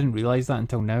glad I didn't realise that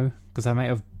until now, because I might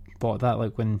have bought that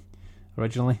like when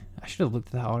originally. I should have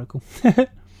looked at that article.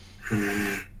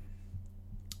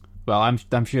 Well,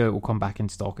 I'm sure it will come back in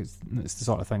stock. It's the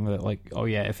sort of thing that, like, oh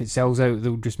yeah, if it sells out,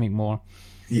 they'll just make more.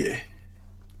 Yeah.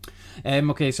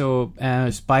 Okay, so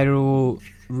Spyro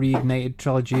Reignited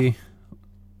Trilogy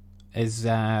is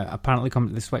apparently coming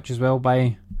to the Switch as well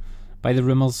by the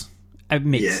rumours. It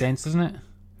makes sense, doesn't it?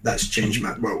 That's changed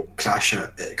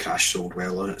Crash sold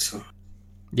well on it, so.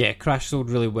 Yeah, Crash sold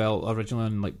really well originally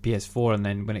on like PS4, and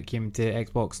then when it came to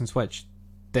Xbox and Switch,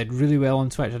 did really well on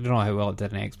Switch. I don't know how well it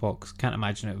did on Xbox. Can't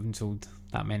imagine it even sold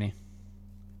that many.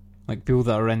 Like, people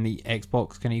that are in the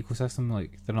Xbox kind of ecosystem,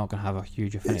 like, they're not going to have a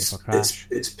huge affinity for Crash.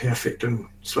 It's perfect on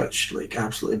Switch, like,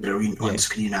 absolutely brilliant on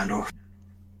screen and off.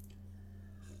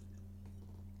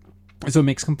 So it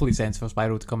makes complete sense for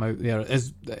Spyro to come out there.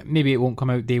 Maybe it won't come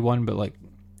out day one, but like,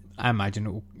 I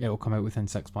imagine it'll come out within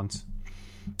 6 months.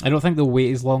 I don't think they'll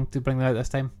wait as long to bring that out this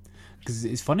time, because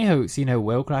it's funny seeing how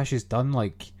well Crash has done,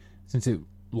 like, since it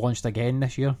launched again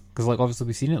this year. Because, like, obviously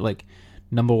we've seen it like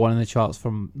number one in the charts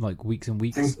from like weeks and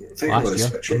weeks last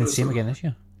year, and the same again this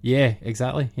year. Yeah,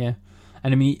 exactly. Yeah,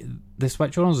 and I mean, the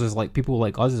Switch owners is like people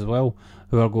like us as well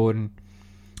who are going,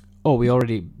 oh, we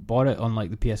already bought it on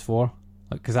like the PS4,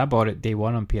 like, because I bought it day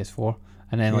one on PS4,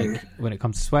 and then like when it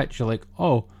comes to Switch, you're like,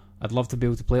 oh, I'd love to be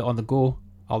able to play it on the go.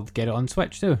 I'll get it on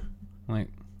Switch too. Like,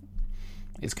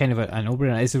 it's kind of a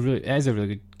no-brainer. It is a really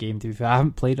good game, to be fair. I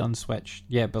haven't played it on Switch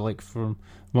yet, but like from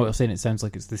what you're saying, it sounds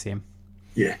like it's the same.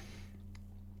 Yeah.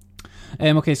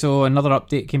 Okay, so another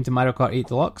update came to Mario Kart 8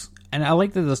 Deluxe, and I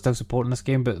like that they're still supporting this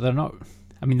game, but they're not.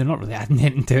 I mean, they're not really adding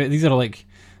anything to it. These are like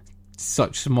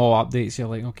such small updates. You're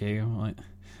like, okay, like,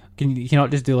 can you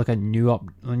not just do like a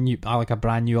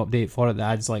brand new update for it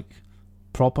that adds like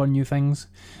proper new things?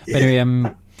 Yeah. But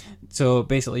anyway, So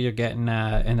basically, you're getting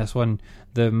in this one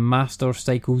the Master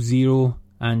Cycle Zero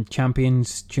and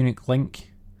Champions Tunic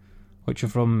Link, which are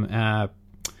from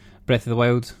Breath of the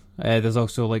Wild. There's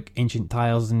also like ancient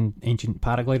tiles and ancient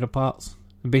paraglider parts.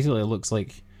 Basically, it looks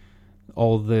like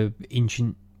all the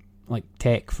ancient like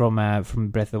tech from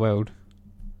Breath of the Wild.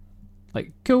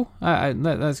 Like, cool,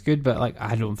 that's good, but like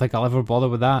I don't think I'll ever bother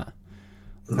with that.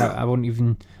 No. I won't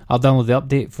even. I'll download the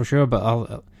update for sure, but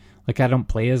I don't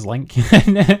play as Link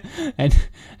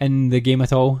in the game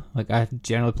at all. Like, I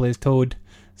generally play as Toad,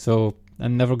 so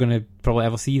I'm never gonna probably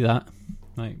ever see that.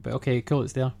 Like, but okay, cool,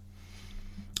 it's there.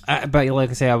 But like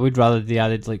I say, I would rather they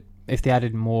added, like, if they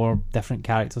added more different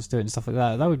characters to it and stuff like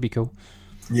that, that would be cool.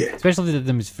 Yeah. Especially if they did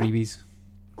them as freebies.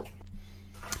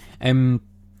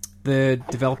 The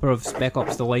developer of Spec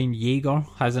Ops: The Line, Jaeger,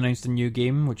 has announced a new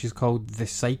game which is called The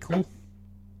Cycle,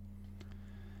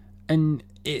 and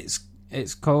it's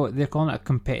called, they're calling it a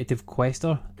competitive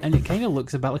quester, and it kind of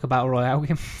looks a bit like a battle royale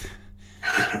game.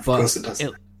 Of course it does.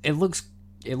 It looks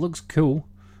cool,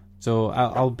 so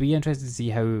I'll be interested to see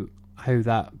how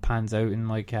that pans out, and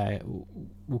like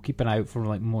we'll keep an eye out for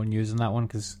like more news on that one,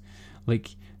 because like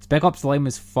Spec Ops: The Line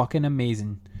was fucking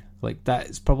amazing. Like,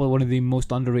 that's probably one of the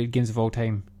most underrated games of all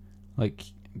time. Like,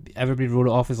 everybody wrote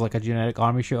it off as like a generic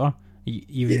army shooter,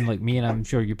 even like me, and I'm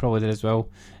sure you probably did as well.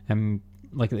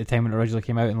 Like at the time when it originally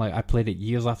came out, and like I played it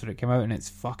years after it came out, and it's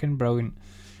fucking brilliant.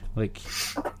 Like,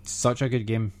 such a good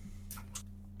game.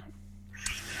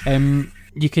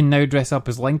 You can now dress up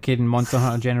as Link in Monster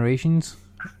Hunter Generations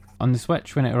on the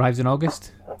Switch when it arrives in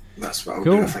August. That's what I'll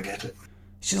Cool. do if I get it.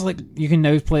 It's just like, you can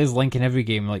now play as Link in every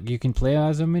game. Like, you can play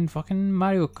as him in fucking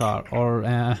Mario Kart or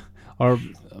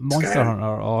Monster Skyrim.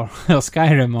 Hunter or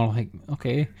Skyrim, or like,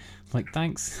 okay, like,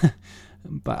 thanks.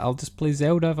 But I'll just play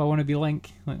Zelda if I want to be Link.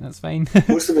 Like, that's fine.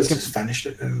 Most of us just finished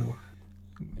it now.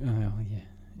 Well, yeah.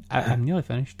 I'm nearly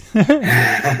finished.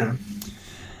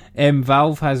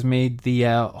 Valve has made the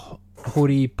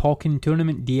Hori Pokken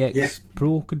Tournament DX Yeah.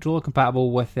 Pro controller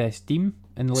compatible with Steam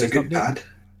in the It's a latest good update. pad.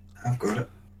 I've got it.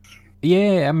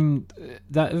 Yeah, I mean,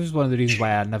 that was one of the reasons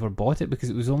why I never bought it, because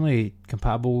it was only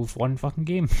compatible with one fucking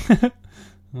game.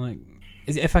 Like,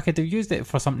 if I could have used it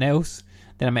for something else,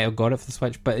 then I might have got it for the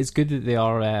Switch. But it's good that they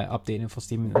are updating it for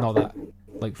Steam. Not that,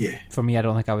 like, Yeah. for me, I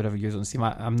don't think I would ever use it on Steam.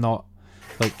 I'm not,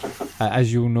 like,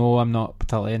 as you'll know, I'm not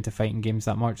particularly into fighting games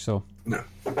that much, so No.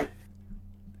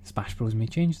 Smash Bros may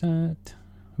change that.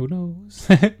 Who knows?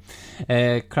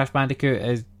 Crash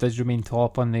Bandicoot does remain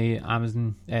top on the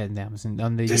Amazon, on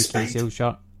the UK Despite. sales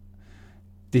chart,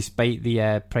 despite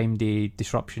the Prime Day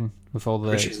disruption with all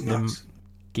Which is the nuts.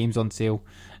 games on sale.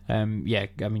 Yeah,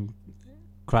 I mean,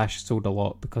 Crash sold a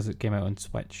lot because it came out on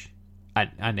Switch and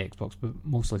Xbox, but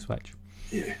mostly Switch.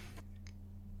 Yeah.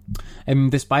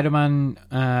 The Spider-Man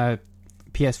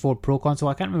PS4 Pro console.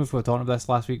 I can't remember if we were talking about this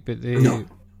last week, but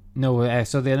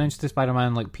so they announced the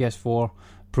Spider-Man like PS4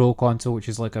 Pro console, which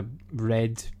is like a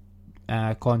red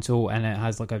console, and it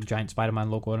has like a giant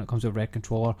Spider-Man logo, and it comes with a red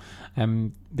controller.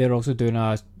 They're also doing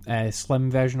a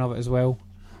slim version of it as well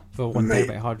for 1 Might-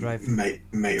 terabyte hard drive. Might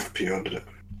have pre-ordered it.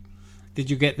 Did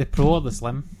you get the Pro or the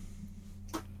Slim?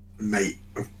 Might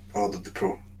have ordered the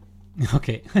Pro.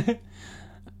 Okay.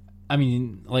 I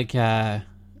mean, like, you had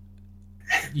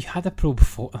a Pro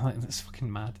before. Like, that's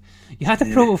fucking mad. You had a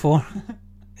Pro before.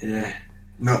 Yeah.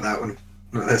 Not that one.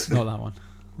 Not this one. Not that one.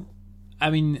 I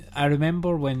mean, I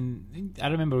remember when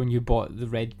you bought the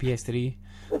red PS3.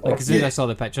 Like, as soon as I saw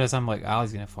the pictures, I'm like,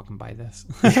 Ali's gonna fucking buy this.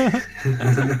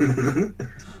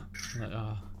 Like,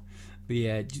 oh. But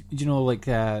yeah, do you know, like,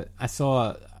 I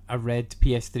saw a red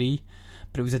PS3,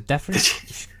 but it was a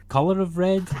different colour of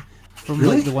red from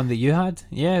like the one that you had.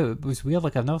 Yeah, it was weird.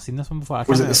 Like, I've never seen this one before.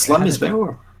 Was it the Slim as well?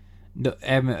 Or? No,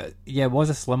 yeah, it was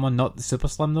a slim one, not the super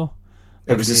slim though.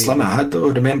 It was the Slim I had though.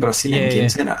 Remember, I seen it in Yeah, Game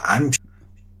Centre. I'm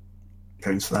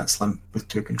pounds for that Slim with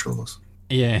 2 controllers.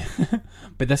 Yeah,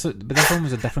 but this one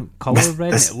was a different colour of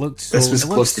red. This- And it looked so. This was it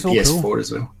close looked to so PS4 cool.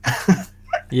 as well.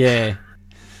 Yeah.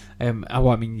 Well,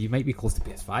 I mean, you might be close to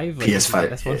PS5. Like, PS5,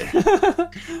 this one.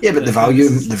 Yeah, but the value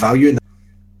in the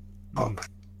top.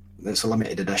 It's a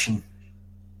limited edition.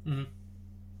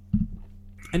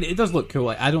 And it does look cool.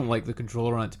 Like, I don't like the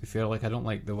controller on it, to be fair. Like, I don't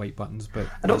like the white buttons, but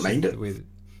I don't that's mind just it.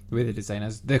 The way the design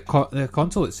is. The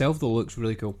console itself though looks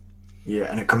really cool.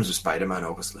 Yeah, and it comes with Spider-Man,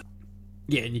 obviously.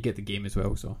 Yeah, and you get the game as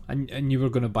well. So, and you were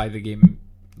going to buy the game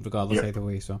regardless Yep. either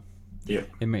way. So, Yeah.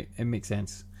 it makes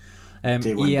sense.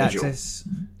 Day one EA visual. Access,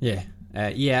 yeah.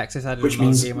 EA Access added Which another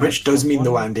means, game which on does mean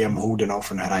though, Xbox One. Andy, I'm holding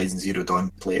off on Horizon Zero Dawn,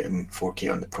 play it in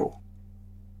 4K on the Pro.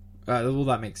 Well,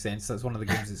 that makes sense. That's one of the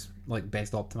games that's like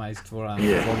best optimized for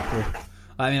Yeah. for the Pro.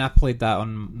 I mean, I played that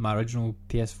on my original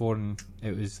PS4, and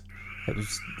it was It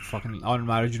was fucking on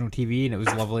my original TV, and it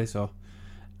was lovely. So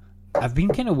I've been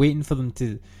kind of waiting for them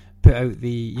to put out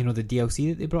the the DLC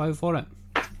that they brought out for it.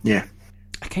 Yeah.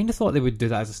 I kind of thought they would do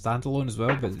that as a standalone as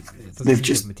well, but it doesn't They've seem to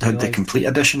just have had the materialised. complete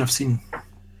edition I've seen.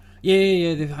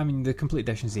 Yeah. I mean, the complete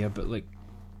edition's there, but like,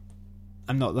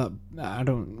 I'm not that. I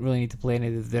don't really need to play any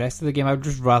of the rest of the game. I'd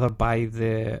just rather buy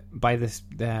the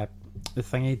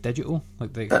thingy digital,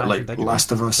 like the expansion Like digital.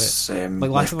 Last of Us,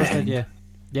 Like Last of Us did, yeah.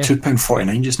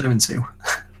 £2.49 just now in sale.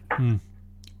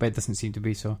 But it doesn't seem to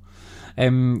be so.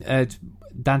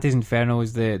 Dante's Inferno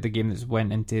is the game that's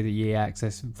went into the EA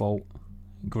Access vault.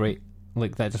 Great,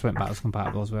 like that just went backwards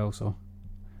compatible as well. So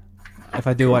if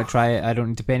I do want to try it, I don't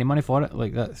need to pay any money for it.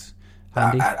 Like that's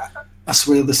handy. I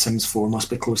swear The Sims 4 must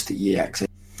be close to EA Access.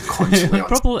 Constantly on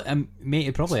sale. Probably, mate,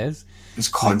 it probably is. It's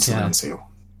constantly on sale.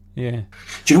 Yeah.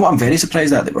 Do you know what I'm very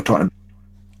surprised at that we're talking about?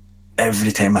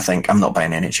 Every time I think I'm not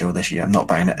buying NHL this year, I'm not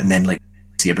buying it, and then like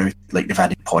see about like they've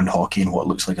added pond hockey and what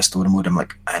looks like a story mode, I'm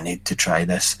like, I need to try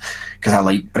this because I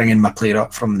like bringing my player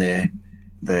up from the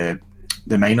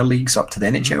minor leagues up to the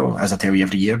NHL, as I tell you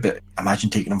every year. But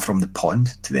imagine taking them from the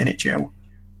pond to the NHL.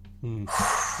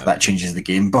 That changes the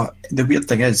game. But the weird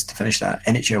thing is, to finish that,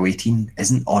 NHL 18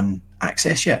 isn't on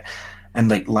Access yet. And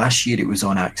like last year, it was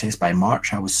on Access by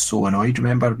March. I was so annoyed.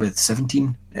 Remember with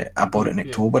 17, I bought it in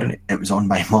October and it was on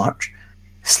by March.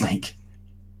 It's like,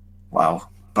 wow.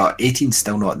 But 18's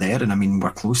still not there, and I mean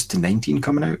we're close to 19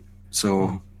 coming out.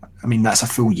 So I mean that's a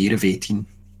full year of 18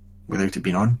 without it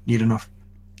being on near enough.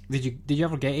 Did you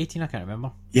ever get 18? I can't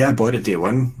remember. Yeah, I bought it day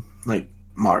one. Like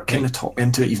Mark kind of talked me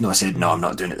into it, even though I said no, I'm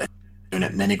not doing it. Doing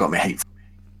it, and then he got me hyped for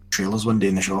trailers one day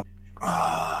in the shop.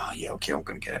 Yeah, okay, I'm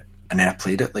gonna get it. And then I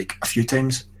played it like a few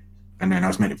times, and then I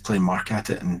was meant to play Mark at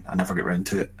it, and I never got round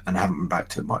to it, and I haven't been back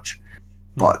to it much.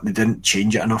 But they didn't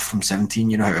change it enough from 17.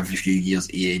 You know how every few years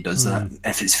EA does that.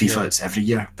 If it's FIFA, it's every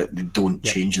year, but they don't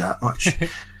change that much.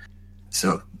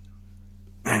 So,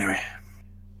 anyway.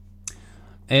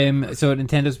 So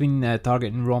Nintendo's been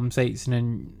targeting ROM sites in a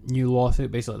new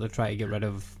lawsuit. Basically, they're trying to get rid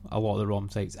of a lot of the ROM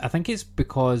sites. I think it's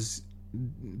because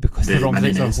the ROM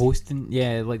sites are hosting,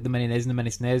 like the Mini NES and the Mini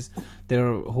SNES,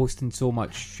 they're hosting so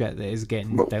much shit that is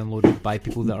getting downloaded by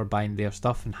people that are buying their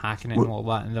stuff and hacking it and all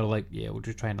that, and they're like, we'll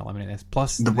just try and eliminate this.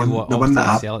 Plus, the one that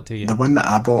I sell it to you. The one that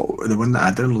I bought, the one that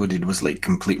I downloaded was like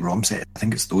complete ROM set. I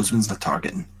think it's those ones they're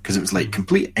targeting because it was like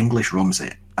complete English ROM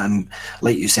set. And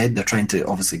like you said, they're trying to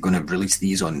obviously going to release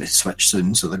these on the Switch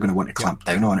soon, so they're going to want to clamp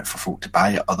down on it for folk to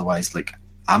buy it. Otherwise,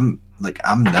 I'm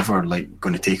never like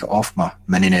going to take it off my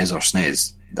Mini NES or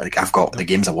SNES. Like I've got the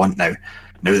games I want now.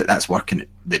 Now that that's working,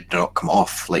 they do not come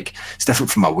off. Like it's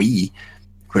different from my Wii,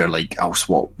 where like I'll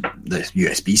swap the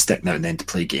USB stick now and then to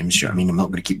play games. You know what I mean? I'm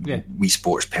not going to keep Wii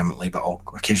Sports permanently, but I'll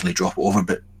occasionally drop it over.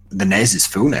 But the NES is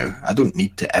full now. I don't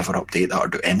need to ever update that or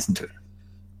do anything to it.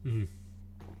 Mm.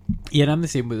 Yeah, and I'm the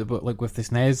same with with the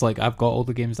SNES. Like I've got all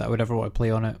the games that I would ever want to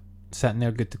play on it, sitting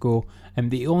there good to go. And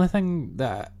the only thing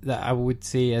that I would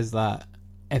say is that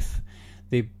if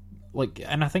they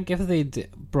and I think if they'd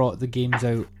brought the games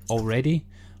out already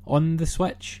on the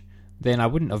Switch, then I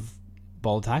wouldn't have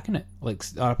bothered hacking it. Like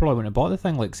I probably wouldn't have bought the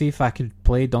thing. Like, see if I could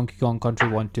play Donkey Kong Country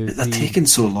 1, 2, 3. They're taking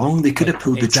so long. They could have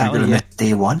pulled the trigger on this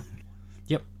day one.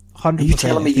 Yep, 100%. Are you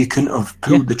telling me you couldn't have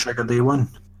pulled the trigger day one?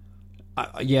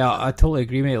 I totally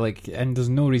agree, mate. Like, and there's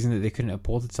no reason that they couldn't have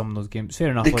ported some of those games. Fair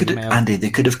enough. They could have, Andy.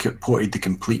 They could have ported the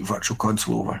complete Virtual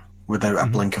Console over without a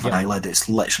blink of an eyelid. It's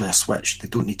literally a Switch. They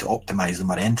don't need to optimize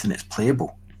them or anything. It's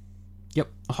playable. Yep,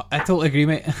 I totally agree,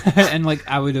 mate. And like,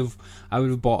 I would have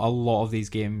bought a lot of these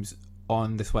games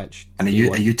on the Switch. And are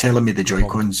you telling me the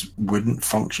Joy-Cons wouldn't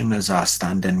function as a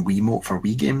stand-in Wiimote for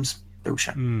Wii games?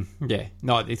 Bullshit. Yeah,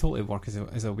 no, they totally work as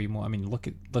a Wiimote. I mean, look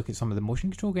at some of the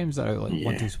motion control games that are out, like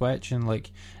 1-2 Switch, and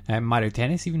like Mario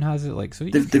Tennis even has it. Like, so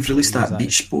they've released that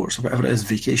Beach Sports or whatever it is,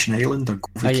 Vacation Island or Go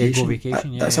Vacation. Go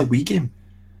Vacation. That's a Wii game.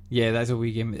 Yeah, that's a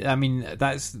Wii game. I mean,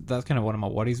 that's kind of one of my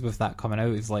worries with that coming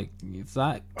out. Is like, if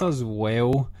that does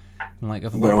well, and like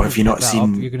if you not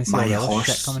seen you're going to see my all horse,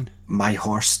 shit coming. My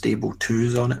Horse Stable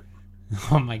 2's on it.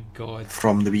 Oh my god!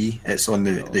 From the Wii, it's on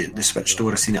the Switch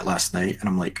store. I seen it last night, and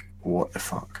I'm like, what the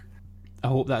fuck? I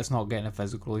hope that's not getting a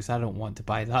physical release. I don't want to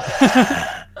buy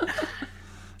that.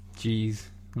 Jeez,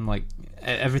 I'm like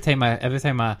every time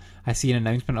I see an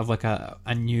announcement of like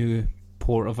a new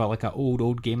port of like an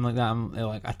old game like that, I'm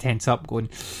like I tense up, going,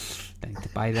 I need to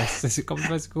buy this. Does it come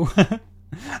physical?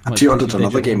 I pre-ordered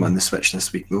another game on the Switch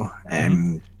this week though.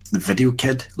 The Video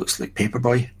Kid looks like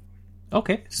Paperboy.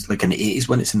 Okay, it's like an 80s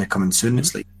one. It's in the coming soon.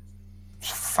 It's like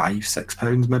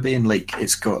 £5-6 maybe, and like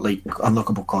it's got like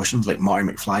unlockable costumes like Marty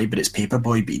McFly, but it's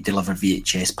Paperboy, but he deliver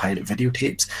VHS pirate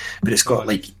videotapes. But it's got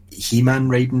like He-Man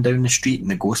riding down the street and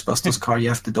the Ghostbusters car you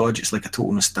have to dodge. It's like a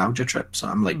total nostalgia trip. So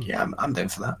I'm like, yeah, I'm down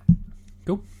for that.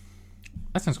 Cool.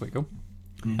 That sounds quite cool.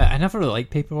 I never really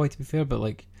liked Paperboy, to be fair, but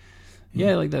like,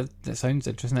 yeah, like that sounds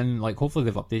interesting. And like, hopefully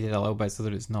they've updated a little bit so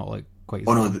that it's not like quite as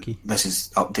funky. This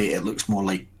is updated. It looks more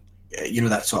like, you know,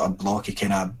 that sort of blocky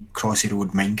kind of crossy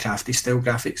road Minecrafty style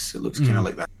graphics. It looks kind of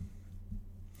like that.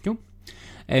 Cool.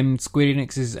 Square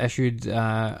Enix has issued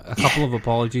a couple of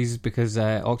apologies because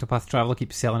Octopath Traveler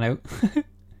keeps selling out.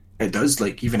 It does.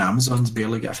 Like even Amazon's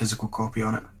barely got a physical copy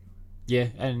on it. Yeah,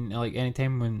 and like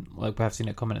anytime when like we have seen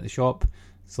it coming at the shop,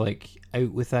 it's like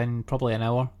out within probably an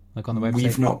hour, like on the website.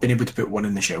 We've not been able to put one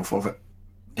in the shelf of it.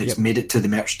 It's made it to the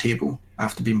merch table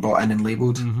after being bought in and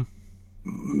labelled. Mm-hmm.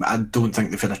 I don't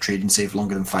think they've had a trading save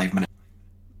longer than 5 minutes.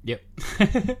 Yep.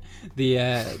 But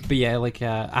yeah, like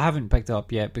I haven't picked it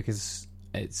up yet because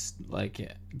it's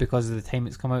like because of the time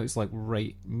it's come out, it's like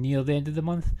right near the end of the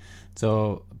month.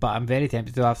 So, but I'm very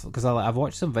tempted to have because I've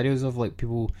watched some videos of like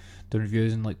people doing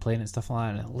reviews and like playing it and stuff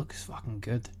like that, and it looks fucking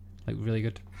good, like really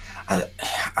good. I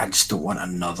just don't want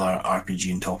another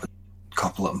RPG on top of a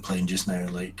couple that I'm playing just now.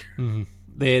 Like. Mm-hmm.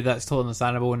 That's totally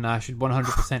understandable, and I should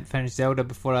 100% finish Zelda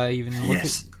before I even look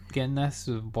at getting this.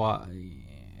 But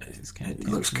it's kind of it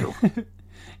looks cool. It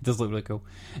does look really cool.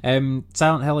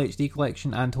 Silent Hill HD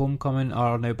Collection and Homecoming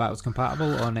are now backwards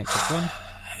compatible on Xbox One.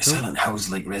 Silent Hill's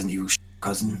like Resident Evil's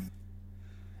cousin.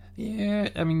 Yeah,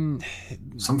 I mean,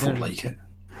 some folk like it.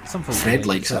 Some folk Fred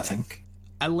likes it, I think.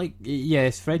 I like,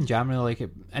 yes, Fred and Jam really like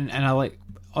it, and I like,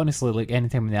 honestly, like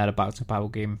anytime when they add a backwards compatible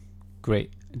game,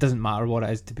 great. It doesn't matter what it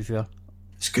is, to be fair.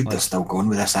 It's good they're still going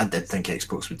with this. I did think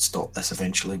Xbox would stop this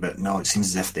eventually, but no, it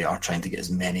seems as if they are trying to get as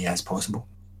many as possible.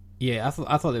 Yeah,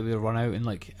 I thought they would run out, and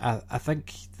like I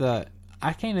think that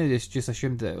I kind of just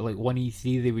assumed that like one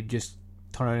E3 they would just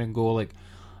turn around and go like,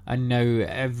 and now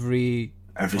every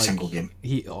like, single game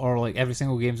or like every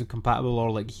single game's compatible, or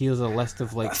like here's a list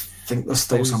of like. I think there's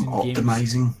still some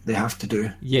optimizing they have to do.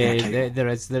 Yeah, there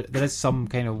is some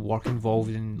kind of work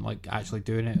involved in like actually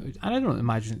doing it, and I don't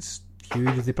imagine it's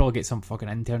huge. They probably get some fucking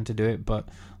intern to do it, but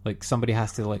like somebody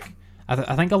has to like.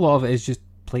 I think a lot of it is just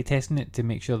playtesting it to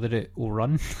make sure that it will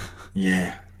run.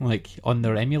 Yeah. Like on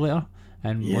their emulator,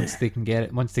 and once they can get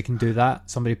it, once they can do that,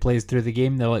 somebody plays through the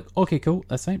game. They're like, okay, cool,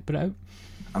 that's fine, put it out.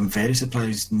 I'm very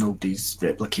surprised nobody's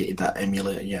replicated that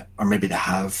emulator yet, or maybe they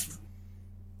have.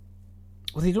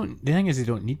 Well, they don't. The thing is, they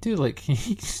don't need to. Like,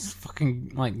 you just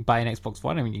fucking like buy an Xbox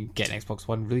One. I mean, you can get an Xbox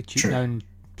One really cheap now and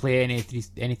play any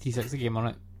 360 game on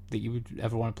it that you would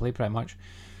ever want to play, pretty much.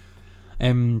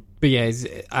 But yeah,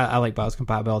 I like backwards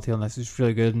compatibility on this. It's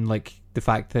really good, and like the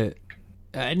fact that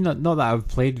not that I've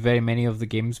played very many of the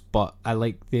games, but I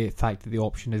like the fact that the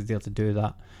option is there to do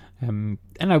that. And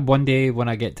one day when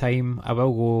I get time, I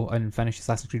will go and finish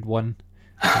Assassin's Creed 1.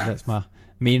 That's my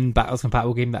main backwards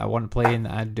compatible game that I want to play, and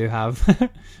I do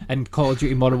have. And Call of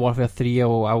Duty Modern Warfare 3, I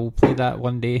will play that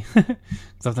one day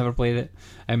because I've never played it.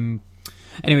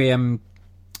 Anyway,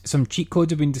 some cheat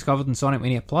codes have been discovered in Sonic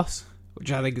Mania Plus,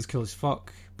 which I think is cool as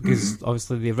fuck, because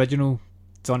obviously the original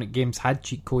Sonic games had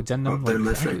cheat codes in them.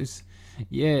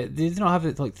 Yeah, they did not have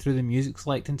it like through the music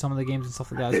select in some of the games and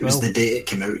stuff like that as well. It was the day it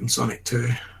came out in Sonic 2.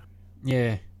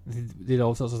 Yeah, they did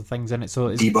all sorts of things in it, so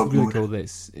it's debug really mode. cool that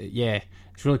it's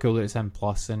really cool that it's in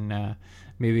Plus, and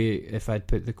maybe if I'd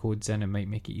put the codes in, it might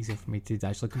make it easier for me to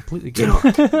actually complete the game.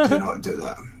 Do not do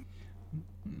that.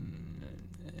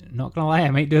 Not gonna lie,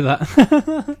 I might do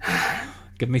that.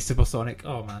 Give me Supersonic.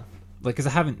 Oh man, like because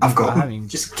I haven't even,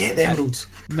 just get the emeralds.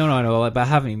 No, like, but I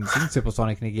haven't even seen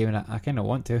Supersonic in a game, and I kind of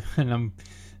want to, and I'm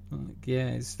like, yeah,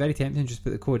 it's very tempting to just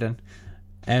put the code in.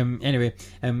 Anyway,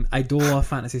 Idola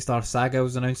Phantasy Star Saga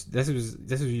was announced. This was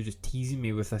you just teasing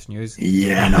me with this news.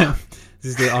 Yeah, no.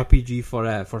 This is the RPG for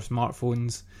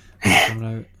smartphones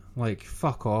coming out. Like,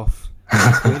 fuck off.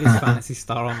 Where is Phantasy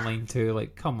Star Online 2?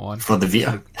 Like, come on. For the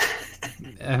Vita.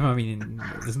 Like, I mean,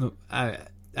 there's no. I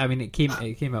mean, it came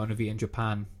out on a Vita in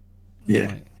Japan. Yeah.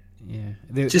 Like,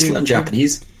 yeah. Just learn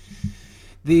Japanese.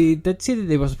 They did say that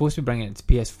they were supposed to be bringing it to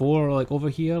PS4 like over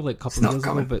here like a couple of years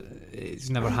ago, but it's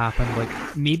never happened. Like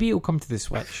maybe it'll come to the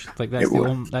Switch. Like that's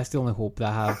the only hope that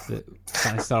I have, that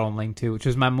Phantasy Star Online 2, which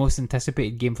was my most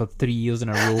anticipated game for 3 years in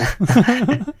a row.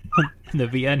 The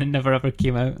Vita, and it never ever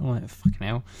came out. I'm like, fucking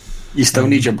hell. You still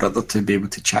need your brother to be able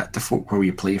to chat to folk while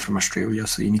you play from Australia,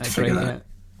 so you need to figure that out.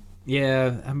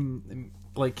 Yeah,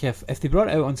 like if they brought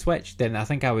it out on Switch, then I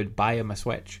think I would buy him a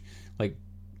Switch. Like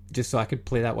just so I could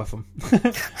play that with them.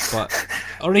 But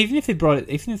or even if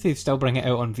they still bring it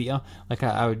out on Vita, like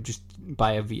I would just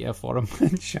buy a Vita for him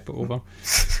and ship it over,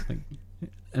 like,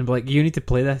 and be like, you need to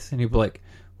play this, and he'll be like,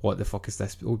 what the fuck is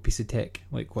this old piece of tech?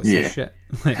 Like, what's this shit?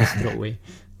 Like, throw it away.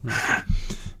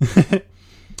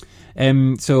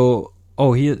 So,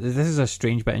 here, this is a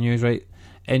strange bit of news, right?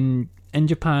 In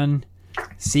Japan,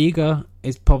 Sega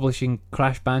is publishing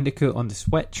Crash Bandicoot on the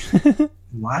Switch.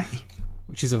 Why?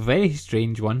 Which is a very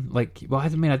strange one. Like, well, I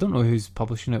mean, I don't know who's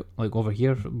publishing it. Like over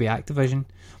here, it'll be Activision.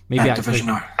 Maybe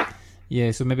Activision.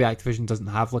 Yeah, so maybe Activision doesn't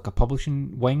have like a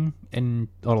publishing wing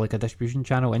or like a distribution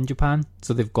channel in Japan,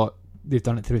 so they've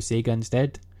done it through Sega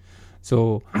instead.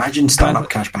 So imagine starting up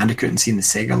Crash Bandicoot and seeing the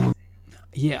Sega logo.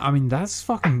 Yeah, I mean that's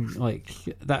fucking like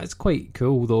that's quite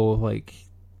cool though. Like,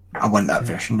 I want that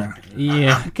version now.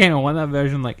 Yeah, I kind of want that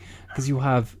version, like because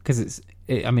it's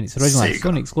originally a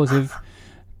Sony exclusive,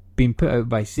 being put out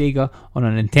by Sega on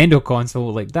a Nintendo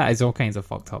console. Like that is all kinds of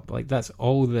fucked up. Like that's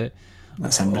all the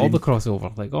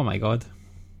crossover. Like, oh my god.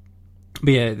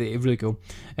 But yeah, really cool.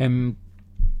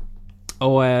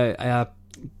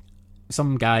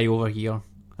 Some guy over here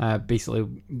basically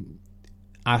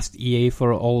asked EA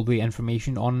for all the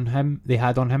information on him they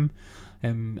had on him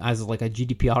as like a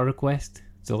GDPR request.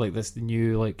 So like this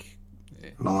new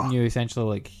new essentially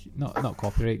like not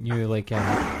copyright, new like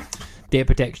data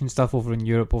protection stuff over in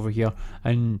Europe over here,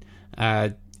 and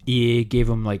EA gave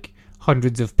him like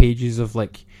hundreds of pages of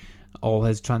like all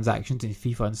his transactions in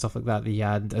FIFA and stuff like that he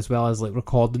had, as well as like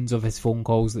recordings of his phone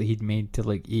calls that he'd made to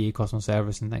like EA customer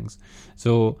service and things.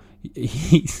 So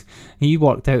he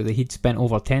worked out that he'd spent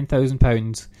over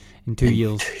 £10,000 in 2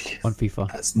 years on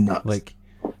FIFA. That's nuts. Like,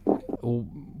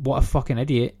 what a fucking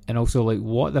idiot! And also, like,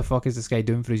 what the fuck is this guy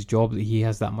doing for his job that he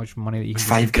has that much money that he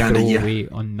can $5,000 a year away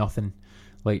on nothing?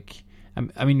 Like,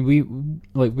 I mean, we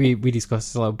discussed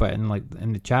this a little bit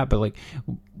in the chat, but like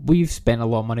we've spent a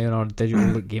lot of money on our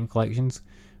digital game collections,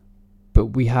 but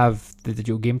we have the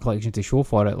digital game collection to show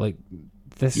for it. Like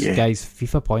this guy's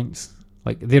FIFA points,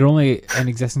 like they're only in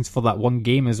existence for that one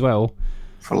game as well.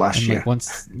 For last year, like,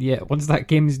 once that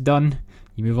game is done,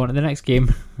 you move on to the next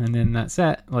game, and then that's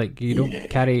it. Like you don't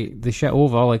carry the shit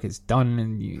over, like it's done,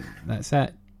 and that's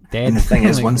it. Dead. And the thing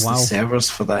is, like, once the servers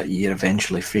for that year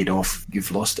eventually fade off,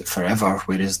 you've lost it forever.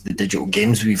 Whereas the digital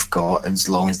games we've got, as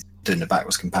long as they're doing the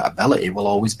backwards compatibility, will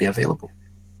always be available.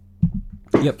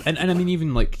 Yep, and I mean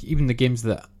even the games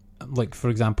that, like for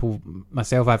example,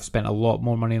 myself, I've spent a lot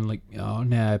more money on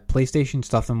PlayStation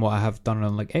stuff than what I have done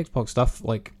on like Xbox stuff.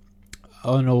 Like,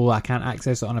 oh no, I can't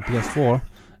access it on a PS4.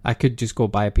 I could just go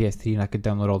buy a PS3 and I could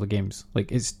download all the games.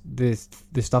 Like it's the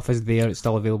stuff is there. It's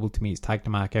still available to me. It's tagged to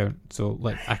my account, so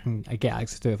like I get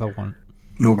access to it if I want.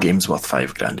 No game's worth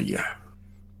 $5,000 a year.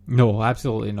 No,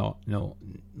 absolutely not. No,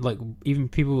 like even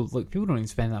people don't even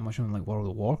spend that much on like World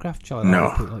of Warcraft.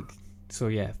 No. So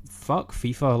yeah, fuck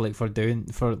FIFA like for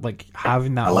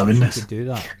having that 11. option to do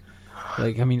that.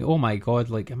 Like I mean, oh my god!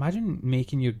 Like imagine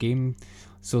making your game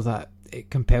so that it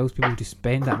compels people to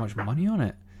spend that much money on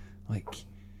it. Like,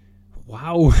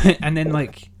 wow. And then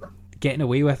like getting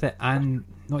away with it and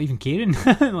not even caring,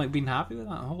 like being happy with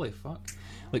that. Holy fuck!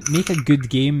 Like make a good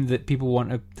game that people want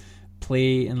to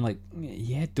play, and like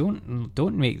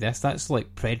don't make this. That's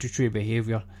like predatory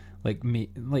behavior. Like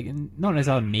not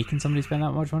necessarily making somebody spend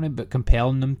that much money, but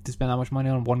compelling them to spend that much money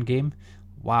on one game.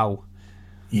 Wow.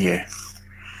 Yeah.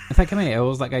 In fact, how many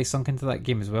hours that guy sunk into that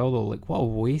game as well, though? Like, what a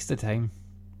waste of time.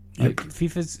 Like,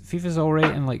 FIFA's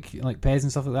alright, and like PES and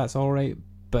stuff like that's alright,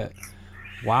 but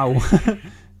wow.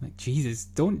 Like, Jesus,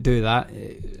 don't do that.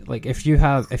 Like, if you're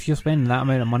spending that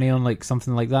amount of money on like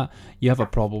something like that, you have a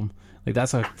problem. Like,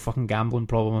 that's a fucking gambling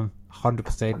problem.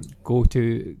 100%. Go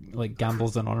to like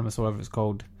Gamblers Anonymous or whatever it's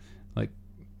called. Like,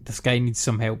 this guy needs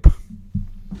some help.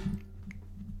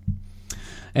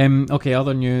 Okay,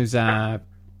 other news. This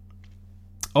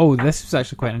was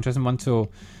actually quite an interesting one. So,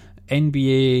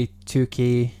 NBA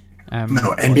 2K.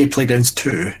 NBA Playgrounds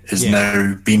 2 is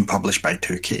now being published by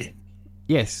 2K.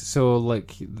 Yes, so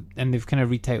like, and they've kind of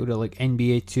retitled it like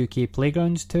NBA 2K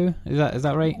Playgrounds 2. Is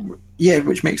that right? Yeah,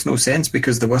 which makes no sense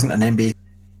because there wasn't an NBA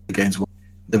Playgrounds 1.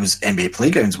 There was NBA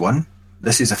Playgrounds 1.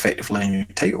 This is effectively a new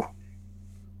title.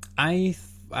 I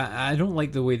don't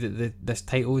like the way that this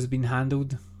title has been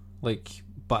handled. Like,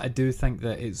 but I do think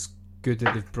that it's good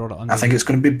that they've brought it under. I think it's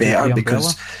going to be better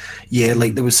because, umbrella.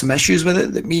 like there was some issues with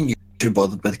it that me and you were too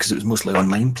bothered with because it was mostly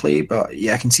online play. But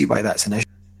yeah, I can see why that's an issue.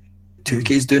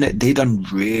 2K's doing it. They done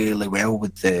really well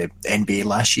with the NBA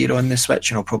last year on the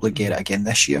Switch, and I'll probably get it again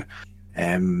this year.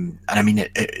 And I mean,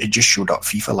 it just showed up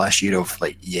FIFA last year of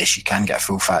like, yes, you can get a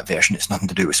full fat version. It's nothing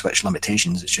to do with Switch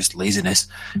limitations. It's just laziness,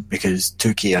 because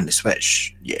 2K on the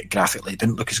Switch, yeah, graphically it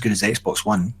didn't look as good as Xbox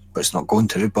One, but it's not going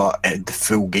to. But it had the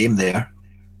full game there.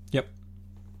 Yep.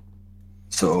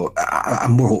 So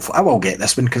I'm more hopeful. I will get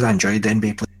this one because I enjoyed the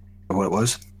NBA play for what it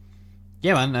was.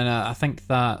 Yeah, man, and I think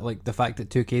that like the fact that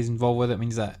 2K is involved with it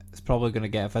means that it's probably going to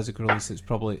get a physical release. It's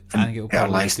probably I think it'll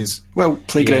probably license. Well,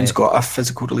 Playground's got a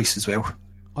physical release as well.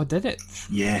 Oh, did it?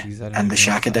 Yeah, Jeez, I didn't and the even Shaq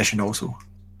notice that. edition also.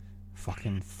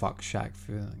 Fucking fuck Shaq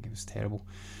for that game's terrible.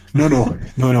 No.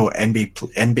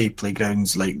 NBA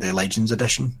Playgrounds, like the Legends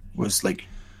edition, was like.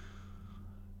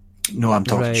 No, I'm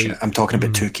talking. Right. I'm talking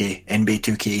about 2K. NBA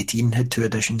 2K18 had 2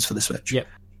 editions for the Switch. Yep.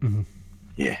 Mm-hmm.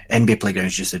 Yeah, NBA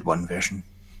Playgrounds just did 1 version.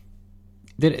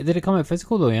 Did it come out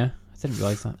physical though? Yeah, I didn't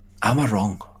realise that. Am I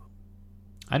wrong?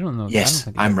 I don't know. Yes, I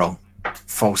don't think I'm wrong.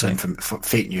 False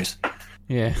fake news.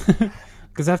 Yeah,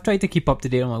 because I've tried to keep up to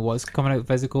date on like what's coming out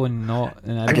physical and not.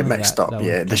 And I get mixed up. that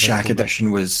Yeah, one the Shaq physical, but-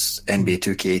 edition was NBA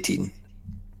 2K18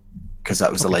 because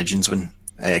that was the Legends one.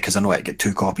 Because I know I had to get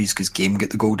 2 copies because Game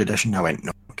get the gold edition. I went,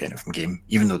 no, I'm getting it from Game.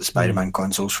 Even though the Spider-Man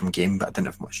console's from Game, but I didn't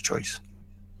have much choice.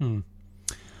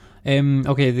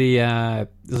 Okay,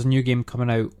 there's a new game coming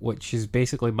out which is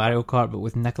basically Mario Kart but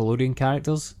with Nickelodeon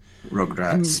characters.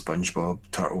 Rugrats, SpongeBob,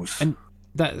 Turtles. And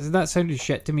that sounded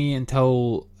shit to me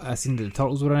until I seen that the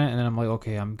Turtles were in it, and then I'm like,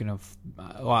 okay, I'm gonna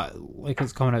like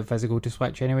it's coming out physical to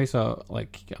Switch anyway, so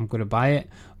like I'm gonna buy it.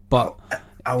 But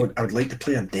I would like to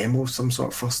play a demo of some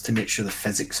sort first to make sure the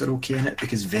physics are okay in it,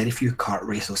 because very few kart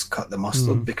racers cut the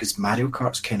mustard, because Mario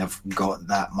Kart's kind of got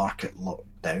that market locked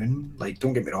down. Like,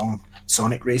 don't get me wrong,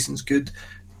 Sonic Racing's good,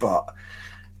 but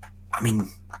I mean,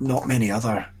 not many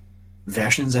other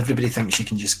versions. Everybody thinks you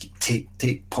can just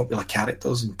take popular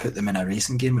characters and put them in a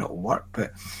racing game and it'll work,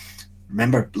 but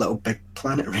remember Little Big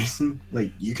Planet Racing?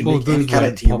 Like, you can make any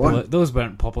character you want. Those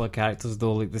weren't popular characters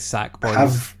though, like the Sackboy.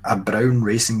 Have a brown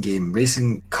racing game.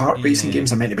 Racing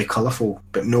games are meant to be colourful,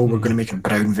 but no, we're going to make a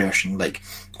brown version. Like,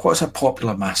 what's a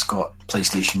popular mascot?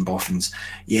 PlayStation boffins.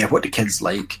 Yeah, what do kids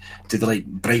like? Do they like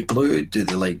bright blue? Do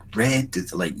they like red? Do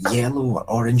they like yellow or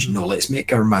orange? No, let's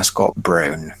make our mascot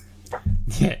brown.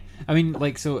 Yeah, I mean,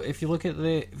 like, so if you look at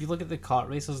the kart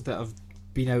racers that have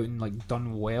been out and like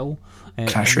done well,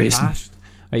 Crash in the Racing. past,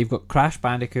 you've got Crash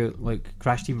Bandicoot, like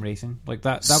Crash Team Racing, like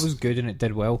that was good and it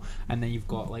did well, and then you've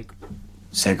got like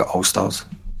Sega All Stars.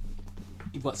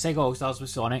 you've got Sega All Stars with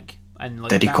Sonic, and like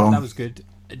Diddy Kong. that was good.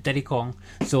 Diddy Kong.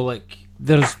 So like,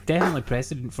 there's definitely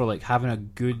precedent for like having a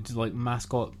good like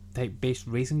mascot type based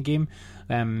racing game,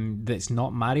 that's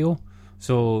not Mario.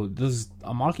 So there's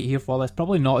a market here for this.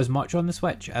 Probably not as much on the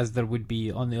Switch as there would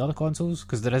be on the other consoles,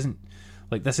 because there isn't,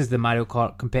 like, this is the Mario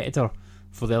Kart competitor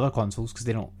for the other consoles, because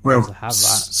they don't obviously have that.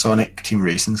 Sonic Team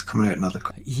Racing's coming out another.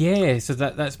 Yeah, so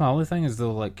that's my only thing is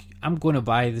though, like, I'm going to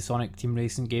buy the Sonic Team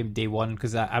Racing game day one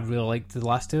because I really liked the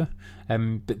last two.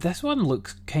 But this one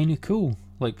looks kind of cool.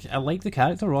 Like, I like the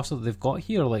character roster that they've got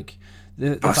here. Like,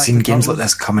 I've seen games like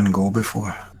this come and go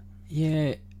before.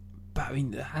 Yeah, but I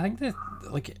mean, I think that,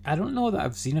 like, I don't know that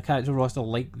I've seen a character roster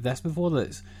like this before.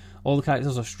 That's all the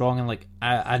characters are strong, and like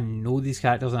I know these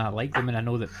characters and I like them, and I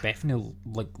know that Bethany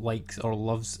likes or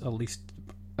loves at least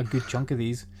a good chunk of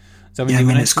these. So I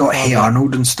mean, it's got Hey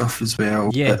Arnold and stuff as well.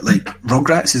 Yeah, but, like,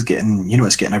 Rugrats is getting,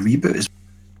 it's getting a reboot as well.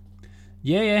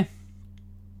 Yeah.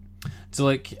 So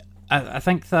like, I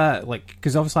think that, like,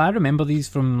 because obviously I remember these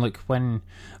from when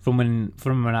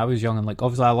I was young, and like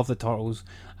obviously I love the Turtles,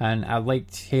 and I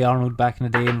liked Hey Arnold back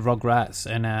in the day, and Rugrats,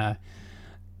 and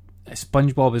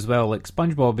SpongeBob as well. Like,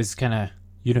 SpongeBob is kind of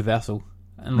universal,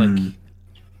 and like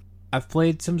I've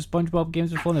played some SpongeBob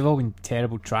games before, and they've all been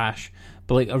terrible trash.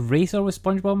 But like a racer with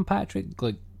SpongeBob and Patrick,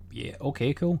 like, yeah,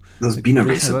 okay, cool. There's like, been a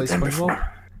racing racer about with them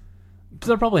before.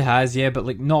 There probably has, yeah, but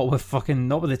like not with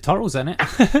the Turtles in it.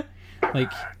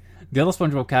 Like, the other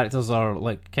SpongeBob characters are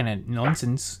like kind of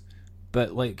nonsense,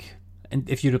 but like, and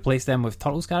if you replace them with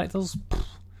Turtles characters,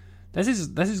 this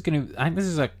is gonna. I think this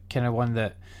is a kind of one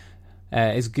that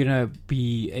is gonna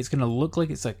be. It's gonna look like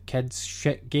it's a kids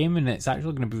shit game, and it's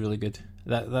actually gonna be really good.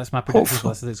 That's my prediction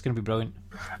list. It's gonna be brilliant.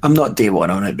 I'm not day one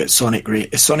on it, but is Sonic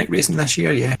Racing this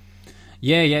year? Yeah.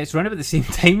 Yeah. It's around about the same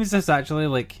time as this actually,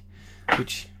 like,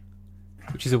 which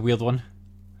is a weird one.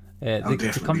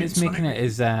 The company that's making it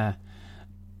is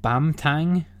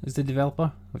Bamtang is the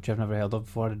developer, which I've never heard of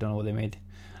before. I don't know what they made.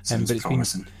 But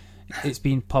it's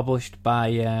been published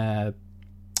by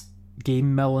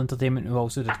Game Mill Entertainment, who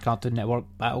also did Cartoon Network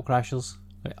Battle Crashers.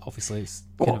 Obviously, it's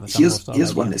kind of a similar style.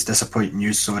 Here's one that's disappointing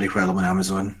news. Sorry, while I'm on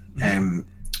Amazon. I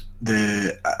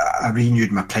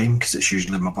renewed my Prime because it's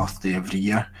usually my birthday every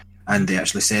year, and they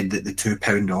actually said that the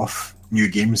 £2 off new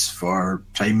games for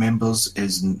Prime members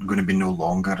is going to be no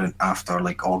longer after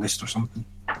like August or something.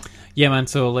 Yeah, man.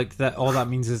 So like that, all that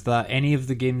means is that any of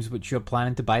the games which you're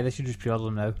planning to buy, they should just pre-order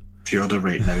them now. Pre-order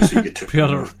right now, so you get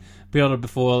pre-order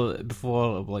before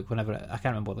like whenever, I can't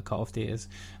remember what the cut-off date is,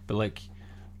 but like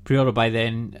pre-order by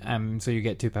then, so you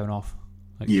get £2 off.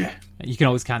 Like, yeah, you can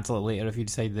always cancel it later if you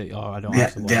decide that I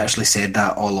don't. They actually said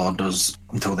that all orders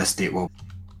until this date will.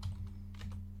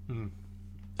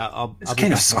 It's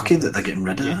kind of sucky that they're getting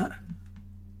rid of that.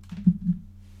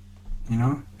 You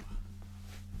know.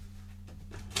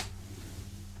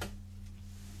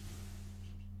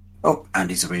 Oh,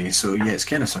 Andy's away. So yeah, it's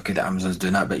kind of sucky that Amazon's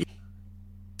doing that, but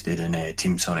did in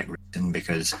Team Sonic Racing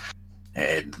because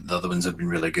the other ones have been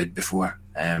really good before.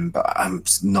 But I'm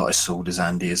not as sold as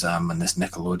Andy as I am on this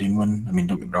Nickelodeon one. I mean,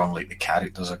 don't get me wrong, like the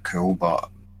characters are cool, but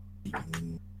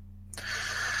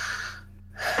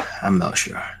I'm not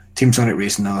sure. Team Sonic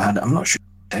Racing, on the other hand, I'm not sure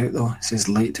it's out though. It says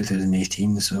late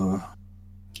 2018, so,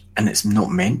 and it's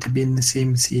not meant to be in the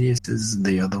same series as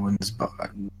the other ones, but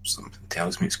something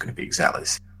tells me it's going to be exactly the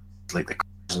same. Like the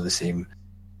cars are the same,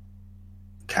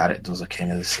 characters are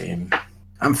kind of the same.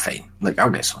 I'm fine. Like, I'll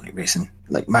get Sonic Racing.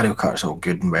 Like, Mario Kart's all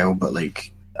good and well, but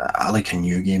like, I like a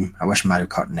new game. I wish Mario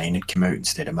Kart 9 had come out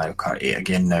instead of Mario Kart 8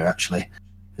 again now, actually,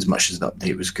 as much as the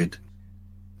update was good.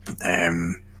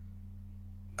 I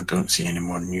don't see any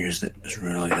more news that is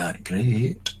really that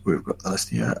great. We've got the list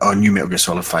here. Oh, new Metal Gear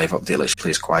Solid 5 update. Let's Play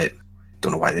is quiet.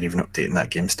 Don't know why they're even updating that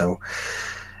game still.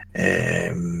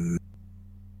 The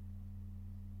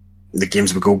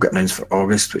games we go get announced for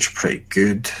August, which are pretty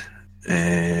good.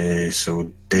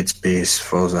 So Dead Space,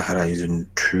 Forza Horizon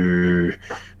 2,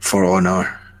 For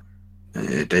Honor,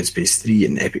 Dead Space 3,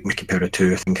 and Epic Mickey Power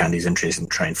 2. I think Andy's interested in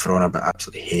trying For Honor, but I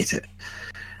absolutely hate it.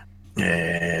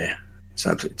 It's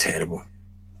absolutely terrible.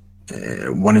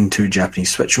 1 and 2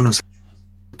 Japanese Switch owners,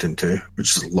 2,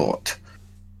 which is a lot.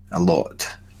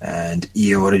 And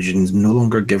EA Origins no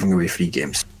longer giving away free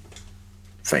games.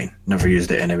 Fine, never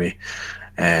used it anyway.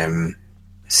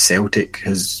 Celtic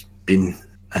has been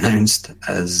announced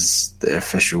as the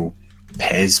official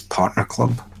PES partner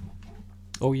club.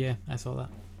 Oh yeah, I saw that.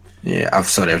 Yeah, I've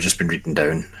just been reading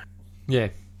down. Yeah,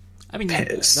 I mean,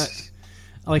 PES.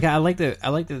 I like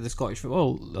the Scottish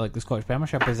football, like the Scottish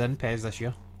Premiership is in PES this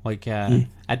year. Like, I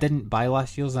didn't buy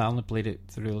last year's. I only played it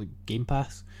through like Game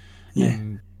Pass. Yeah.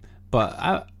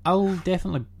 But I'll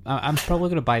definitely. I'm probably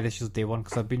going to buy this year's day one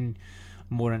because I've been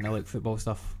more into like football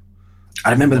stuff.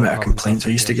 I remember the amount of complaints I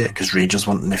used to get because Rangers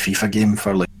wanting the FIFA game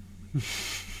for like.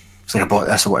 It's like I bought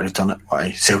this, I want to return it.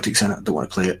 Why? Celtic's in it, don't want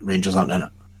to play it. Rangers aren't in it.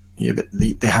 Yeah, but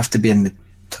they have to be in the.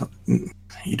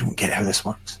 You don't get how this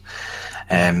works.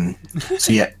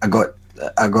 So yeah, I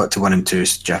got to 1 and 2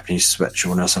 Japanese Switch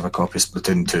owners have a copy of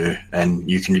Splatoon 2, and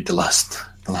you can read the last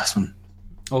one.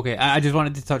 Okay, I just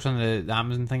wanted to touch on the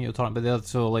Amazon thing you were talking about there.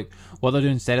 So like, what they're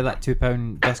doing instead of that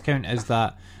 £2 discount is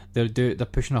that they're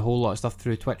pushing a whole lot of stuff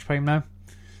through Twitch Prime now.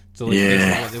 So like,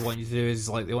 basically what they want you to do is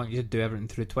like they want you to do everything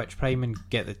through Twitch Prime and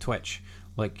get the Twitch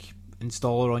like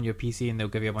installer on your PC, and they'll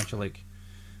give you a bunch of like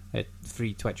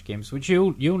free Twitch games, which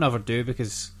you'll never do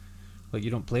because like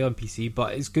you don't play on PC.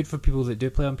 But it's good for people that do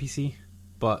play on PC.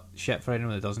 But shit for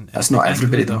anyone that doesn't. That's not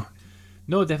everybody though.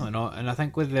 No, definitely not. And I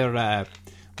think with their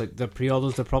like their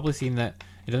pre-orders, they're probably seeing that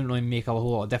it doesn't really make a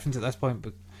whole lot of difference at this point.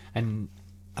 And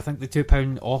I think the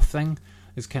 £2 off thing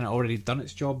has kind of already done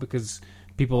its job because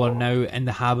people are now in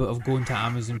the habit of going to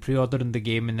Amazon, pre-ordering the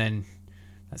game, and then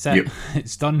that's it. Yep.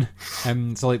 It's done.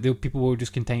 So like people will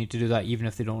just continue to do that even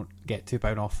if they don't get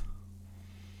 £2 off.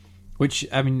 Which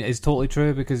I mean is totally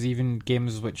true because even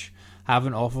games which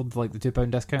haven't offered like the £2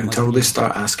 discount until like, they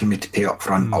start asking me to pay up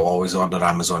front, I'll always order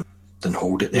Amazon and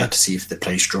hold it there to see if the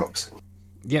price drops.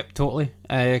 Yep, totally.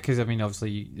 Because I mean,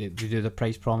 obviously, you do the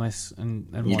price promise, and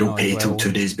you don't pay till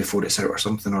 2 days before it's out or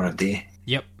something, or a day.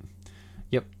 Yep.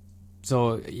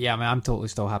 So yeah, I mean, I'm totally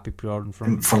still happy pre-ordering from.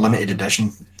 And for limited edition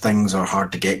things or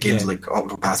hard to get games like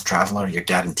Octopath Traveler, you're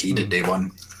guaranteed at day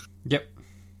one. Yep.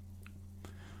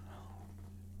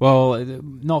 Well,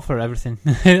 not for everything.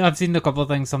 I've seen a couple of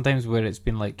things sometimes where it's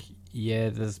been like, yeah,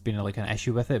 there's been like an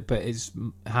issue with it, but it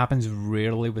happens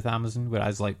rarely with Amazon.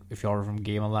 Whereas like if you order from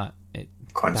Game or that, it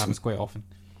happens quite often.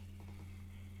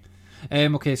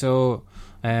 Okay, so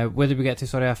where did we get to?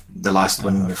 Sorry, the last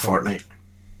one with Fortnite.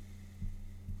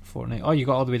 Fortnite. Oh, you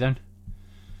got all the way down.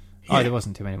 Yeah. Oh, there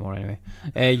wasn't too many more anyway.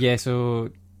 Yeah, so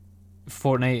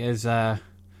Fortnite is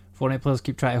Fortnite players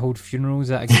keep trying to hold funerals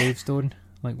at a gravestone.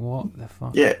 Like what the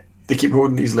fuck? Yeah, they keep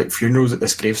holding these like funerals at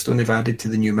this gravestone they've added to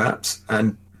the new maps,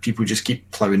 and people just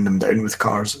keep ploughing them down with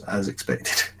cars as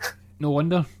expected. No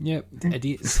wonder. Yep,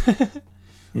 idiots.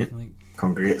 Yeah. Like,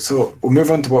 Congregate. So we'll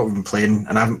move on to what we've been playing,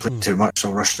 and I haven't played too much, so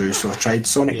I'll rush through. So I tried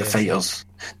Sonic the Fighters.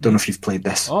 Don't know if you've played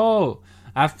this. oh,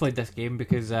 I've played this game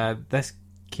because this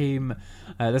came.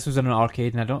 This was in an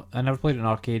arcade, and I never played it in an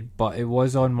arcade, but it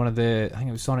was on one of the. I think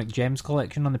it was Sonic Gems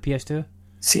collection on the PS2.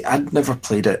 See, I'd never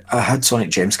played it. I had Sonic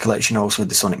Gems collection, I also had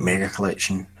the Sonic Mega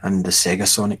collection, and the Sega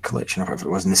Sonic collection, or whatever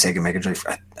it was, and the Sega Mega Drive.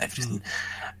 Everything.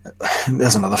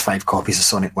 There's another 5 copies of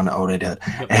Sonic one I already had.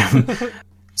 Yep.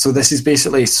 So this is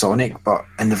basically Sonic, but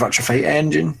in the Virtua Fighter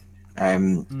engine.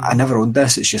 I never owned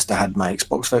this. It's just I had my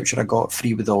Xbox voucher I got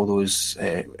free with all those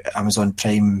Amazon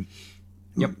Prime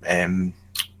Yep.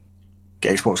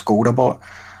 Xbox Gold I bought,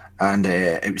 and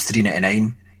it was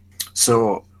 $3.99.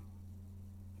 So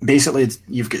basically,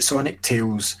 you've got Sonic,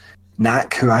 Tails,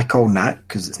 Knack, who I call Knack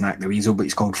because it's Knack the Weasel, but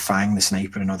he's called Fang the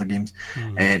Sniper in other games.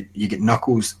 You get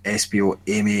Knuckles, Espio,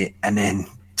 Amy, and then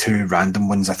 2 random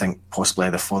ones, I think possibly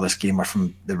either for this game or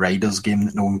from the Riders game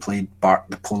that no one played, Bart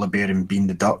the Polar Bear and Bean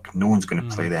the Duck. No one's going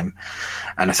to play them.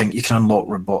 And I think you can unlock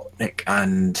Robotnik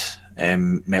and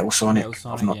Metal Sonic.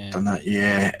 I've not done that.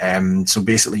 Yeah. So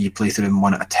basically you play through them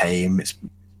one at a time. It's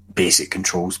basic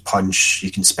controls: punch, you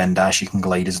can spin dash, you can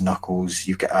glide as Knuckles,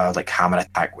 you've got a hammer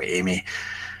attack with Amy.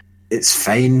 It's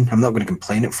fine. I'm not going to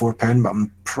complain at £4, but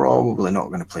I'm probably not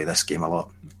going to play this game a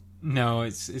lot. No,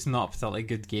 it's not a particularly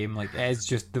good game. Like, it's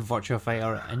just the Virtua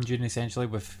Fighter engine essentially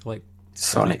with like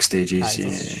Sonic stages,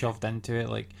 shoved into it.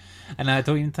 Like, and I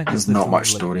don't even think there's not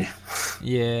much story.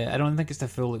 Yeah, I don't think it's the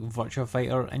full Virtua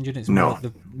Fighter engine. It's more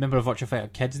like remember Virtua Fighter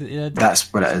Kids that they did.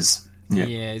 That's what it is. Yeah,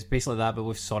 it's basically that, but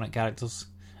with Sonic characters.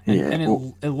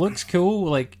 And it looks cool.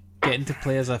 Like, getting to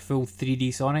play as a full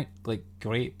 3D Sonic, like,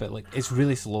 great, but like it's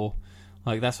really slow.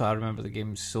 Like, that's what I remember. The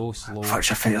game's so slow.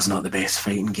 Virtua Fighter's not the best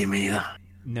fighting game either.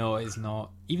 No, it's not.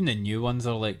 Even the new ones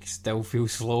are like still feel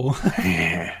slow.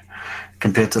 Yeah.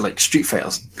 Compared to like Street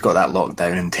Fighter's got that locked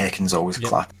down, and Tekken's always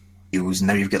clapping heels.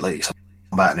 Now you've got like some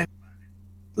combat, and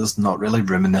there's not really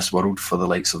room in this world for the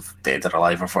likes of Dead or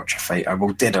Alive or Virtua Fighter.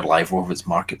 Well, Dead or Alive over its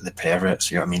market with the perverts,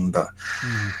 you know what I mean? But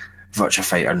Virtua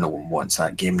Fighter, no one wants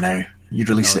that game now. You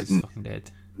release it and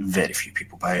very few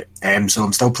people buy it. So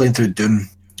I'm still playing through Doom.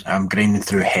 I'm grinding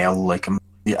through hell. Like,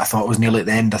 I thought it was nearly at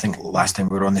the end. I think last time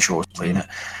we were on the show I was playing it.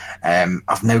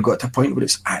 I've now got to a point where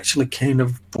it's actually kind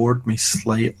of bored me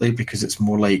slightly, because it's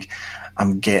more like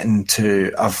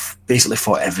I've basically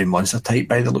fought every monster type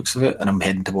by the looks of it, and I'm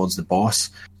heading towards the boss,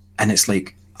 and it's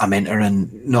like I'm entering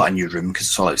not a new room because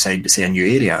it's all outside, but say a new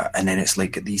area, and then it's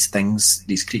like these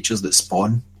creatures that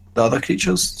spawn the other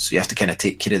creatures, so you have to kind of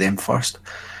take care of them first,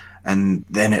 and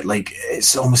then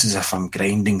it's almost as if I'm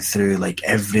grinding through like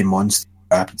every monster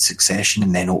rapid succession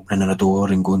and then opening a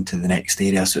door and going to the next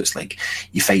area. So it's like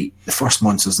you fight the first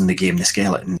monsters in the game, the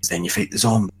skeletons, then you fight the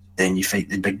zombies, then you fight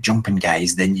the big jumping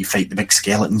guys, then you fight the big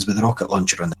skeletons with the rocket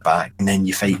launcher on the back, and then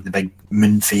you fight the big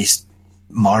moon-faced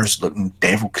Mars-looking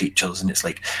devil creatures, and it's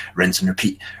like rinse and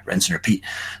repeat.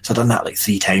 So I've done that like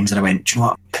 3 times, and I went, do you know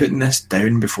what, I'm putting this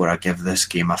down before I give this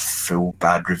game a full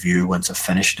bad review once I've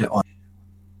finished it.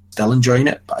 Still enjoying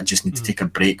it, but I just need to take a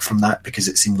break from that because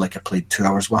it seemed like I played 2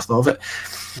 hours worth of it.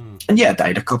 And yeah, I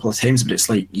died a couple of times, but it's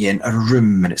like you enter a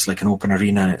room and it's like an open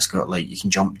arena, and it's got like you can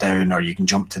jump down or you can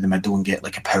jump to the middle and get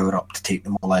like a power up to take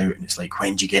them all out. And it's like,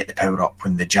 when do you get the power up?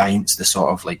 When the giants, the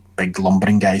sort of like big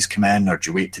lumbering guys come in, or do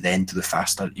you wait to the end to the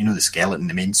faster, the skeleton,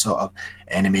 the main sort of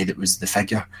enemy that was the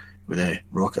figure with the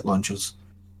rocket launchers?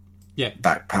 Yeah,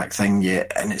 backpack thing,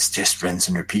 and it's just rinse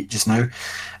and repeat just now.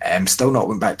 Still not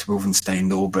went back to Wolfenstein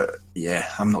though, but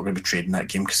yeah, I'm not going to be trading that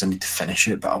game because I need to finish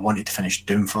it. But I wanted to finish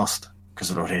Doom first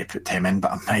because I'd already put time in.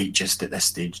 But I might just at this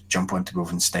stage jump onto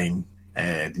Wolfenstein,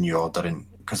 the New Order, and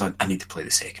because I need to play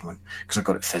the second one because I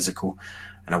got it physical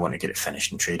and I want to get it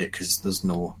finished and trade it because there's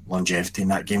no longevity in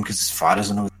that game. Because as far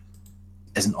as I know, it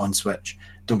isn't on Switch.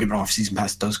 Don't get me wrong, if Season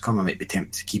Pass does come, I might be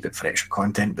tempted to keep it for extra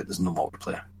content, but there's no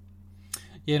multiplayer.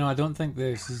 Yeah, no, I don't think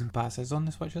the Season Pass is on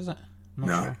the Switch, is it? I'm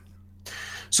not sure.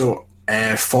 So,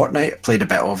 Fortnite, I played a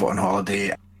bit of it on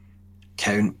holiday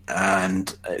account,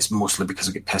 and it's mostly because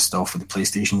I get pissed off with the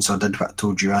PlayStation, so I did what I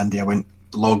told you, Andy. I went,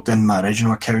 logged in my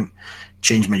original account,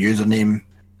 changed my username,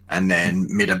 and then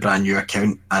made a brand new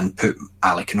account and put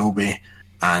Ali Kenobi,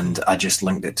 and I just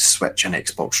linked it to Switch and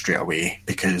Xbox straight away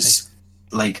because,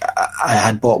 I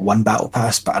had bought one Battle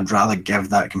Pass, but I'd rather give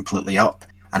that completely up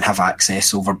and have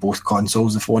access over both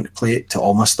consoles if I want to play it to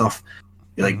all my stuff.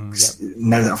 Now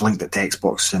that I've linked it to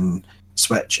Xbox and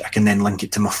Switch, I can then link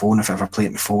it to my phone if I ever play it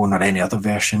on my phone or any other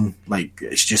version.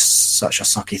 It's just such a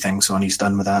sucky thing Sony's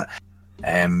done with that.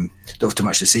 Don't have too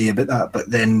much to say about that, but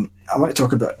then I want to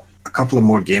talk about a couple of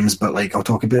more games, but I'll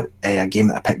talk about a game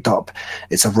that I picked up.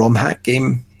 It's a ROM hack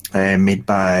game. made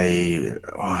by,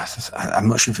 I'm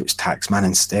not sure if it was Taxman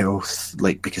and Stealth,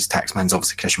 like, because Taxman's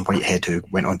obviously Christian Whitehead, who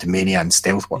went on to Mania, and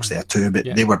Stealth works there too, but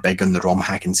they were big on the ROM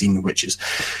hacking scene, which is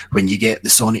when you get the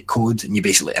Sonic code and you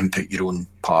basically input your own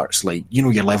parts, like, you know,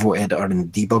 your level editor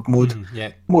and debug mode.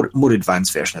 More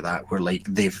advanced version of that, where like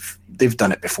they've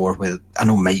done it before with, I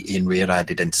know Mighty and Rare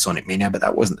added into Sonic Mania, but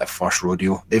that wasn't their first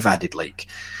rodeo. They've added like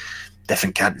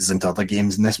different characters into other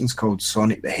games, and this one's called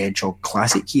Sonic the Hedgehog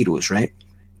Classic Heroes, right?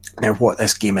 Now, what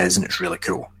this game is, and it's really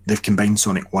cool, they've combined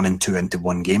Sonic 1 and 2 into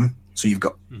one game. So you've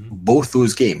got both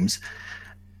those games,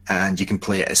 and you can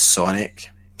play it as Sonic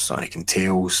and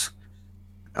Tails,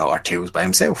 or Tails by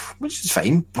himself, which is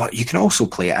fine. But you can also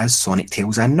play it as Sonic,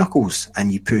 Tails, and Knuckles,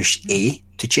 and you push A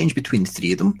to change between the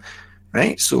three of them,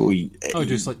 right? So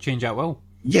just like change at will.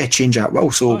 Yeah, change at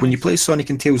will. So when you play Sonic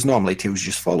and Tails normally, Tails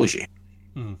just follows you,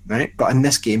 right? But in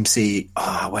this game, say,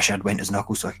 I wish I'd went as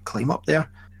Knuckles so I could climb up there.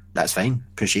 That's fine.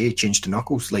 Push A, change to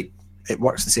Knuckles. Like, it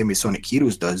works the same way Sonic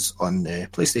Heroes does on the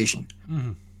PlayStation.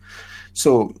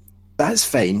 So that's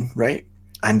fine, right?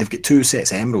 And they've got 2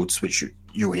 sets of emeralds, which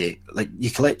you'll hate. Like,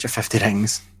 you collect your 50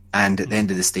 rings, and at the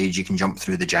end of the stage, you can jump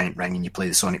through the giant ring and you play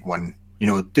the Sonic 1. You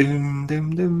know, doom,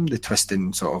 doom, doom, the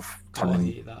twisting sort of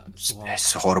turning.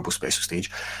 It's a horrible special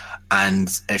stage. And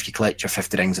if you collect your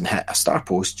 50 rings and hit a star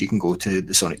post, you can go to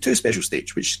the Sonic 2 special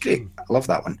stage, which is great. I love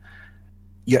that one.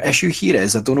 Your issue here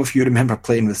is, I don't know if you remember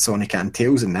playing with Sonic and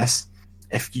Tails in this.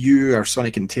 If you are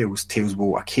Sonic and Tails, Tails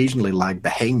will occasionally lag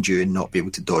behind you and not be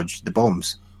able to dodge the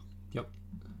bombs. Yep.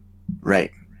 Right.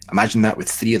 Imagine that with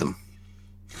 3 of them.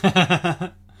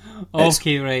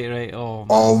 Okay, right. Oh,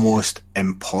 almost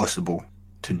impossible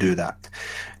to do that.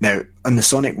 Now, on the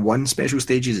Sonic 1 special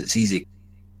stages, it's easy.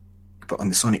 But on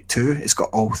the Sonic 2, it's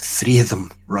got all 3 of them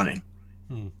running.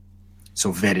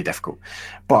 So very difficult.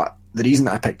 But the reason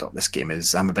that I picked up this game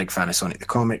is I'm a big fan of Sonic the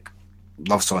Comic.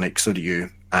 Love Sonic, so do you.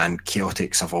 And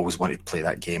Chaotix, I've always wanted to play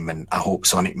that game, and I hope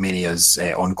Sonic Mania's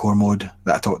Encore mode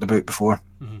that I talked about before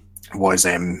was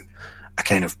a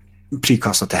kind of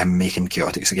precursor to him making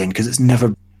Chaotix again, because it's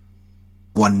never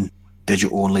one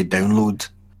digital-only download.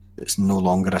 It's no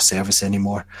longer a service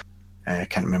anymore. I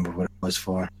can't remember what it was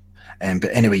for. But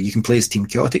anyway, you can play as Team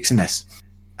Chaotix in this.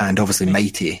 And obviously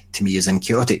Mighty, to me, is in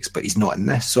Chaotix, but he's not in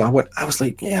this. So I was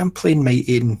like, yeah, I'm playing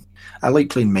Mighty, and I like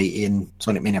playing Mighty in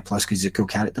Sonic Mania Plus because he's a cool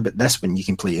character. But this one, you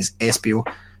can play as Espio,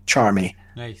 Charmy,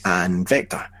 and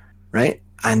Vector, right?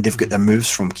 And they've got their moves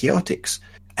from Chaotix.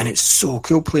 And it's so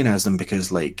cool playing as them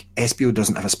because, like, Espio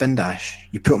doesn't have a spin dash.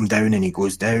 You put him down and he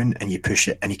goes down, and you push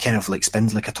it, and he kind of, like,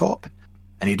 spins like a top.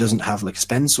 And he doesn't have, like, a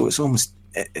spin, so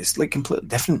it's like completely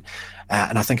different.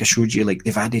 And I think I showed you, like,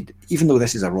 they've added, even though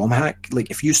this is a ROM hack, like,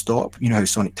 if you stop, you know how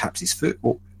Sonic taps his foot?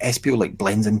 Well, Espio, like,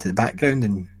 blends into the background,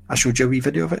 and I showed you a wee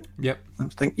video of it. Yep. I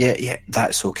think, yeah,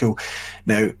 that's so cool.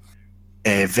 Now,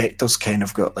 Vector's kind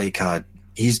of got, like,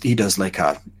 he does, like,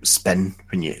 a spin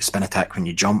attack when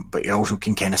you jump, but he also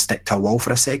can kind of stick to a wall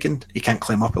for a second. He can't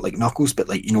climb up it like Knuckles, but,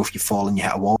 like, you know, if you fall and you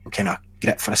hit a wall, you kind of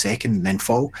grip for a second and then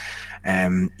fall.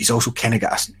 He's also kind of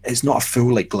got it's not a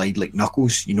full, like, glide like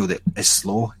Knuckles, you know, that is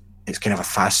slow. It's kind of a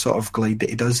fast sort of glide that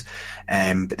he does.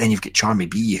 But then you've got Charmy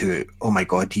B, who, oh my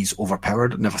god, he's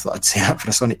overpowered. I never thought I'd say that for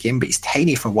a Sonic game, but he's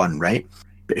tiny for one, right?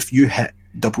 But if you hit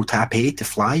double tap A to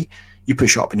fly, you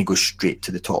push up and he goes straight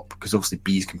to the top, because obviously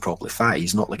bees can probably fly.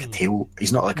 He's not like a tail.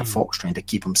 He's not like a fox trying to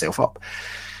keep himself up.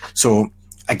 So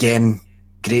again,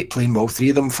 great playing with all 3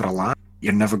 of them for a lap.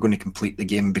 You're never going to complete the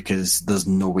game because there's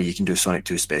no way you can do Sonic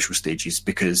 2 special stages,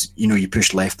 because, you know, you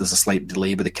push left, there's a slight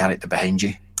delay with the character behind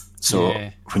you. So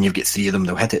when you get 3 of them,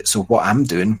 they'll hit it. So what I'm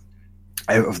doing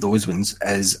out of those ones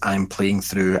is I'm playing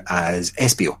through as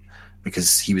Espio,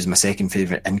 because he was my second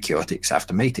favourite in Chaotix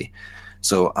after Mighty.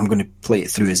 So I'm going to play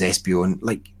it through as Espio, and,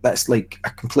 like, that's like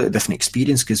a completely different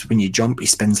experience, because when you jump, he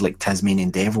spins like Tasmanian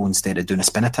Devil instead of doing a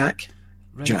spin attack.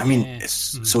 Right, do you know what I mean?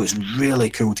 So it's really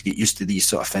cool to get used to these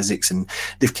sort of physics, and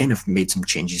they've kind of made some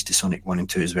changes to Sonic 1 and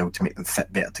 2 as well to make them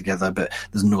fit better together, but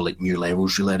there's no, like, new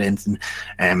levels really or anything.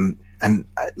 And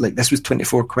like, this was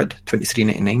 £24,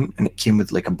 $23.99, and it came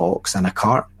with, like, a box and a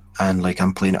cart, and, like,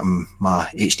 I'm playing it on my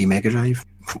HD Mega Drive.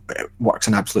 It works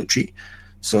an absolute treat.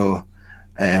 So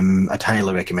I'd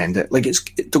highly recommend it. Like,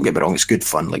 don't get me wrong, it's good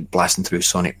fun, like blasting through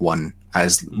Sonic 1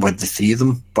 as with the 3 of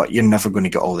them, but you're never going to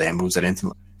get all the emeralds or anything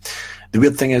like that. The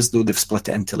weird thing is, though, they've split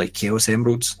it into, like, Chaos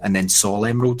Emeralds and then Sol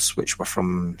Emeralds, which were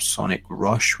from Sonic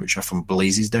Rush, which are from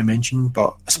Blaze's Dimension,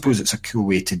 but I suppose it's a cool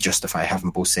way to justify having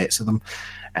both sets of them.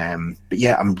 But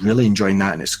yeah, I'm really enjoying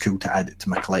that, and it's cool to add it to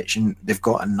my collection. They've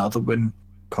got another one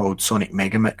called Sonic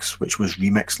Megamix, which was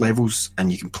remix levels,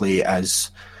 and you can play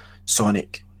as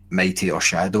Sonic, Mighty or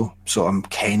Shadow, so I'm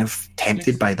kind of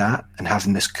tempted by that and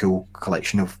having this cool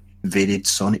collection of varied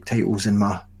Sonic titles in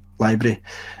my library.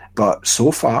 But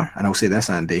so far, and I'll say this,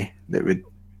 Andy,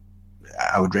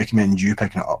 I would recommend you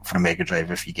picking it up for a Mega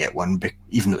Drive if you get one,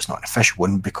 even though it's not an official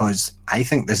one, because I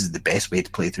think this is the best way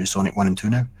to play through Sonic 1 and 2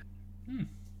 now.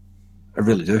 I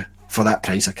really do. For that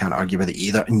price, I can't argue with it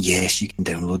either. And yes, you can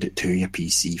download it to your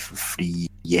PC for free.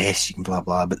 Yes, you can blah,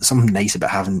 blah. But there's something nice about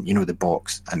having, the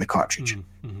box and the cartridge.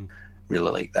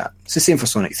 Really like that. It's the same for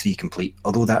Sonic 3 Complete,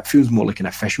 although that feels more like an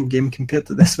official game compared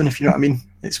to this one, if you know what I mean.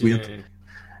 It's weird. Yeah.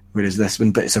 Whereas this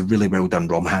one, but it's a really well done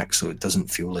ROM hack, so it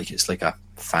doesn't feel like it's like a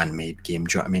fan-made game.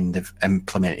 Do you know what I mean? They've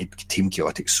implemented Team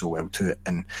Chaotic so well to it,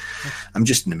 and I'm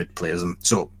just in the mid players them.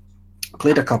 So,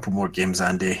 played a couple more games,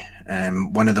 Andy.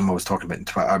 One of them I was talking about on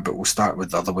Twitter, but we'll start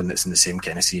with the other one that's in the same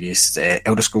kind of series.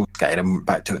 Elder Scrolls Skyrim,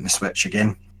 back to it on the Switch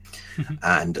again.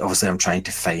 And obviously I'm trying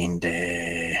to find...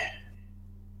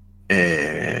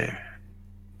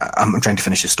 I'm trying to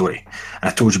finish the story. And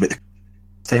I told you about the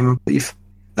time, I believe,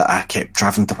 that I kept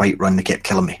travelling to Whiterun, they kept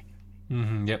killing me.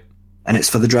 Yep. And it's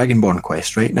for the Dragonborn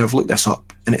quest, right? Now I've looked this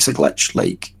up, and it's a glitch.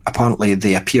 Like, apparently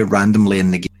they appear randomly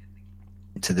in the game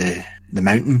to the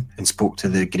mountain and spoke to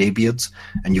the Greybeards,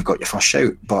 and you've got your first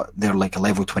shout, but they're like a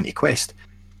level 20 quest.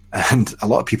 And a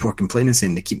lot of people are complaining,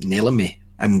 saying they keep nailing me,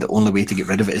 and the only way to get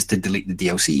rid of it is to delete the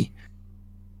DLC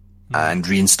and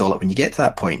reinstall it when you get to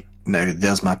that point. Now,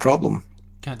 there's my problem.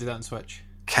 Can't do that on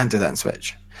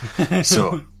Switch.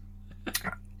 So,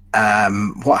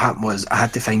 what happened was I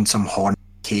had to find some horn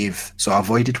cave. So I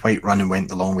avoided Whiterun and went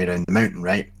the long way around the mountain,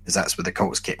 right? Because that's where the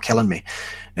cultists kept killing me.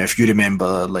 Now, if you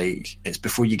remember, like, it's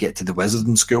before you get to the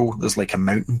wizarding school, there's like a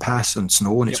mountain pass on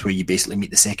snow, and it's where you basically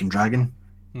meet the second dragon.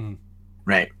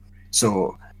 Right.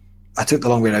 So I took the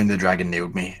long way around, the dragon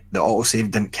nailed me. The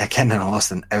autosave didn't kick in, and I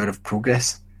lost an hour of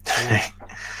progress. I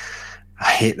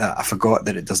hate that. I forgot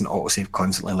that it doesn't autosave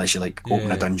constantly unless you like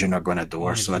open a dungeon or go in a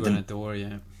door. So I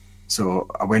didn't. So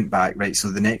I went back, right?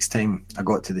 So the next time I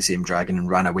got to the same dragon and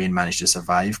ran away and managed to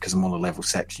survive, because I'm only level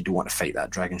 6, you don't want to fight that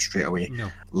dragon straight away. No.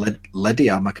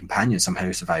 Lydia, my companion,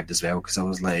 somehow survived as well, because I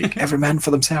was like, every man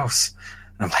for themselves.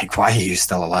 And I'm like, why are you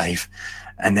still alive?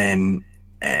 And then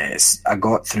I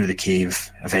got through the cave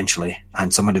eventually,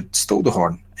 and someone had stole the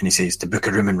horn, and he says to book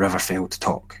a room in Riverfell to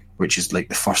talk, which is like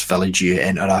the first village you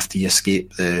enter after you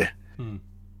escape the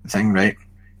thing, right?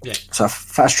 Yeah. So I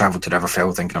fast travelled to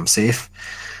Riverfell thinking I'm safe.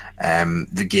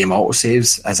 The game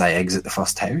autosaves as I exit the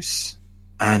first house,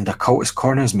 and a cultist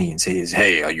corners me and says,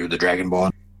 "Hey, are you the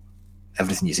Dragonborn?"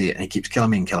 Everything you say, and he keeps killing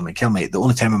me and killing me and killing me. The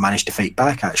only time I managed to fight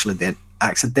back, actually, then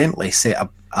accidentally set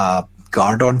a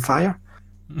guard on fire.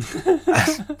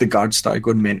 The guards started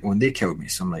going mental and they killed me.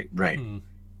 So I'm like, right.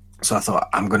 So I thought,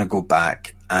 I'm going to go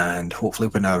back, and hopefully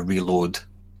when I reload,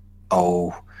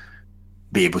 I'll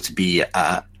be able to be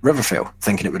at Riverfell,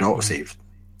 thinking it would autosave.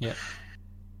 Yeah.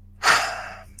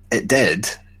 It did,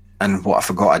 and what I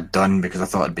forgot I'd done, because I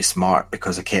thought I'd be smart,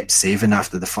 because I kept saving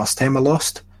after the first time I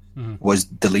lost, was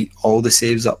delete all the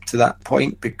saves up to that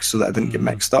point so that I didn't get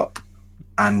mixed up.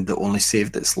 And the only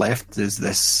save that's left is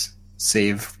this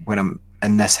save when I'm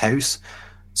in this house.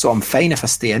 So I'm fine if I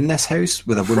stay in this house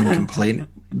with a woman complaining.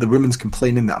 The woman's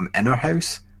complaining that I'm in her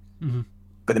house.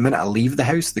 But the minute I leave the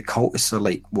house, the cultists are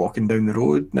like walking down the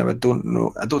road. Now I don't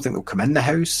think they'll come in the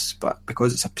house, but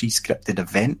because it's a pre-scripted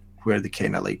event where they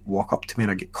kind of like walk up to me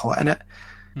and I get caught in it,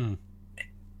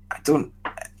 I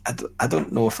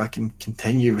don't know if I can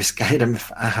continue with Skyrim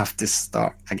if I have to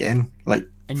start again, like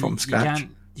from scratch.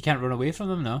 You can't run away from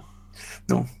them, no?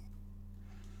 No.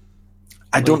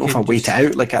 I don't know if I wait it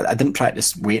out. Like I didn't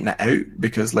practice waiting it out,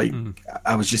 because like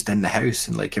I was just in the house,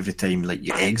 and like every time like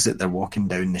you exit, they're walking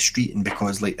down the street, and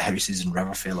because like the houses in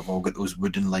Riverfell have all got those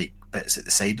wooden like bits at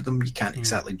the side of them, you can't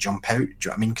exactly jump out. Do you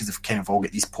know what I mean? Because they've kind of all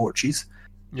got these porches.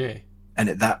 Yeah. And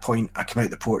at that point, I come out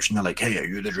the porch and they're like, "Hey, are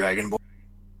you the Dragonborn?"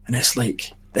 And it's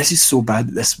like, this is so bad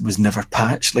that this was never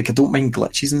patched. Like, I don't mind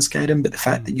glitches in Skyrim, but the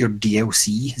fact that your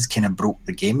DLC has kind of broke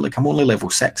the game. Like, I'm only level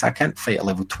 6. I can't fight a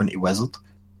level 20 wizard.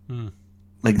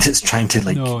 Like, that's trying to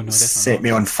like set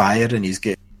me on fire, and he's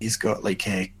got like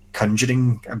a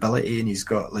conjuring ability, and he's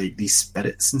got like these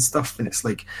spirits and stuff. And it's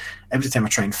like every time I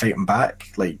try and fight him back,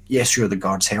 like, yeah, sure, the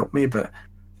guards help me, but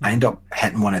I end up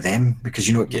hitting one of them, because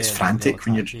it gets frantic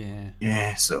when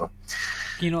you're so.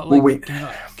 Can you not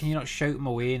can you not shout them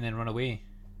away and then run away?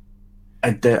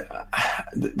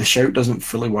 The shout doesn't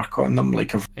fully work on them.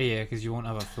 Like because you won't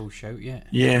have a full shout yet.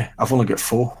 Yeah, I've only got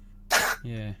 4.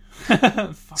 Yeah.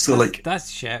 So like that's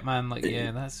shit, man. Like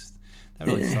that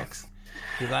really sucks.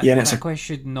 That quest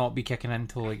should not be kicking in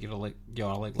until like you're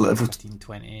level 15,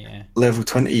 20. Yeah. Level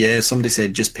 20. Yeah, somebody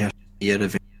said just persevere.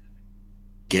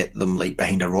 get them like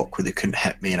behind a rock where they couldn't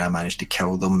hit me, and I managed to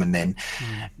kill them. And then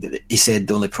he said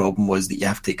the only problem was that you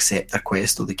have to accept their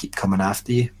quest or they keep coming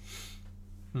after you.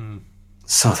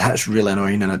 So that's really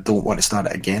annoying, and I don't want to start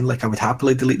it again. Like, I would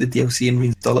happily delete the DLC and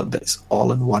reinstall it, but it's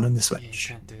all in one on the Yeah, you Switch.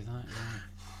 can't do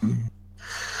that.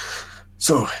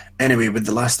 So, anyway, with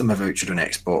the last of my voucher on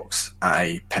Xbox,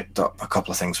 I picked up a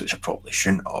couple of things which I probably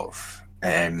shouldn't have.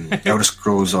 Elder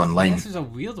Scrolls Online. This is a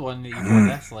weird one that you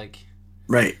got this, like...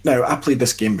 Right, now, I played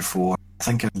this game before. I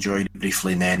think I enjoyed it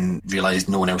briefly and then realised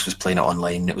no one else was playing it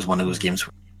online. It was one of those games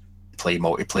where you play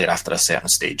multiplayer after a certain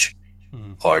stage,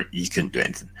 or you couldn't do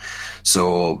anything.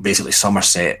 So, basically,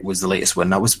 Somerset was the latest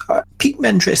one. That was piqued my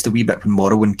interest a wee bit when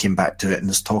Morrowind came back to it, and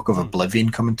there's talk of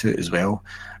Oblivion coming to it as well.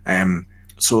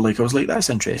 So, like, I was like, that's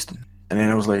interesting. And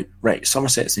then I was like, right,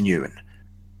 Somerset's the new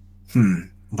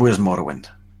one. Where's Morrowind?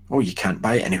 Oh, you can't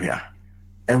buy it anywhere.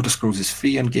 Elder Scrolls is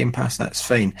free on Game Pass, that's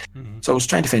fine. So I was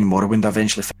trying to find Morrowind. I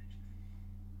eventually found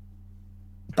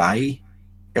buy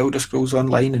Elder Scrolls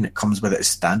Online, and it comes with it as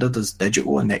standard as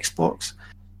digital on Xbox.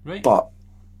 Right. But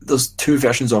there's two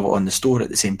versions of it on the store at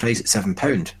the same price at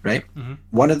 £7, right?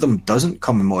 One of them doesn't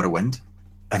come in Morrowind,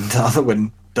 and the other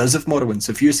one does have Morrowind.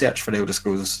 So if you search for Elder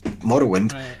Scrolls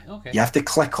Morrowind, Right, okay. you have to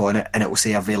click on it and it will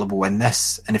say available in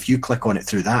this. And if you click on it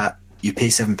through that, you pay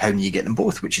 £7 and you get them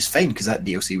both, which is fine because that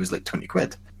DLC was like 20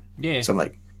 quid. Yeah. So I'm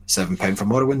like, £7 for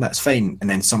Morrowind, that's fine. And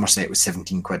then Somerset was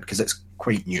 17 quid because it's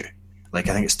quite new. Like,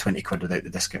 I think it's 20 quid without the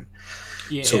discount.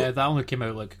 Yeah, So- that only came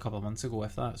out like a couple of months ago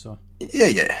with that, so...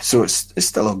 Yeah. So it's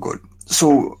still all good.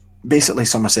 So basically,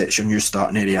 Somerset's your new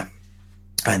starting area,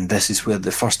 and this is where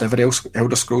the first ever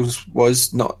Elder Scrolls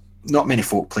was. Not many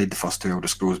folk played the first two Elder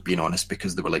Scrolls, being honest,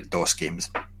 because they were like DOS games.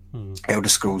 Elder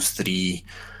Scrolls 3,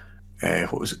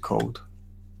 what was it called?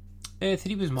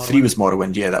 3 was Morrowind. 3 was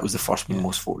Morrowind. Yeah, that was the first one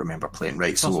most folk remember playing.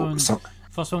 Right. First one,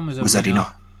 first one was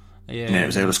Arena. Yeah, And then it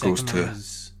was Elder the Scrolls second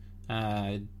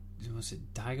 2. Was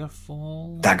it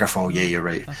Daggerfall? Daggerfall, yeah, you're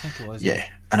right. I think it was. Yeah,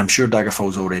 and I'm sure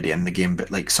Daggerfall's already in the game, but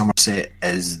like Somerset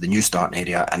is the new starting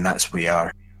area, and that's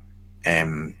where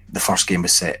the first game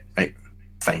was set. Right,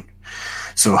 fine.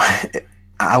 So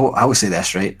I will say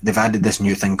this, right? They've added this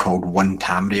new thing called One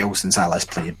Tamriel since I last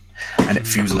played, and it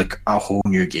feels like a whole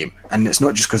new game. And it's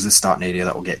not just because of the starting area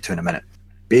that we'll get to in a minute.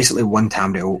 Basically, One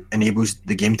Tamriel enables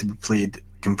the game to be played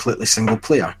completely single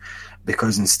player,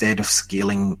 because instead of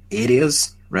scaling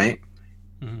areas, right,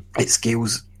 it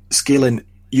scaling.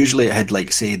 Usually it had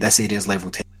like, say, this area is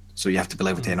level 10, so you have to be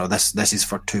level 10, or this is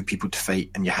for 2 people to fight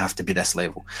and you have to be this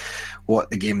level. What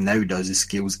the game now does is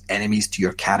scales enemies to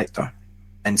your character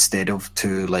instead of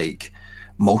to like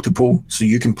multiple, so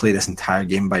you can play this entire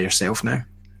game by yourself now,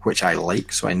 which I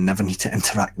like, so I never need to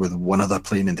interact with one other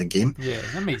playing in the game. Yeah,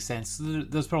 that makes sense.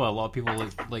 There's probably a lot of people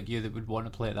like you that would want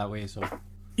to play it that way, so...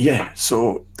 Yeah,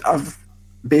 so I've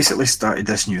basically started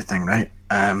this new thing, right?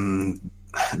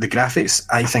 The graphics,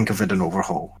 I think of it an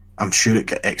overhaul. I'm sure it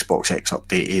got Xbox X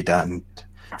updated and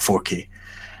 4K.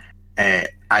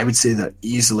 I would say that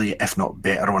easily, if not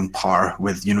better, on par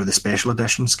with, the special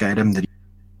edition Skyrim, the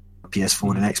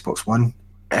PS4 and Xbox One.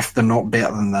 If they're not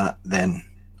better than that, then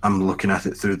I'm looking at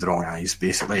it through the wrong eyes.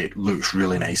 Basically, it looks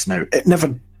really nice now. It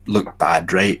never looked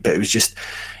bad, right? But it was just,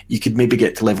 you could maybe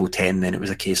get to level 10, then it was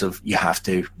a case of you have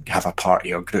to have a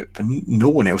party or group, and no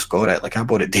one else got it. Like, I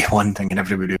bought it day one thinking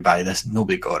everybody would buy this,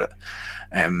 nobody got it.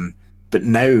 But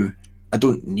now I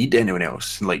don't need anyone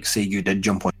else. Like, say you did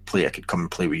jump on play, I could come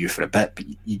and play with you for a bit, but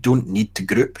you don't need to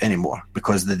group anymore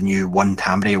because of the new One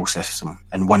Tamriel system.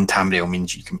 And One Tamriel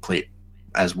means you can play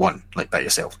as one, like by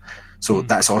yourself. So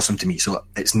that's awesome to me. So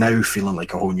it's now feeling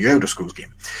like a whole new Elder Scrolls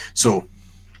game. So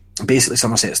basically,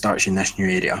 Somerset starts you in this new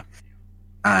area.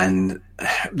 And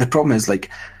the problem is, like,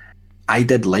 I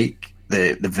did like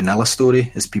the vanilla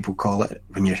story, as people call it,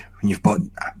 when you've bought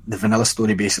the vanilla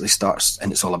story. Basically starts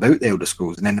and it's all about the Elder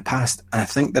Scrolls. And in the past, and I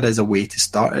think there is a way to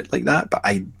start it like that, but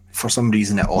for some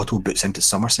reason it auto boots into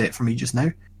Somerset for me just now.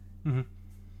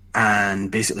 And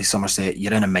basically, Somerset,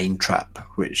 you're in a mind trap,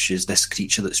 which is this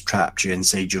creature that's trapped you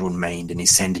inside your own mind, and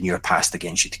he's sending your past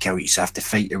against you to kill you. So you have to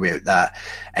fight your way out that,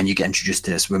 and you get introduced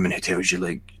to this woman who tells you,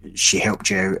 like, she helped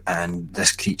you out, and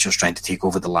this creature's trying to take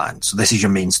over the land. So this is your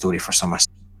main story for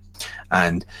Somerset,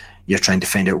 and you're trying to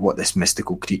find out what this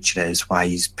mystical creature is, why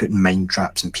he's putting mind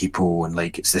traps in people, and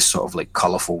like it's this sort of like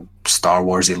colourful Star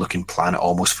Warsy looking planet,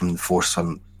 almost from the Force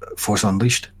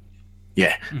Unleashed.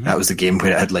 Yeah, that was the game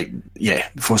where it had like,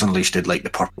 Force Unleashed did like the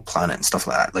purple planet and stuff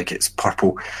like that. Like, it's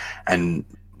purple and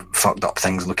fucked up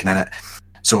things looking in it.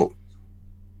 So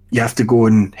you have to go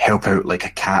and help out like a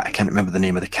cat. I can't remember the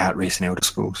name of the cat race in Elder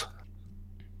Scrolls.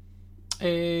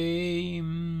 Khajiit.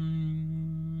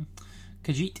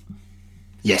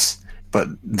 Yes. but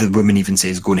the woman even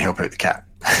says, "Go and help out the cat,"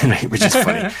 right? Which is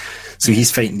funny. So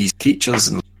he's fighting these creatures,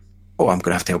 and I'm going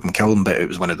to have to help him kill them. But it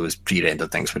was one of those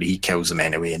pre-rendered things where he kills them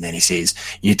anyway, and then he says,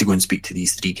 "You need to go and speak to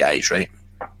these 3 guys," right?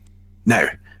 Now,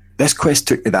 this quest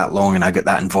took me that long, and I got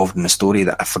that involved in the story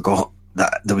that I forgot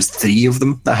that there was 3 of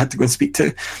them that I had to go and speak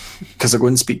to, because I go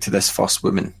and speak to this first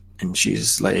woman, and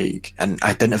she's like, and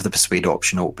I didn't have the persuade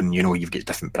option open. You know, you've got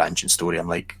different branching story. I'm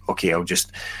like, okay, I'll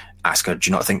just ask her, do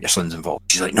you not think your son's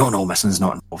involved? She's like, no, my son's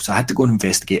not involved. So I had to go and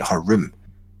investigate her room,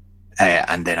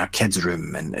 and then our kid's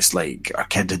room, and it's like our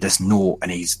kid had this note, and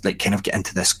he's like kind of get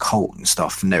into this cult and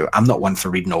stuff. Now, I'm not one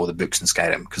for reading all the books in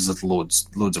Skyrim because there's loads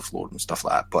of lore and stuff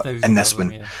like that, but in this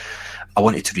one, yeah, I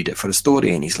wanted to read it for the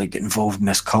story, and he's like get involved in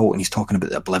this cult, and he's talking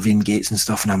about the Oblivion Gates and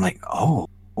stuff, and I'm like, oh,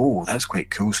 that's quite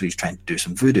cool. So he's trying to do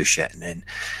some voodoo shit, and then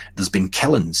there's been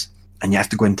killings, and you have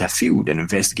to go into a field and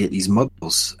investigate these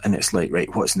murders, and it's like,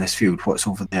 right, what's in this field? What's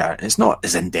over there? And it's not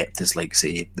as in-depth as, like,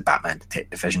 say, the Batman Detective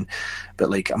Division,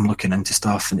 but, like, I'm looking into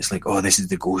stuff, and it's like, oh, this is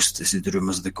the ghost, this is the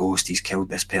rumours of the ghost, he's killed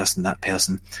this person, that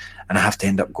person, and I have to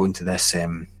end up going to this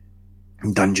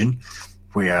dungeon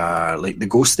where, like, the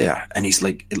ghost there, and he's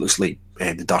like, it looks like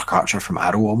the Dark Archer from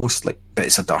Arrow almost, like, but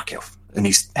it's a dark elf, and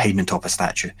he's hiding on top of a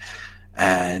statue,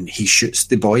 and he shoots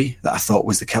the boy that I thought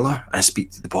was the killer, and I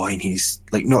speak to the boy, and he's,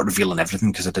 like, not revealing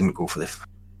everything, because I didn't go for the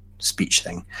speech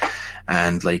thing,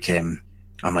 and, like, I'm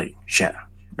like, shit,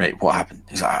 right, what happened?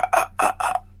 He's like,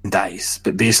 and dies,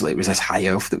 but basically it was this high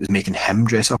elf that was making him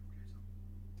dress up,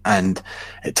 and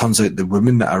it turns out the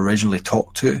woman that I originally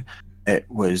talked to, it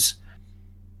was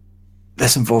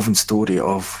this involving story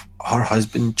of her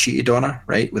husband cheated on her,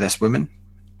 right, with this woman.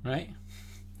 Right.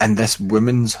 And this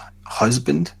woman's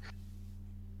husband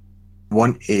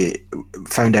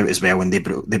found out as well when they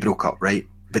broke up, right?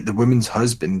 But the woman's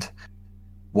husband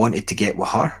wanted to get with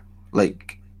her,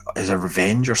 like, as a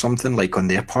revenge or something, like on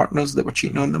their partners that were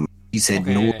cheating on them. He said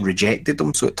no, rejected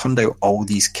them. So it turned out all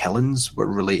these killings were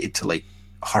related to, like,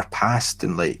 her past,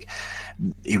 and, like,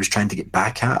 he was trying to get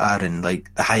back at her, and,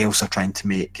 like, the high elves are trying to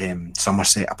make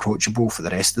Somerset approachable for the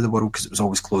rest of the world, because it was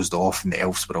always closed off, and the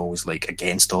elves were always, like,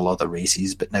 against all other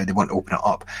races, but now they want to open it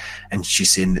up, and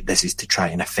she's saying that this is to try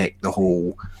and affect the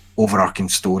whole overarching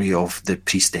story of the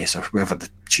priestess, or whoever the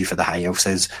chief of the high elves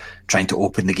is, trying to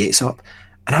open the gates up.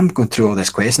 And I'm going through all this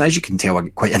quest, and as you can tell, I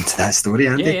get quite into that story,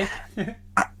 Andy. Yeah.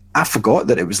 I forgot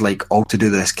that it was, like, all to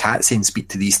do with this cat saying speak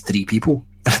to these 3 people.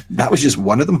 That was just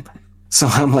one of them. So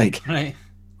I'm like, right,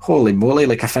 holy moly,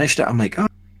 like, I finished it, I'm like, oh.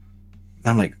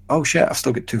 I'm like, oh shit, I've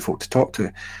still got 2 folk to talk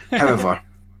to. However,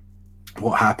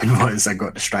 what happened was I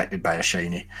got distracted by a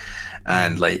shiny,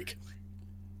 and, like,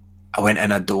 I went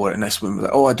in a door, and this woman was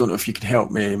like, oh, I don't know if you can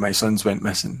help me, my son's went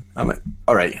missing. I'm like,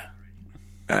 alright.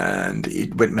 And he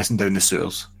went missing down the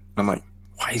sewers. I'm like,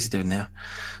 why is he down there?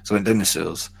 So I went down the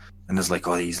sewers, and there's, like,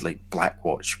 all these, like, Black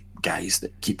Watch guys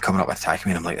that keep coming up attacking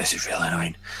me, and I'm like, this is really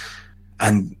annoying.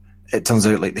 And it turns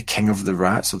out, like, the king of the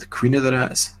rats, or the queen of the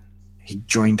rats, he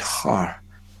joined her,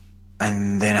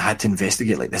 and then I had to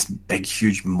investigate, like, this big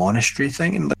huge monastery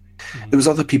thing, and, like, there was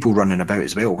other people running about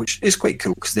as well, which is quite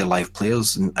cool because they're live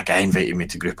players, and a guy invited me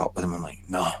to group up with him. I'm like,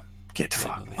 no, get the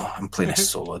fuck, no, I'm playing this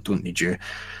solo, I don't need you.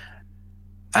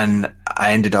 And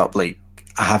I ended up, like,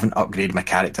 I haven't upgraded my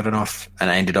character enough, and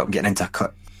I ended up getting into a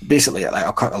cut. Basically, like,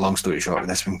 I'll cut a long story short with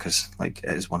this one because, like,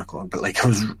 it is 1 o'clock, but, like, I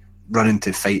was running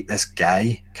to fight this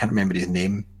guy, can't remember his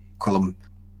name, call him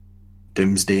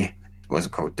Doomsday. It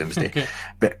wasn't called Doomsday. Okay.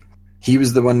 But he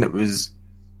was the one that was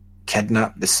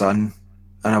kidnapped the son,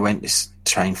 and I went to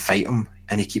try and fight him,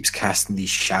 and he keeps casting these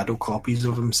shadow copies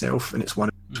of himself, and it's one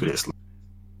of those where it's like,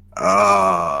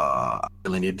 I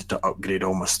really needed to upgrade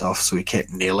all my stuff, so he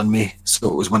kept nailing me. So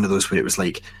it was one of those where it was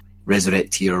like,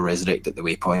 resurrect here or resurrect at the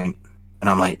waypoint, and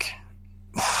I'm like,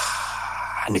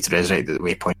 I need to resurrect at the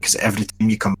waypoint, because every time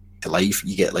you come to life,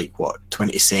 you get, like,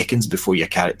 20 seconds before your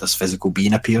character's physical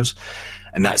being appears,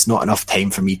 and that's not enough time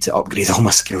for me to upgrade all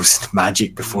my skills in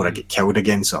magic before I get killed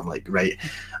again. So I'm like, right,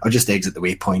 I'll just exit the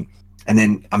waypoint, and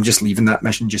then I'm just leaving that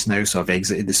mission just now, so I've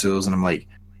exited the sewers, and I'm like,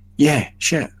 yeah,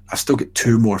 shit, I've still got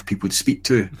 2 more people to speak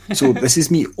to. So this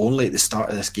is me only at the start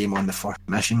of this game on the first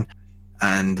mission,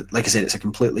 and like I said, it's a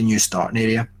completely new starting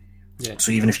area. Yeah.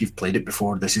 So even if you've played it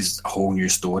before, this is a whole new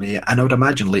story, and I would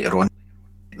imagine later on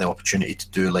the opportunity to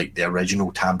do, like, the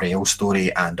original Tamriel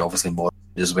story, and obviously Morrowind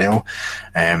as well,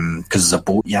 because there's a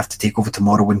boat you have to take over to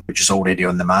Morrowind, which is already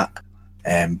on the map.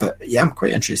 But yeah, I'm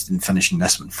quite interested in finishing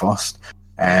this one first.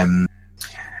 Now,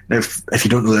 if you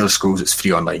don't know the Elder Scrolls, it's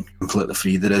free online, completely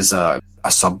free. There is a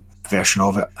sub version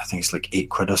of it. I think it's like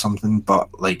 £8 or something,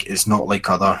 but, like, it's not like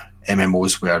other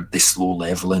MMOs where they slow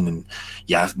leveling, and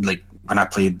yeah, like, when I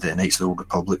played the Knights of the Old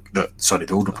Republic, the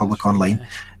Old Republic online,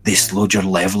 they slowed your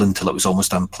level until it was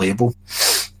almost unplayable.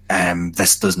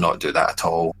 This does not do that at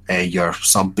all. Your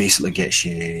sub basically gets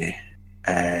you.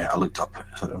 I looked up.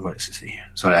 Sorry, what does it say?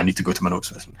 Sorry, I need to go to my notes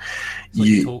for this one.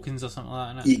 Like tokens or something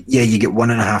like that, innit? Yeah, you get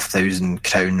 1,500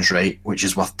 crowns, right, which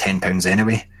is worth £10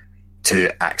 anyway, to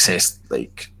access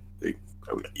like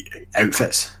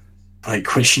outfits,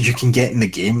 like which you can get in the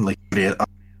game, like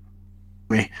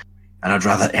way. And I'd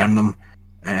rather earn them.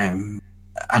 And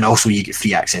also, you get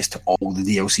free access to all the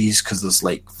DLCs because there's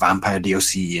like Vampire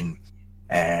DLC and.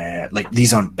 Like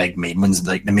these aren't big main ones.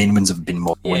 Like the main ones have been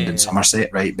Morrowind and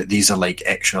Somerset, right? But these are like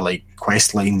extra like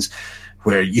quest lines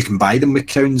where you can buy them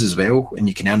with crowns as well, and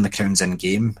you can earn the crowns in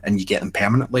game and you get them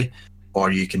permanently,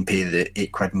 or you can pay the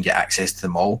 £8 and get access to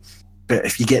them all. But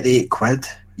if you get the £8,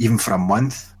 even for a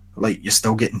month, like you're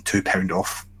still getting £2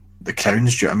 off the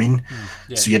crowns. Do you know what I mean?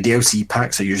 So your DLC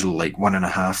packs are usually like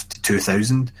 1,500 to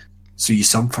 2,000. So you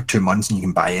sub for 2 months and you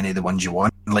can buy any of the ones you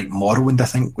want. Like Morrowind, I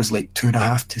think was like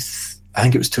 2.5 to. I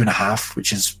think it was 2.5,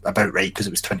 which is about right because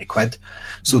it was £20.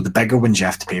 So the bigger ones you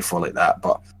have to pay for like that.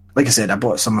 But like I said, I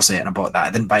bought Somerset and I bought that.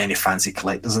 I didn't buy any fancy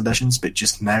collector's editions, but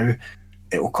just now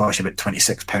it will cost you about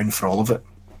 £26 for all of it,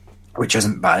 which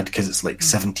isn't bad because it's like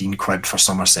 £17 for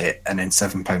Somerset and then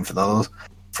 £7 for the others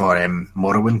for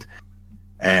Morrowind.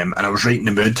 And I was right in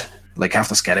the mood. Like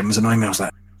after Skyrim was annoying me, I was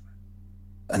like,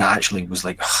 and I actually was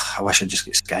like, I wish I'd just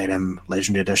get Skyrim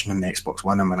Legendary Edition on the Xbox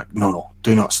One. I'm like, no,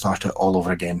 do not start it all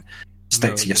over again.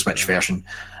 Stick to your Switch version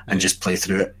and just play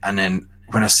through it. And then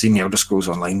when I seen the Elder Scrolls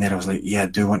Online there, I was like, yeah, I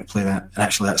do want to play that. And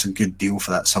actually, that's a good deal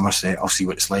for that Somerset. I'll see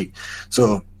what it's like.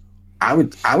 So I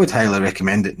would highly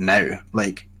recommend it now.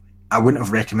 Like, I wouldn't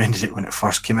have recommended it when it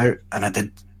first came out, and I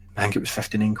did. I think it was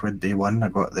 £59 day one. I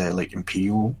got the like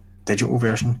Imperial digital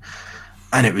version,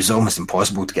 and it was almost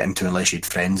impossible to get into unless you had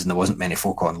friends, and there wasn't many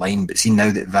folk online. But see, now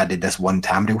that they've added this one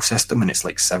Tamriel system, and it's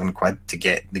like £7 to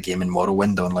get the game in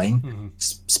Morrowind online,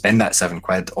 spend that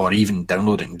 £7, or even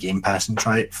download it in Game Pass and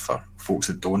try it for folks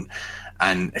that don't.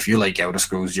 And if you like Elder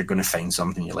Scrolls, you're going to find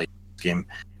something you like in this game.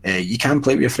 You can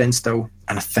play with your friends still,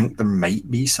 and I think there might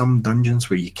be some dungeons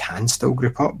where you can still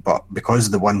group up, but because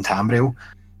of the one Tamriel,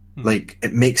 like,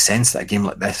 it makes sense that a game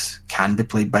like this can be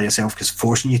played by yourself, because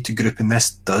forcing you to group in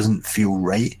this doesn't feel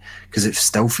right, because it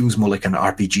still feels more like an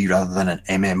RPG rather than an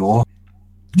MMO.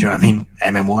 Do you know what I mean?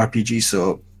 MMORPG.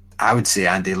 So I would say,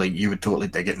 Andy, like, you would totally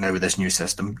dig it now with this new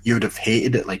system. You would have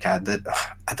hated it like I did.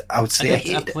 I would say I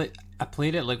hated it. I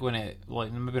played it like when it,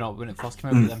 like, maybe not when it first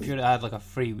came out, but I'm sure it had like a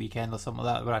free weekend or something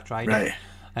like that where I tried it,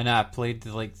 and I played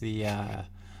like the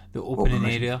opening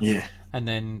area, and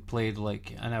then played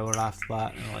like an hour after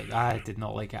that, and like I did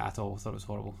not like it at all. I thought it was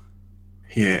horrible.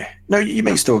 Yeah. No, you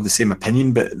might still have the same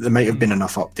opinion, but there might have been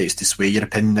enough updates to sway your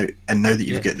opinion now. And now that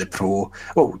you've got the Pro,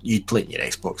 well, you'd play it in your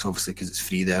Xbox obviously because it's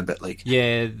free there, but like,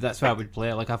 yeah, that's why I would play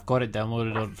it. Like, I've got it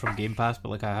downloaded from Game Pass, but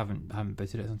like I haven't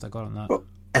booted it since I got on that. Well,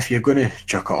 if you're going to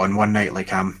chuck it on one night,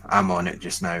 like I'm on it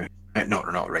just now.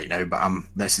 Not right now, but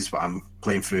this is what I'm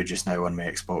playing through just now on my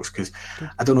Xbox, because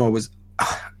I don't know,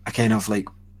 I kind of like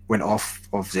went off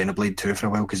of Xenoblade 2 for a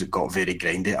while because it got very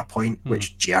grindy at a point,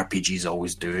 which JRPGs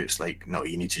always do. It's like, no,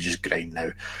 you need to just grind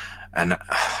now. And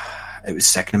it was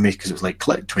sickening me because it was like,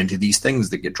 click 20 of these things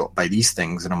that get dropped by these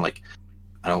things, and I'm like,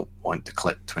 I don't want to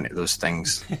click 20 of those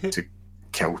things to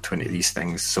kill 20 of these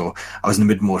things. So I was in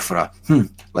the mood more for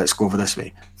let's go over this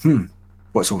way.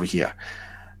 What's over here?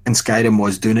 And Skyrim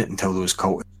was doing it until those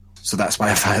cultists. So that's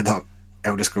why I fired up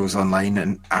Elder Scrolls Online,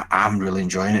 and I'm really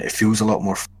enjoying it. It feels a lot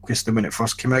more focused than when it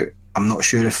first came out. I'm not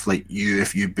sure if like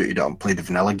if you booted it up and played the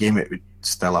vanilla game, it would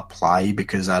still apply,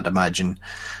 because I'd imagine,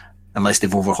 unless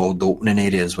they've overhauled the opening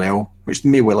area as well, which they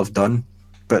may well have done,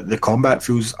 but the combat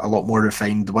feels a lot more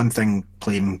refined. The one thing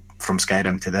playing from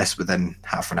Skyrim to this within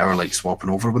half an hour, like swapping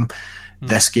over with them,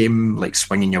 this game, like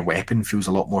swinging your weapon, feels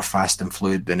a lot more fast and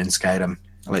fluid than in Skyrim.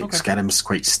 Like, Skyrim's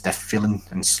quite stiff feeling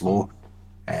and slow.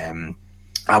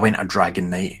 I went a Dragon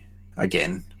Knight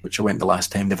again, which I went the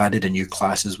last time. They've added a new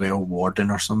class as well, Warden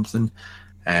or something.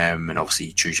 And obviously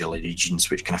you choose your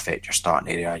allegiance, which can affect your starting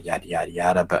area, yada, yada,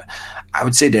 yada. But I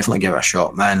would say definitely give it a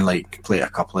shot, man. Like, play it a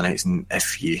couple of nights, and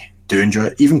if you do enjoy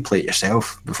it, even play it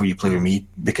yourself before you play with me,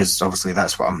 because obviously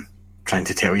that's what I'm trying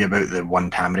to tell you about, the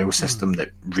one Tamriel system that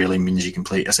really means you can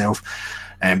play it yourself.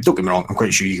 Don't get me wrong, I'm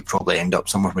quite sure you could probably end up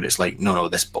somewhere where it's like, no,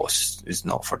 this boss is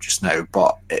not for just now,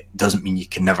 but it doesn't mean you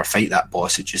can never fight that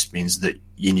boss. It just means that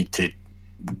you need to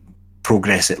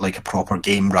progress it like a proper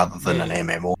game rather than an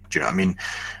MMO. Do you know what I mean?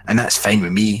 And that's fine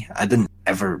with me. I didn't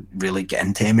ever really get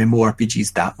into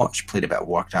MMORPGs that much. Played a bit of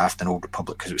Warcraft and Old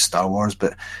Republic because it was Star Wars,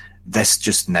 but this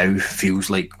just now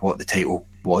feels like what the title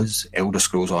was Elder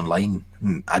Scrolls Online.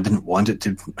 And I didn't want it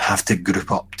to have to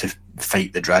group up to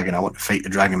fight the dragon. I want to fight the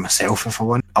dragon myself if I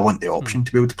want. I want the option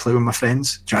to be able to play with my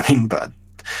friends. Do you know what I mean? But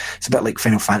it's a bit like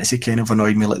Final Fantasy kind of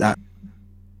annoyed me like that.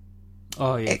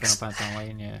 Oh yeah, Final Fantasy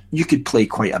Online, yeah. You could play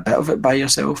quite a bit of it by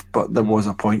yourself, but there was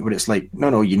a point where it's like,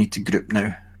 no, you need to group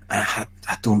now. I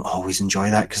don't always enjoy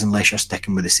that, because unless you're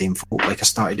sticking with the same folk, like I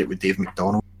started it with Dave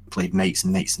McDonald, played nights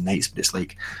and nights and nights, but it's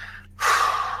like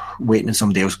waiting on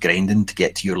somebody else grinding to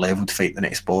get to your level to fight the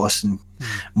next boss, and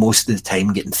most of the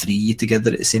time getting 3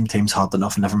 together at the same time is hard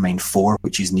enough, never mind 4,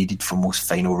 which is needed for most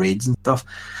final raids and stuff.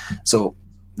 So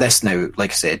this now,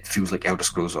 like I said, feels like Elder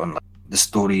Scrolls Online. The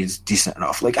story is decent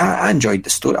enough. Like, I enjoyed the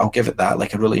story. I'll give it that.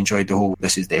 Like, I really enjoyed the whole,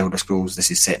 this is the Elder Scrolls,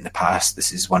 this is set in the past,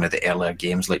 this is one of the earlier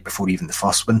games, like, before even the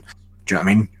first one. Do you know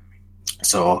what I mean?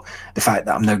 So, the fact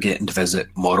that I'm now getting to visit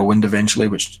Morrowind eventually,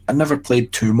 which I never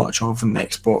played too much of in the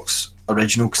Xbox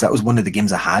original, because that was one of the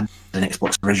games I had, the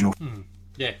Xbox original.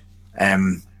 Yeah.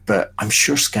 But I'm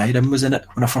sure Skyrim was in it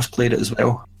when I first played it as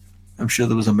well. I'm sure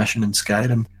there was a mission in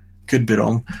Skyrim. Could be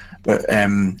wrong, but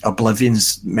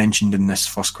Oblivion's mentioned in this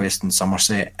first quest in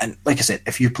Somerset, and like I said,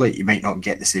 if you play it, you might not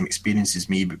get the same experience as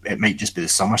me, but it might just be the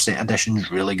Somerset edition's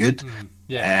really good.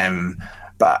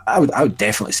 But I would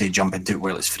definitely say jump into it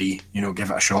while it's free. You know,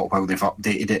 give it a shot while they've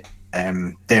updated it.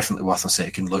 Definitely worth a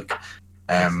second look.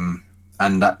 And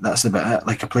that's about it.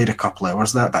 Like, I played a couple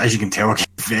hours of that, but as you can tell, I get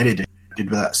very addicted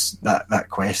with that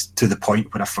quest, to the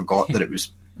point where I forgot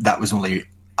that was only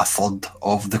a third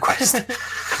of the quest.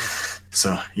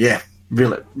 So yeah,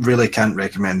 really can't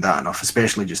recommend that enough,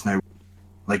 especially just now,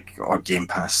 like, or Game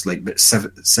Pass, like, but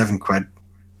 £7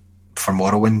 for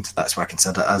Morrowind, that's what I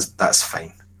consider as, that's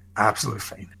fine, absolutely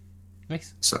fine.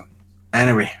 Nice. So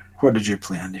anyway, what did you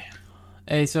play, Andy?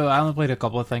 So I only played a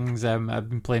couple of things. I've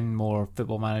been playing more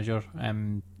Football Manager.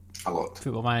 A lot.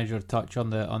 Football Manager Touch on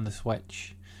the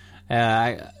Switch.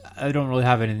 I don't really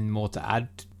have anything more to add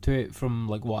to it from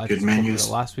like what I talked about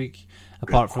last week.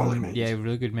 Apart from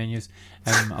really good menus.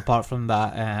 Apart from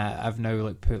that, I've now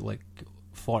like put like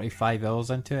 45 hours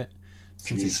into it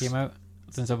since it came out.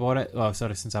 Since I bought it. Oh,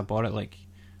 sorry, since I bought it like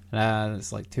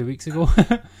it's like 2 weeks ago.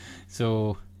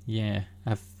 So yeah,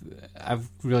 I've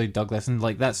really dug this, and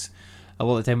like that's a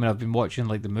lot of the time when I've been watching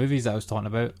like the movies that I was talking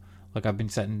about. Like, I've been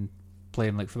sitting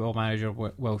playing like Football Manager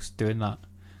whilst doing that,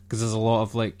 because there's a lot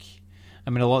of like,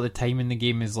 I mean, a lot of the time in the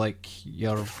game is like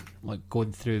you're like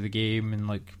going through the game and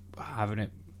like having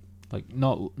it like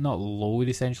not load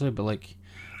essentially, but like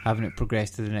having it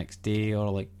progress to the next day, or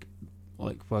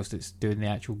like whilst it's doing the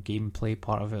actual gameplay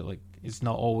part of it. Like, it's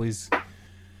not always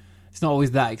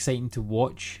that exciting to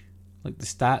watch, like the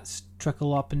stats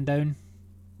trickle up and down,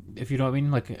 if you know what I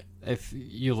mean. Like, if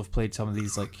you'll have played some of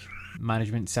these like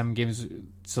management sim games,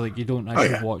 so like you don't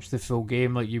actually watch the full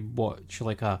game, like you watch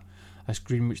like a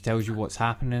screen which tells you what's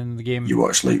happening in the game. You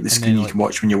watch like the screen you can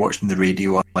watch when you're watching the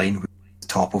radio online with the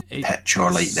top of the pitch,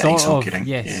 or like the ice hockey ring.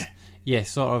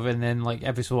 Yes, sort of. And then like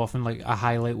every so often, like a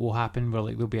highlight will happen where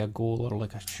like there'll be a goal or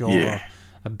like a shot or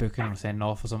a booking or sending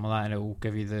off or something like that,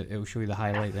 and it'll show you the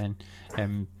highlight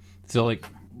then. So like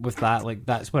with that, like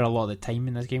that's where a lot of the time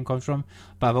in this game comes from.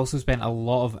 But I've also spent a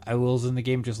lot of hours in the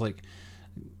game just like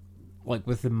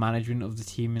with the management of the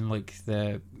team, and like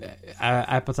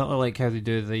I particularly like how they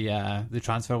do the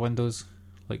transfer windows,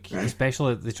 like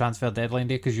especially the transfer deadline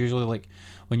day, because usually like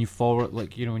when you forward,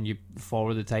 like, you know, when you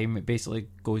forward the time, it basically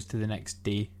goes to the next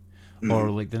day, or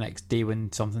like the next day when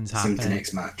something's happening, the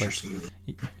next match, like, or something.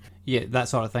 Yeah, that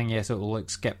sort of thing. Yeah, so it'll like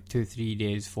skip 2-3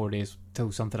 days, 4 days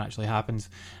till something actually happens.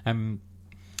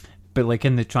 But like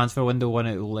in the transfer window one,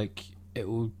 it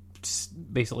will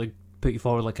basically put you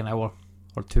forward like an hour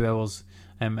or 2 hours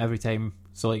every time.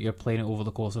 So like you're playing it over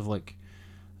the course of like,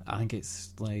 I think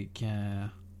it's like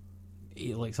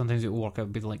sometimes it will work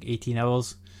out to be like 18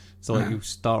 hours. So like you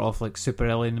start off like super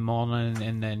early in the morning,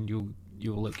 and then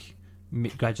you'll like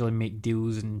gradually make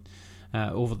deals and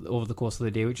over the course of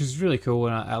the day, which is really cool,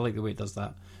 and I like the way it does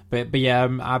that. But yeah,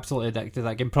 I'm absolutely addicted to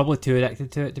that game. Probably too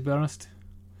addicted to it, to be honest.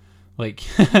 Like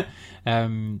to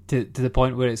the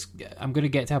point where I'm going to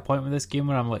get to a point with this game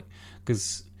where I'm like,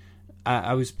 because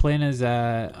I was playing as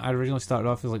I originally started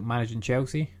off as like managing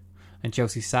Chelsea, and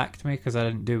Chelsea sacked me because I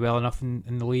didn't do well enough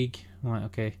in the league. I'm like,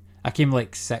 okay, I came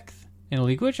like 6th in the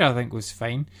league, which I think was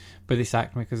fine, but they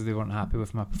sacked me because they weren't happy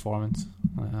with my performance.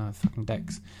 Like, fucking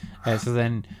dicks. So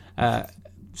then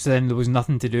there was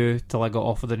nothing to do till I got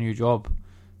offered a new job.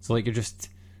 So like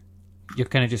you're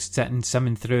kind of just sitting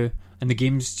simming through, and the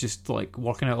game's just like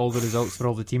working out all the results for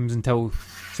all the teams until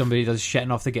somebody does shit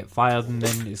enough to get fired, and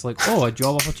then it's like, oh, a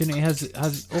job opportunity has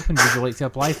opened, would you like to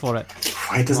apply for it?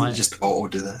 Why doesn't it just auto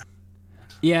do that?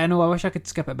 Yeah, I know. I wish I could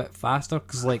skip it a bit faster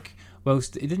because, like,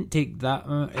 whilst it didn't take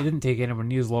anywhere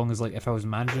near as long as like if I was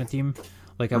managing a team.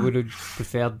 Like, I would have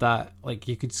preferred that. Like,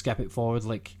 you could skip it forward,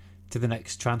 like to the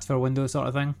next transfer window, sort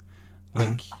of thing.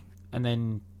 Like, and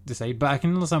then decide. But I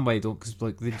can understand why you don't, because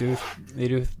like they do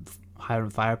hire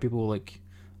and fire people like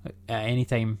at any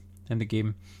time in the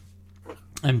game.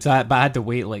 And so, but I had to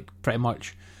wait like pretty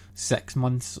much 6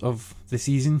 months of the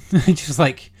season, just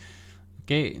like.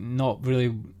 Okay, not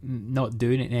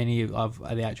doing it in any of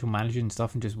the actual managing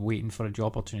stuff and just waiting for a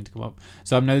job opportunity to come up.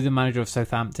 So I'm now the manager of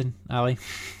Southampton, Ali,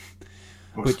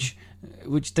 which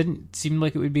didn't seem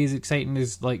like it would be as exciting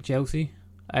as like Chelsea,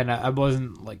 and I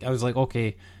wasn't like, I was like,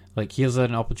 okay, like here's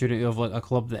an opportunity of like a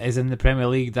club that is in the Premier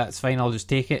League, that's fine, I'll just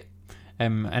take it.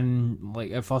 And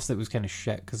like at first it was kind of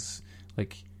shit because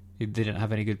like they didn't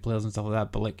have any good players and stuff like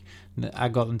that, but like I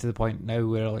got them to the point now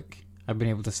where like I've been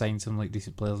able to sign some like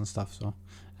decent players and stuff, so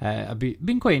I've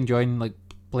been quite enjoying like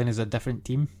playing as a different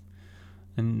team.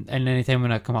 And any time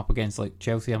when I come up against like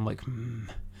Chelsea, I'm like,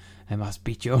 I must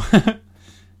beat you.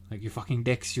 Like, you fucking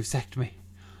dicks, you sacked me.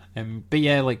 But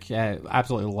yeah, like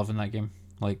absolutely loving that game.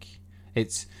 Like,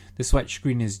 it's the Switch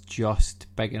screen is just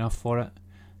big enough for it,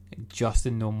 just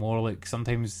and no more. Like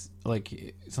sometimes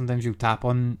you'll tap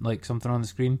on like something on the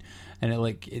screen, and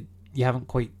you haven't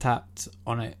quite tapped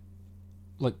on it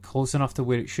like close enough to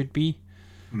where it should be,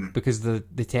 because the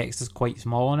text is quite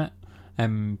small on it.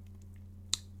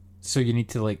 So you need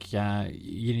to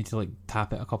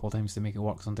tap it a couple of times to make it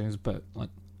work sometimes. But like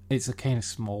it's a kind of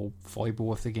small foible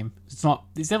with the game. It's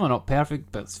definitely not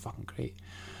perfect, but it's fucking great.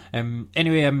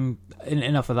 Anyway,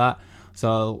 enough of that.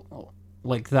 So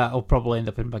like that'll probably end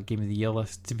up in my game of the year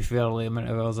list. To be fair, the amount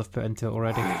of hours I've put into it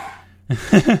already.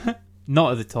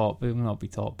 Not at the top. It will not be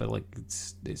top, but like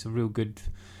it's a real good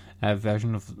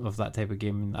version of that type of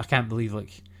game. And I can't believe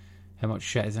like how much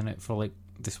shit is in it for like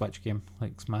the Switch game.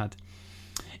 Like, it's mad.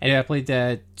 Anyway, I played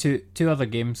two other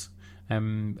games.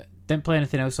 Didn't play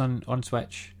anything else on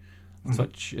Switch.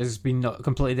 Switch has been not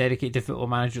completely dedicated to Football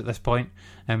Manager at this point.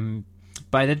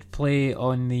 But I did play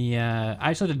on the. I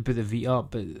actually didn't put the Vita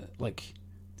up, but like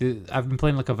I've been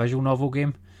playing like a visual novel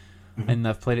game, and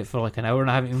I've played it for like an hour, and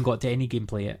I haven't even got to any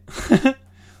gameplay yet.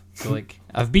 So like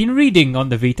I've been reading on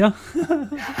the Vita,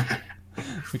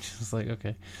 which was like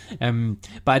okay.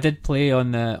 But I did play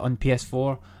on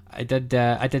PS4. I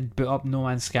did boot up No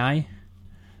Man's Sky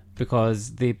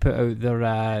because they put out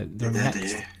their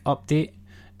next update,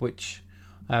 which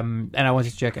and I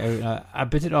wanted to check it out. I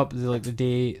booted it up the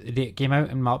day it came out,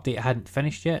 and my update hadn't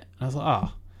finished yet. And I was like,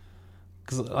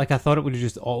 because like I thought it would have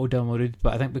just auto downloaded,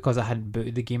 but I think because I hadn't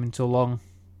booted the game in so long,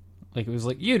 like it was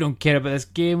like, you don't care about this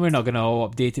game, we're not gonna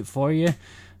update it for you.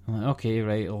 I'm like, okay,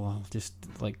 right, well, I'll just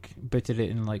like booted it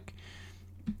and like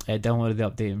downloaded the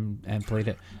update and played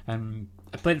it.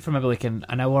 I played it for maybe like an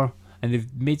hour, and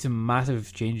they've made some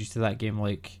massive changes to that game.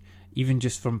 Like even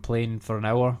just from playing for an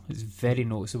hour, it's very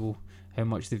noticeable how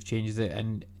much they've changed it.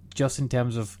 And just in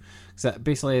terms of, cause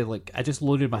basically like I just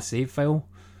loaded my save file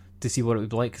to see what it would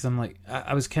be like, because I'm like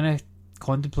I was kind of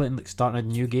contemplating like starting a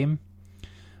new game.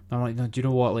 But I'm like, no, do you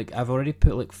know what? Like I've already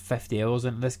put like 50 hours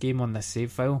into this game on this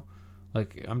save file.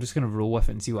 Like I'm just gonna roll with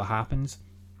it and see what happens.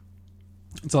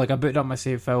 So like I booted up my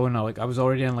save file, and I was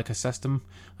already in like a system,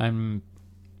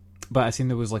 but I seen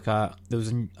there was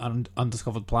an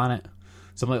undiscovered planet.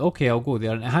 So I'm like, okay, I'll go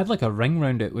there. And it had like a ring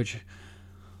around it, which,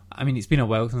 I mean, it's been a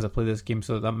while since I played this game,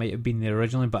 so that might have been there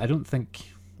originally, but I don't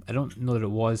know that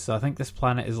it was. So I think this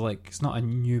planet is like, it's not a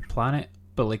new planet,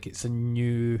 but like it's a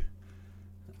new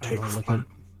type of planet.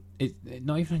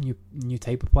 Not even a new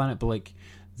type of planet, but like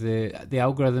the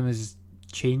algorithm has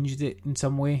changed it in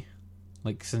some way,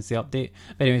 like since the update.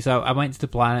 But anyway, so I went to the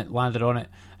planet, landed on it,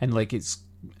 and like it's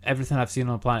everything I've seen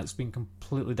on the planet's been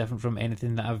completely different from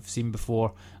anything that I've seen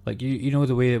before. Like you know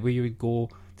the way that you would go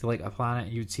to like a planet,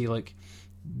 and you'd see like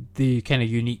the kind of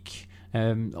unique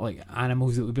like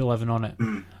animals that would be living on it,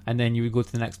 and then you would go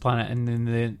to the next planet, and then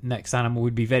the next animal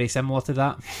would be very similar to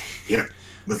that. Yeah,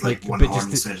 with like one horn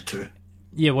instead of two.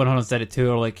 Yeah, one horn instead of two,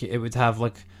 or like it would have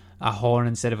like a horn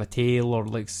instead of a tail, or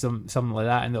like something like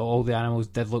that, and all the animals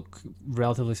did look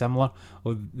relatively similar.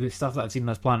 Well, the stuff that I've seen on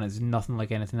this planet is nothing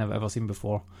like anything I've ever seen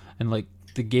before, and like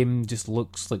the game just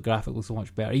looks like graphically so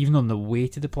much better. Even on the way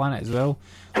to the planet as well,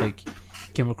 like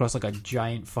came across like a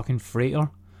giant fucking freighter.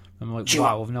 I'm like,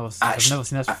 wow, I've never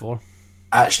seen this before.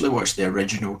 I actually watched the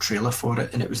original trailer for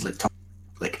it, and it was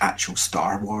like actual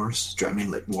Star Wars. Do you know what I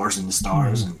mean? Like wars in the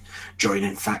stars and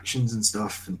joining factions and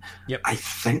stuff. And yep. I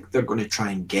think they're going to try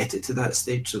and get it to that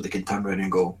stage so they can turn around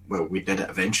and go, well, we did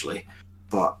it eventually.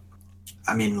 But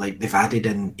I mean, like they've added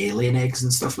in alien eggs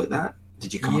and stuff like that.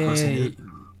 Did you come across any?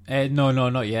 No,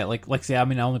 not yet. Like I say, I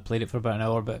mean, I only played it for about an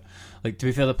hour, but like to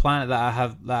be fair, the planet that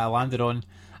I landed on,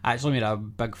 I actually made a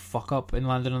big fuck up in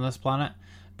landing on this planet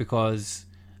because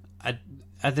I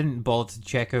didn't bother to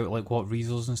check out like what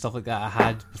resources and stuff like that I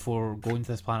had before going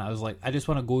to this planet. I was like, I just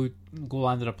want to go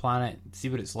land on a planet, see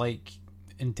what it's like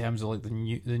in terms of like the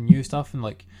new stuff, and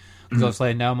like because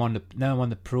obviously now I'm on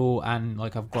the Pro, and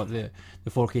like I've got the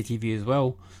 4K TV as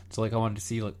well, so like I wanted to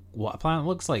see like what a planet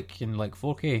looks like in like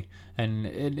 4K, and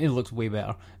it looks way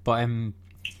better. But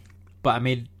I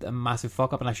made a massive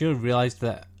fuck up, and I should have realised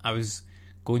that I was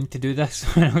going to do this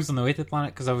when I was on the way to the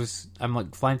planet, because I'm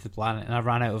like flying to the planet, and I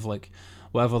ran out of like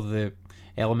whatever the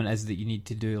element is that you need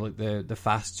to do, like the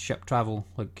fast ship travel.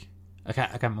 Like I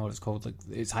can't remember what it's called. Like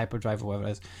it's hyperdrive or whatever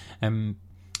it is. And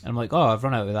I'm like, oh, I've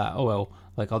run out of that. Oh well,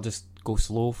 like I'll just go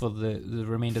slow for the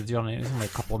remainder of the journey. It was only a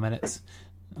couple of minutes,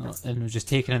 and was just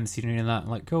taking in the scenery and that. I'm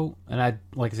like, cool. And I,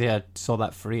 like I say, I saw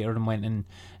that freighter and went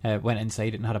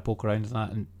inside it and had a poke around and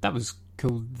that, and that was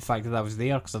cool. The fact that was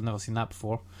there, because I've never seen that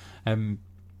before.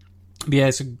 But yeah,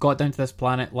 so got down to this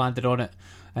planet, landed on it,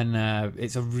 and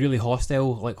it's a really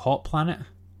hostile, like hot planet,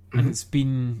 and it's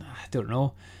been, I don't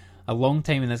know, a long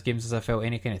time in this game since I felt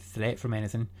any kind of threat from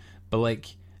anything. But like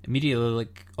immediately,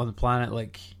 like on the planet,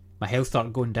 like my health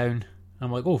started going down, and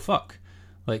I'm like, oh fuck,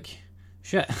 like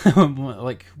shit,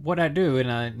 like what do I do?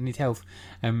 And I need health.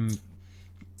 And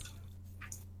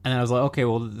I was like, okay,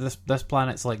 well this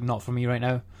planet's like not for me right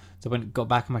now. So when it got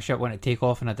back in my ship, when it take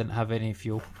off, and I didn't have any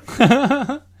fuel.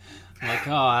 I'm like,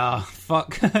 oh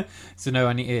fuck. So now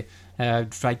I need to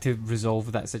try to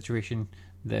resolve that situation,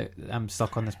 that I'm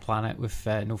stuck on this planet with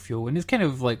no fuel. And it's kind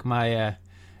of like my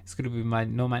it's going to be my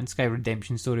No Man's Sky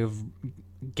redemption story of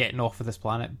getting off of this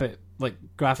planet. But like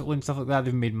graphically and stuff like that,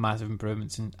 they've made massive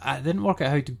improvements, and I didn't work out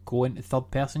how to go into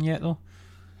third person yet though.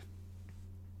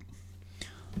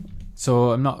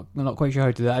 So I'm not quite sure how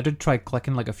to do that. I did try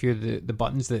clicking like a few of the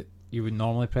buttons that you would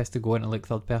normally press to go into like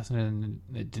third person, and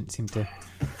it didn't seem to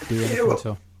do anything. Yeah, well,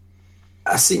 so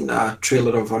I seen a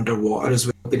trailer of Underwater as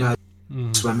well,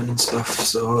 being swimming and stuff.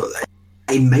 So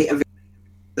I might have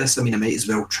this. I mean, I might as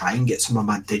well try and get some of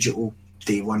my digital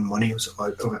day one money out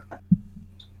of it.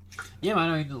 Yeah, man.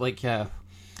 I mean, like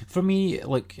for me,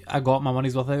 like I got my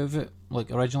money's worth out of it, like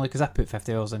originally, because I put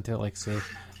 50 hours into it, like say.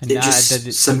 And it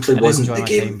just simply wasn't the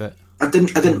game. But I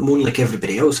didn't moan like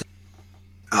everybody else.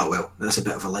 Oh well, that's a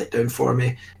bit of a letdown for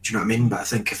me. Do you know what I mean? But I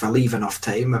think if I leave enough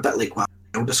time, a bit like what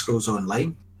Elder Scrolls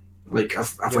Online, like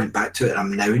I've went back to it and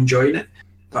I'm now enjoying it.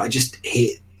 But I just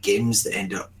hate games that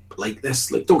end up like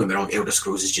this. Like, don't get me wrong, Elder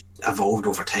Scrolls has just evolved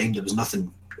over time. There was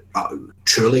nothing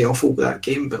truly awful with that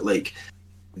game, but like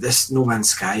this No Man's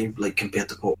Sky, like compared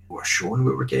to what we're showing,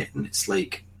 what we're getting, it's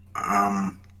like,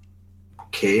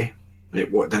 okay, like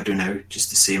what do I do now? Just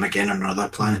the same again on another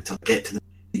planet to get to the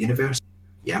universe?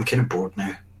 Yeah, I'm kind of bored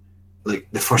now. Like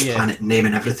the first planet,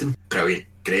 naming everything, brilliant,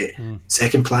 great.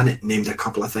 Second planet, named a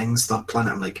couple of things. Third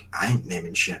planet, I'm like, I ain't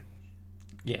naming shit.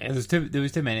 Yeah, there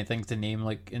was too many things to name,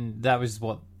 like, and that was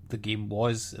what the game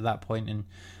was at that point. And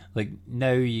like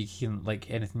now you can,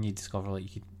 like, anything you discover, like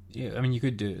you could, I mean, you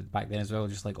could do it back then as well,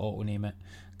 just like auto name it,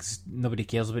 because nobody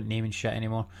cares about naming shit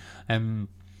anymore.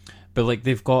 But like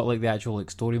they've got like the actual like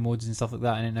story modes and stuff like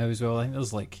that in it now as well. I think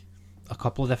there's like a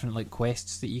couple of different like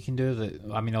quests that you can do.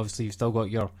 That, I mean, obviously you've still got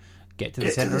your get to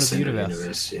the center of the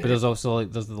universe, but there's also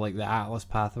like the Atlas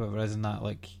path or whatever it is, and that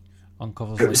like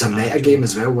uncovers. It was a meta game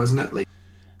as well, wasn't it? Like,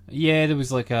 yeah, there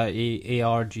was like a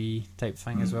ARG type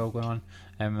thing as well going on.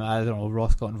 I don't know,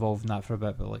 Ross got involved in that for a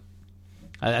bit, but like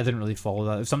I didn't really follow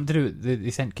that. It was something to do with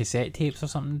they sent cassette tapes or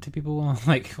something to people.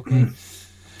 Like, okay.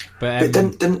 But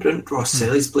didn't Ross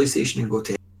sell his PlayStation and go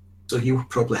to? So he'll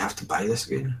probably have to buy this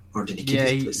again, or did he keep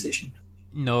his PlayStation?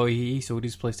 No, he sold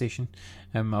his PlayStation.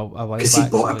 A while back. Because he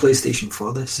bought a PlayStation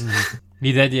for this.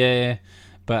 He did, yeah.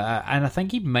 But and I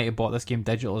think he might have bought this game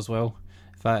digital as well,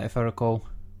 if I recall.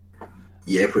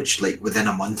 Yeah, which like within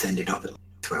a month ended up at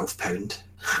 £12.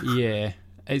 Yeah,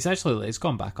 it's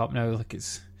gone back up now. Like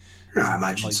it's I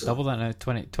imagine like so. double that now.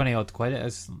 20 odd quid it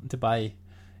is to buy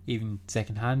even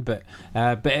second hand. But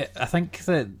I think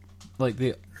that like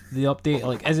the update,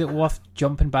 like, is it worth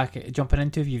jumping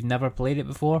into if you've never played it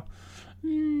before?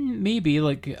 Maybe.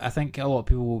 Like, I think a lot of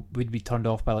people would be turned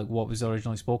off by like what was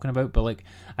originally spoken about, but like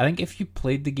I think if you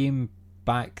played the game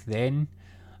back then,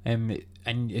 and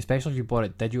especially if you bought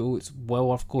it digital, it's well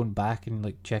worth going back and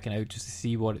like checking out just to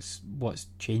see what's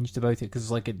changed about it,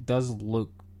 because like it does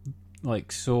look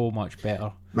like so much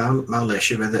better. My only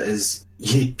issue with it is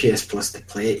you need PS Plus to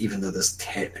play it, even though there's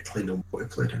technically no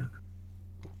multiplayer in it.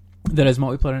 There is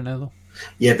multiplayer in it though.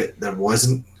 Yeah, but there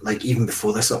wasn't, like, even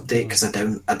before this update, because I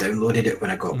downloaded it when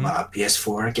I got my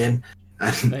PS4 again,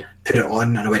 and Right. put it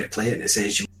on, and I went to play it, and it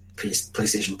says you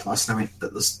PlayStation Plus, and I went,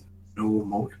 but there's no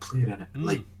multiplayer in it. Mm.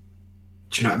 Like,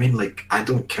 do you know what I mean? Like, I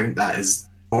don't count that as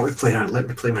multiplayer. Let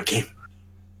me play my game.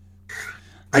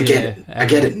 I get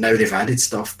it now they've added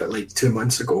stuff, but like 2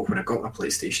 months ago when I got my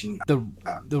PlayStation,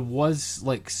 There was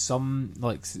like some,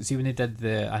 like, see when they did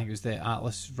I think it was the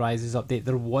Atlas Rises update,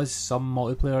 there was some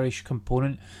multiplayer-ish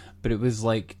component, but it was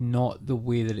like not the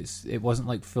way that it wasn't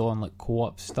like full on like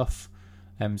co-op stuff.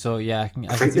 So yeah, I can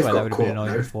think see why they've that would got have been co-op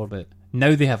annoying now. before, but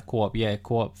now they have co-op. Yeah,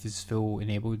 co-op is full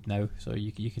enabled now, so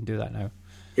you can do that now.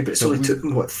 yeah, but it's So only we- took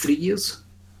them, what, 3 years?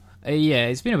 Yeah,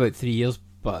 it's been about 3 years,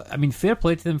 but I mean, fair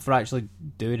play to them for actually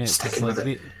doing it. 'cause, Sticking like, with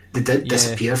it. they- They did Yeah.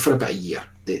 disappear for about a year.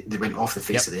 They went off the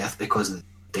face Yep. of the earth because of the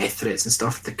death threats and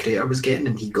stuff the creator was getting,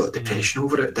 and he got depression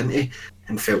over it, didn't he?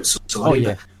 And felt so sorry. Oh,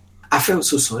 yeah. But I felt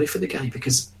so sorry for the guy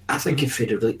because I think if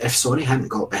Sony hadn't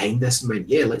got behind this and went,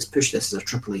 yeah, let's push this as a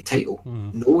AAA title,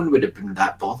 no one would have been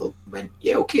that bothered. Went,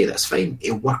 yeah, okay, that's fine.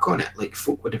 He'll work on it. Like,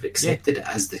 folk would have accepted it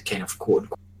as the kind of quote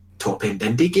unquote top end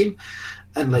indie game,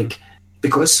 and like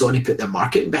because Sony put their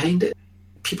marketing behind it,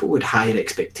 people would higher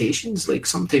expectations. Like,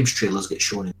 sometimes trailers get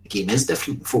shown and the game is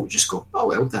different, and folk just go, oh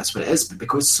well, that's what it is. But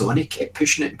because Sony kept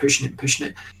pushing it and pushing it and pushing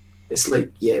it, it's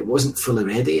like, yeah, it wasn't fully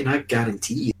ready. And I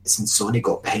guarantee you, since Sony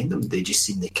got behind them, they just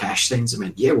seen the cash signs and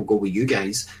went, yeah, we'll go with you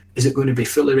guys. Is it going to be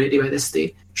fully ready by this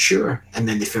day? Sure. And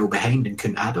then they fell behind and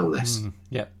couldn't add all this.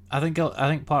 Yeah, I think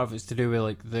part of it's to do with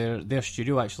like their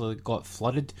studio actually got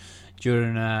flooded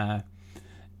during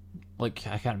like,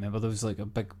 I can't remember, there was like a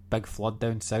big flood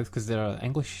down south because they're an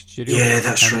English studio. Yeah,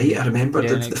 that's right. I remember Yeah,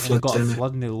 the and flood it got down a there.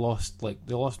 flood and they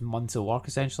lost months of work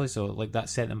essentially. So like that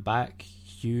set them back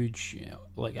huge,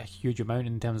 like a huge amount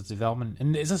in terms of development.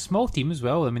 And it's a small team as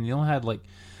well. I mean, they only had like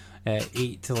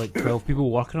 8 to like 12 people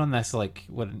working on this, like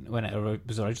when it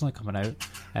was originally coming out.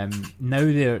 Now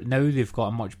they've got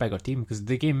a much bigger team because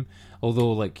the game,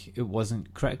 although like it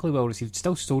wasn't critically well received,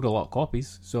 still sold a lot of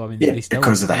copies. So I mean, Yeah, they still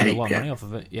because of the made a hype, lot of yeah. money off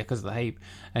of it. Yeah, because of the hype.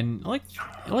 And like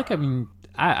I mean,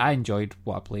 I enjoyed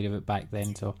what I played of it back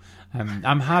then. So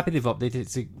I'm happy they've updated it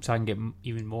so I can get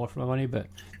even more for my money. But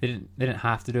they didn't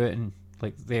have to do it, and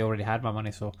like they already had my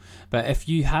money. So, but if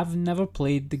you have never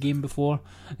played the game before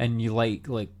and you like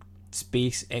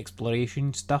space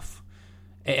exploration stuff,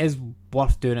 it is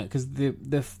worth doing it because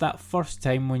that first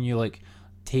time when you like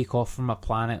take off from a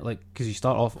planet, like because you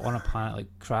start off on a planet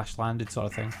like crash landed sort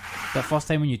of thing, that first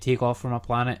time when you take off from a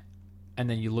planet and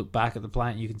then you look back at the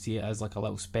planet, you can see it as like a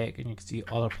little speck and you can see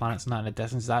other planets and that in the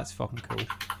distance. That's fucking cool.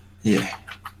 Yeah.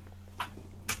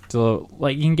 So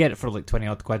like you can get it for like 20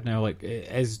 odd quid now. Like it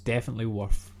is definitely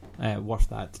worth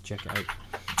that to check it out.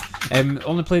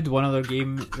 Only played one other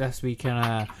game this week,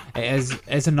 and it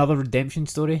is another redemption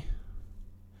story.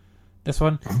 This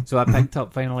one, so I picked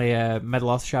up finally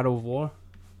Middle-earth: Shadow of War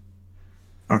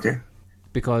Okay.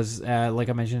 because, like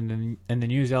I mentioned in the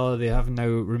news earlier, they have now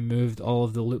removed all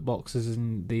of the loot boxes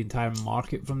and the entire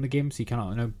market from the game, so you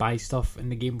cannot now buy stuff in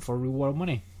the game for real world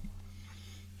money.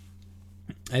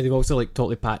 They've also like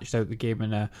totally patched out the game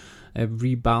and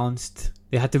rebalanced.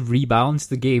 They had to rebalance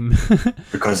the game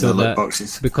Because so of the loot that-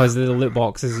 boxes. because of the loot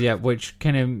boxes. Yeah, which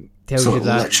kind of tells So you it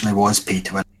that literally was pay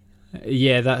to win.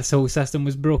 yeah, that whole system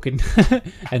was broken,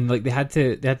 and like they had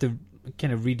to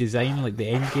kind of redesign like the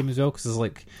end game as well because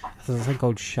there's a thing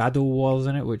called Shadow Wars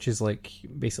in it, which is like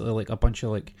basically like a bunch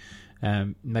of like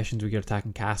missions where you're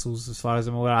attacking castles. As far as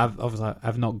I'm aware,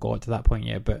 I've not got to that point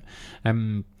yet, but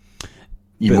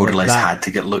You But more or like less that- had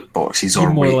to get loot boxes you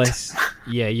or more wait. or less,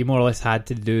 yeah, you more or less had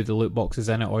to do the loot boxes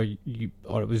in it, or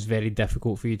it was very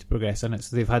difficult for you to progress in it.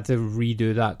 So they've had to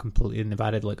redo that completely, and they've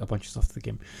added like a bunch of stuff to the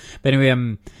game. But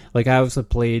anyway, like I also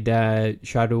played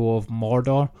Shadow of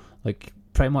Mordor, like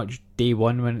pretty much day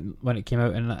one when it came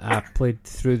out, and I played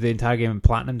through the entire game and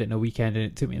platinumed it in a weekend, and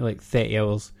it took me like 30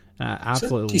 hours. And I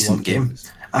absolutely decent loved game. it. It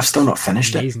was I've still not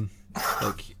finished it. amazing.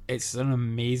 Like it's an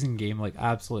amazing game. Like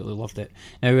absolutely loved it.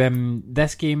 Now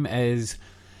this game is,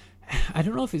 I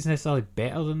don't know if it's necessarily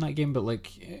better than that game, but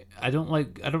like I don't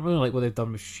really like what they've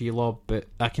done with Shelob, but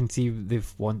I can see they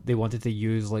wanted to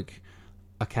use like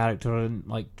a character and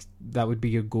like that would be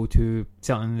your go-to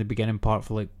certainly in the beginning part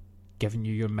for like giving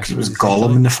you your It missions. was essentially.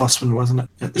 Gollum in the first one, wasn't it?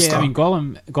 At the Yeah, start. I mean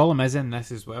Gollum is in this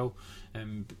as well,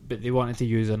 but they wanted to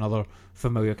use another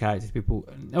familiar character to people.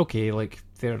 Okay, like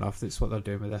fair enough. That's what they're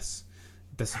doing with this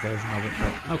version of it.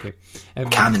 But okay,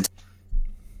 Canon.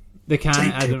 the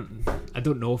canon. Take I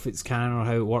don't know if it's canon or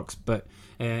how it works, but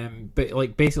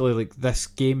like basically like this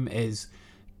game is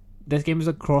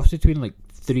a cross between like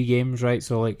 3 games, right?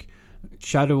 So like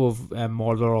Shadow of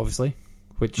Mordor, obviously,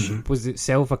 which was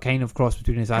itself a kind of cross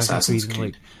between Assassin's Assassin's Creed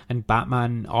Creed. and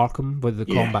Batman Arkham with the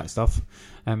Yeah. combat stuff.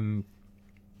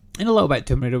 And a little bit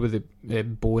Tomb Raider with the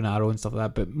bow and arrow and stuff like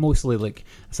that, but mostly like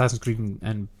Assassin's Creed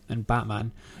and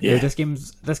Batman. Yeah. This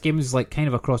game is like kind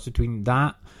of a cross between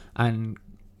that and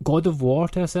God of War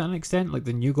to a certain extent, like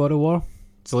the new God of War.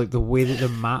 So like the way that the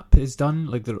map is done,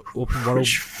 like the open world,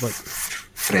 like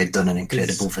Fred done an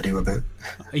incredible video about.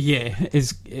 yeah,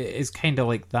 is kind of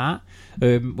like that.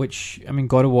 Which I mean,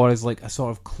 God of War is like a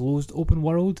sort of closed open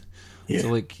world. Yeah. So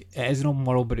like it is an open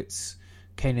world, but it's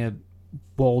kind of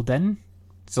walled in.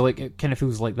 So like it kind of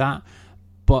feels like that.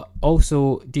 But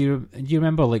also, do you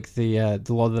remember like the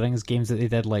Lord of the Rings games that they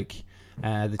did, like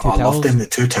the Two Towers? I loved them. The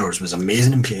Two Towers was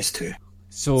amazing in PS2.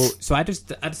 So I just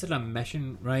did a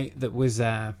mission, right, that was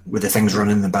With the things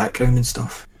running in the background and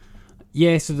stuff.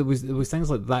 yeah. So there was things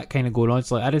like that kind of going on.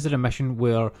 So like, I just did a mission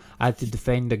where I had to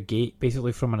defend a gate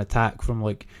basically from an attack from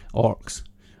like orcs,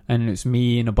 and it's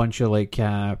me and a bunch of like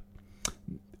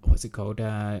what's it called?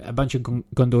 A bunch of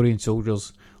Gondorian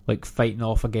soldiers like fighting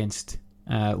off against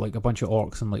like a bunch of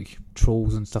orcs and like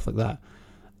trolls and stuff like that.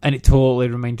 And it totally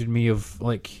reminded me of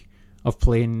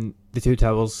playing the Two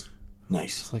Towers.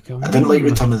 Nice. It's like, I didn't like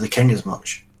Return of the King as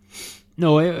much.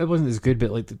 No, it wasn't as good,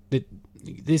 but like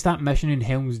there's that mission in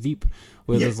Helm's Deep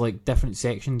where there's like different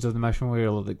sections of the mission where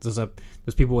like there's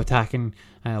people attacking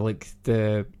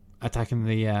attacking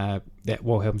the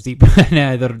Helm's Deep,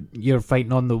 and you're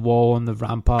fighting on the wall on the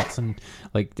ramparts and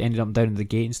like ended up down in the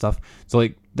gate and stuff. So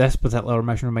like this particular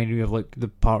mission reminded me of like the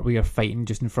part where you're fighting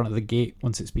just in front of the gate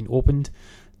once it's been opened,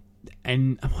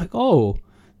 and I'm like, oh,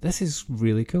 this is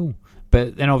really cool.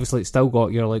 But then obviously it's still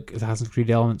got your like Assassin's Creed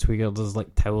elements where there's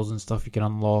like towers and stuff you can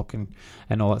unlock and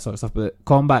all that sort of stuff. But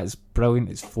combat is brilliant,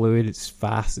 it's fluid, it's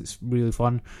fast, it's really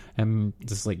fun.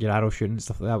 Just like your arrow shooting and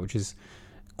stuff like that, which is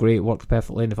great, worked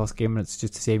perfectly in the first game, and it's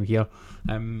just the same here.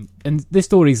 And the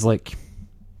story's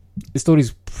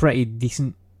pretty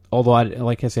decent. Although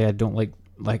like I say, I don't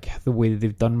like the way that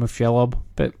they've done with Shelob.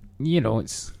 But you know,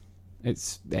 it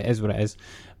is what it is.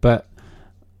 But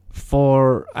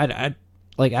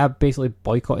I basically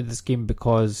boycotted this game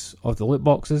because of the loot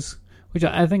boxes, which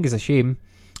I think is a shame,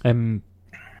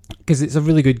 because it's a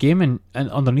really good game, and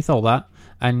underneath all that,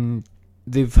 and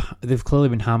they've clearly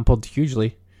been hampered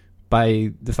hugely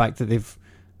by the fact that they've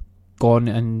gone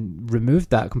and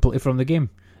removed that completely from the game.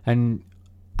 And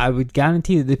I would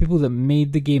guarantee that the people that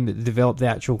made the game, that developed the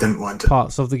actual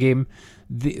parts of the game,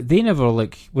 they never,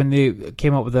 like, when they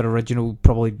came up with their original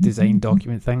probably design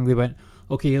document thing, they went,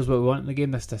 okay, here's what we want in the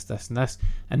game, this, and this.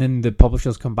 And then the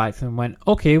publishers come back to them and went,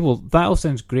 okay, well, that all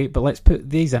sounds great, but let's put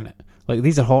these in it. Like,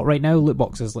 these are hot right now, loot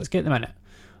boxes, let's get them in it.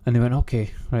 And they went,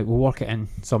 okay, right, we'll work it in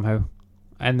somehow.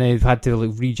 And they've had to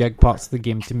like rejig parts of the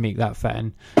game to make that fit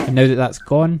in. And now that that's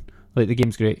gone, like, the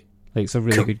game's great. Like, it's a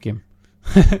really good game.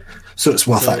 So it's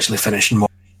worth actually finishing more,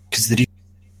 because the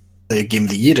Game of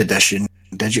the Year edition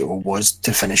digital was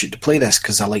to finish it, to play this,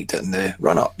 because I liked it in the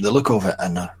run-up, the look of it,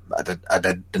 and I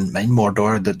didn't mind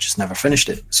Mordor, I just never finished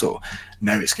it. So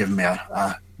now it's given me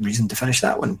a reason to finish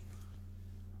that one.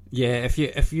 Yeah, if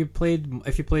you played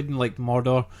in like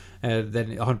Mordor,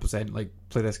 then 100% like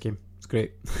play this game. It's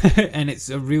great, and it's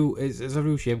a real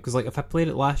shame, because like if I played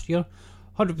it last year,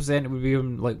 100% it would be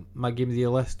on like my Game of the Year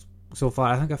list so far.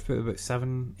 I think I've put about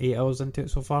 7-8 hours into it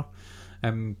so far,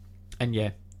 and yeah,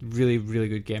 really really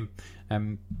good game.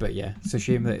 But yeah, it's a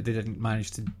shame that they didn't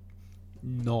manage to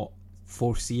not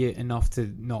foresee it enough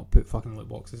to not put fucking loot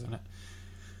boxes in it.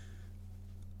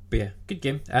 But yeah, good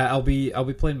game. I'll be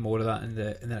playing more of that in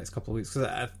the next couple of weeks,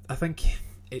 because I think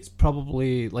it's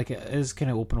probably like, it is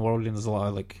kind of open world, and there's a lot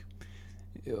of like,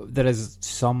 there is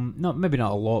some, maybe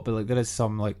not a lot, but like there is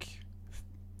some like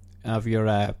of your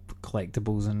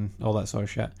collectibles and all that sort of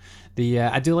shit.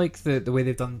 I do like the way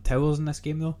they've done towers in this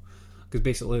game though, because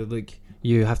basically like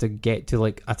you have to get to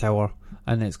like a tower,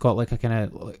 and it's got like a kind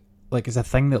of like it's a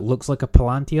thing that looks like a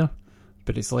Palantir,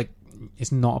 but it's like,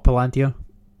 it's not a Palantir.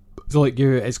 So like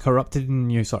it's corrupted,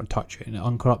 and you sort of touch it and it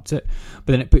uncorrupts it,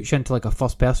 but then it puts you into like a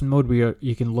first person mode where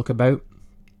you can look about,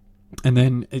 and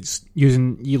then it's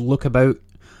using you look about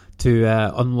to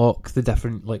unlock the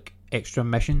different like extra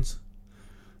missions.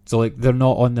 So like they're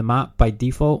not on the map by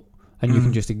default, and you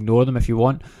can just ignore them if you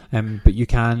want, but you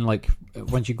can, like,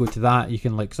 once you go to that, you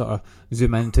can like sort of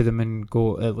zoom into them and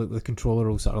go, like the controller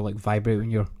will sort of like vibrate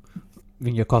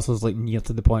when your cursor's like near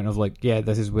to the point of like, yeah,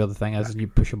 this is where the thing is, and you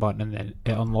push a button and then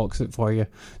it unlocks it for you.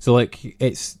 So like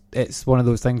it's one of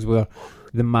those things where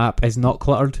the map is not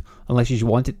cluttered unless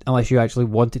you actually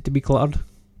want it to be cluttered,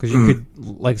 because you could,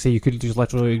 like I say, you could just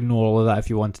literally ignore all of that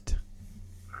if you wanted to.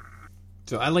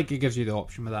 So I like it gives you the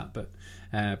option with that,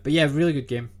 but yeah, really good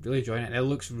game, really enjoying it. It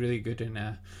looks really good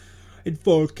in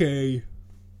 4K.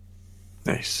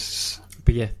 Nice.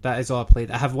 But yeah, that is all I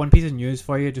played. I have one piece of news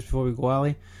for you just before we go,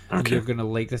 Ali. And Okay. you're going to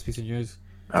like this piece of news.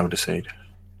 I'll decide.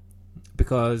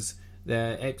 Because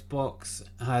the Xbox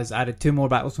has added 2 more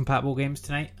backwards compatible games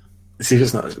tonight. See if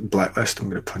it's not Blacklist, I'm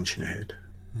going to punch you in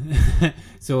the head.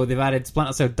 So they've added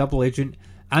Splinter Cell Double Agent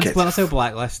and Get- Splinter Cell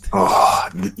Blacklist. Oh,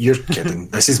 you're kidding.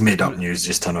 This is made up news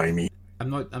just to annoy me. I'm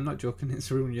not joking.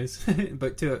 It's real news.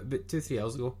 about 3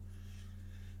 hours ago.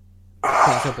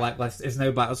 Splinter Cell Blacklist is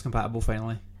now backwards compatible.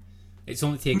 Finally, it's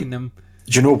only taken them.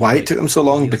 Do you know why it took them so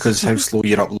long? Yes. Because how slow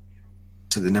you're uploading.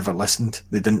 So they never listened.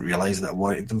 They didn't realise that I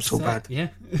wanted them so bad. Yeah.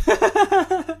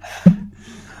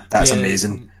 That's Yeah,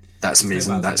 amazing. That's it's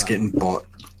amazing. about That's that. getting bought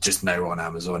just now on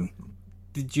Amazon.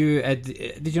 Did you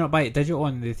not buy it digital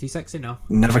on the 360? No.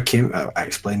 Never came. I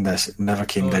explained this. It never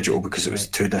came Oh, digital okay, because it was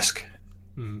right. 2-disc.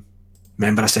 Mm.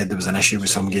 Remember, I said there was an issue with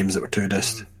some games that were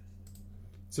 2-disc.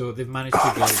 So they've managed to Oh,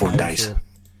 get my it phone now. dies. So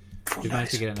Phone they've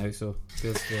managed to dies. get it now. So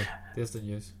there's the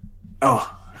news.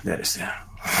 Oh, there is there.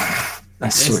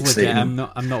 That's It's so legit. exciting.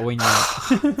 I'm not winning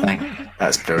it.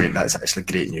 That's brilliant. That's actually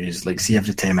great news. Like, see,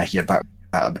 every time I hear back,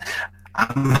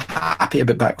 I'm happy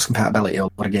about backwards compatibility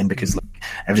all over again because like,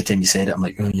 every time you said it, I'm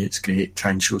like, oh yeah, it's great.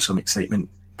 Try and show some excitement.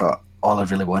 But all I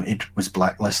really wanted was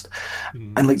Blacklist,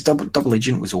 and like Double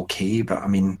Agent was okay, but I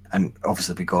mean, and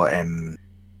obviously we got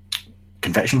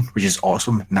Conviction, which is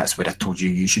awesome, and that's where I told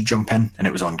you should jump in, and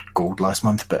it was on Gold last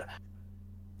month. But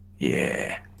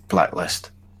yeah,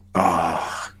 Blacklist.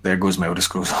 Oh, there goes my Elder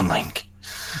Scrolls Online.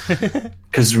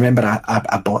 Because remember,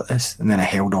 I bought this and then I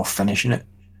held off finishing it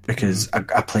because I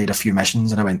played a few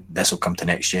missions and I went, this will come to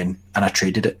next gen, and I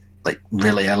traded it like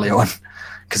really early on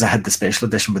because I had the special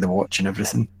edition with the watch and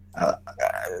everything.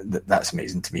 That's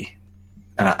amazing to me,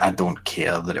 and I don't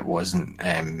care that it wasn't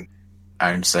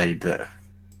Ironside that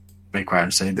Mike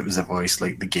Ironside that was the voice.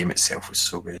 Like the game itself was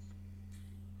so good.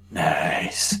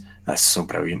 Nice, that's so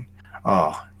brilliant.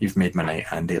 Oh, you've made my night,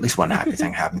 Andy. At least one happy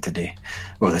thing happened today.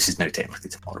 Well, this is now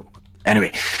technically tomorrow.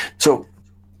 Anyway, so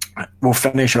we'll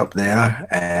finish up there.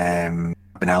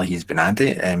 Been Ali, he's been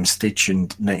Andy. Stay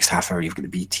tuned next half hour. You've got the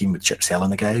B team with Chip Sell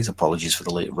and the guys. Apologies for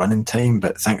the late running time,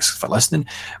 but thanks for listening.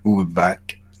 We'll be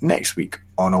back next week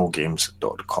on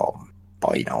allgames.com.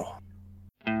 Bye now.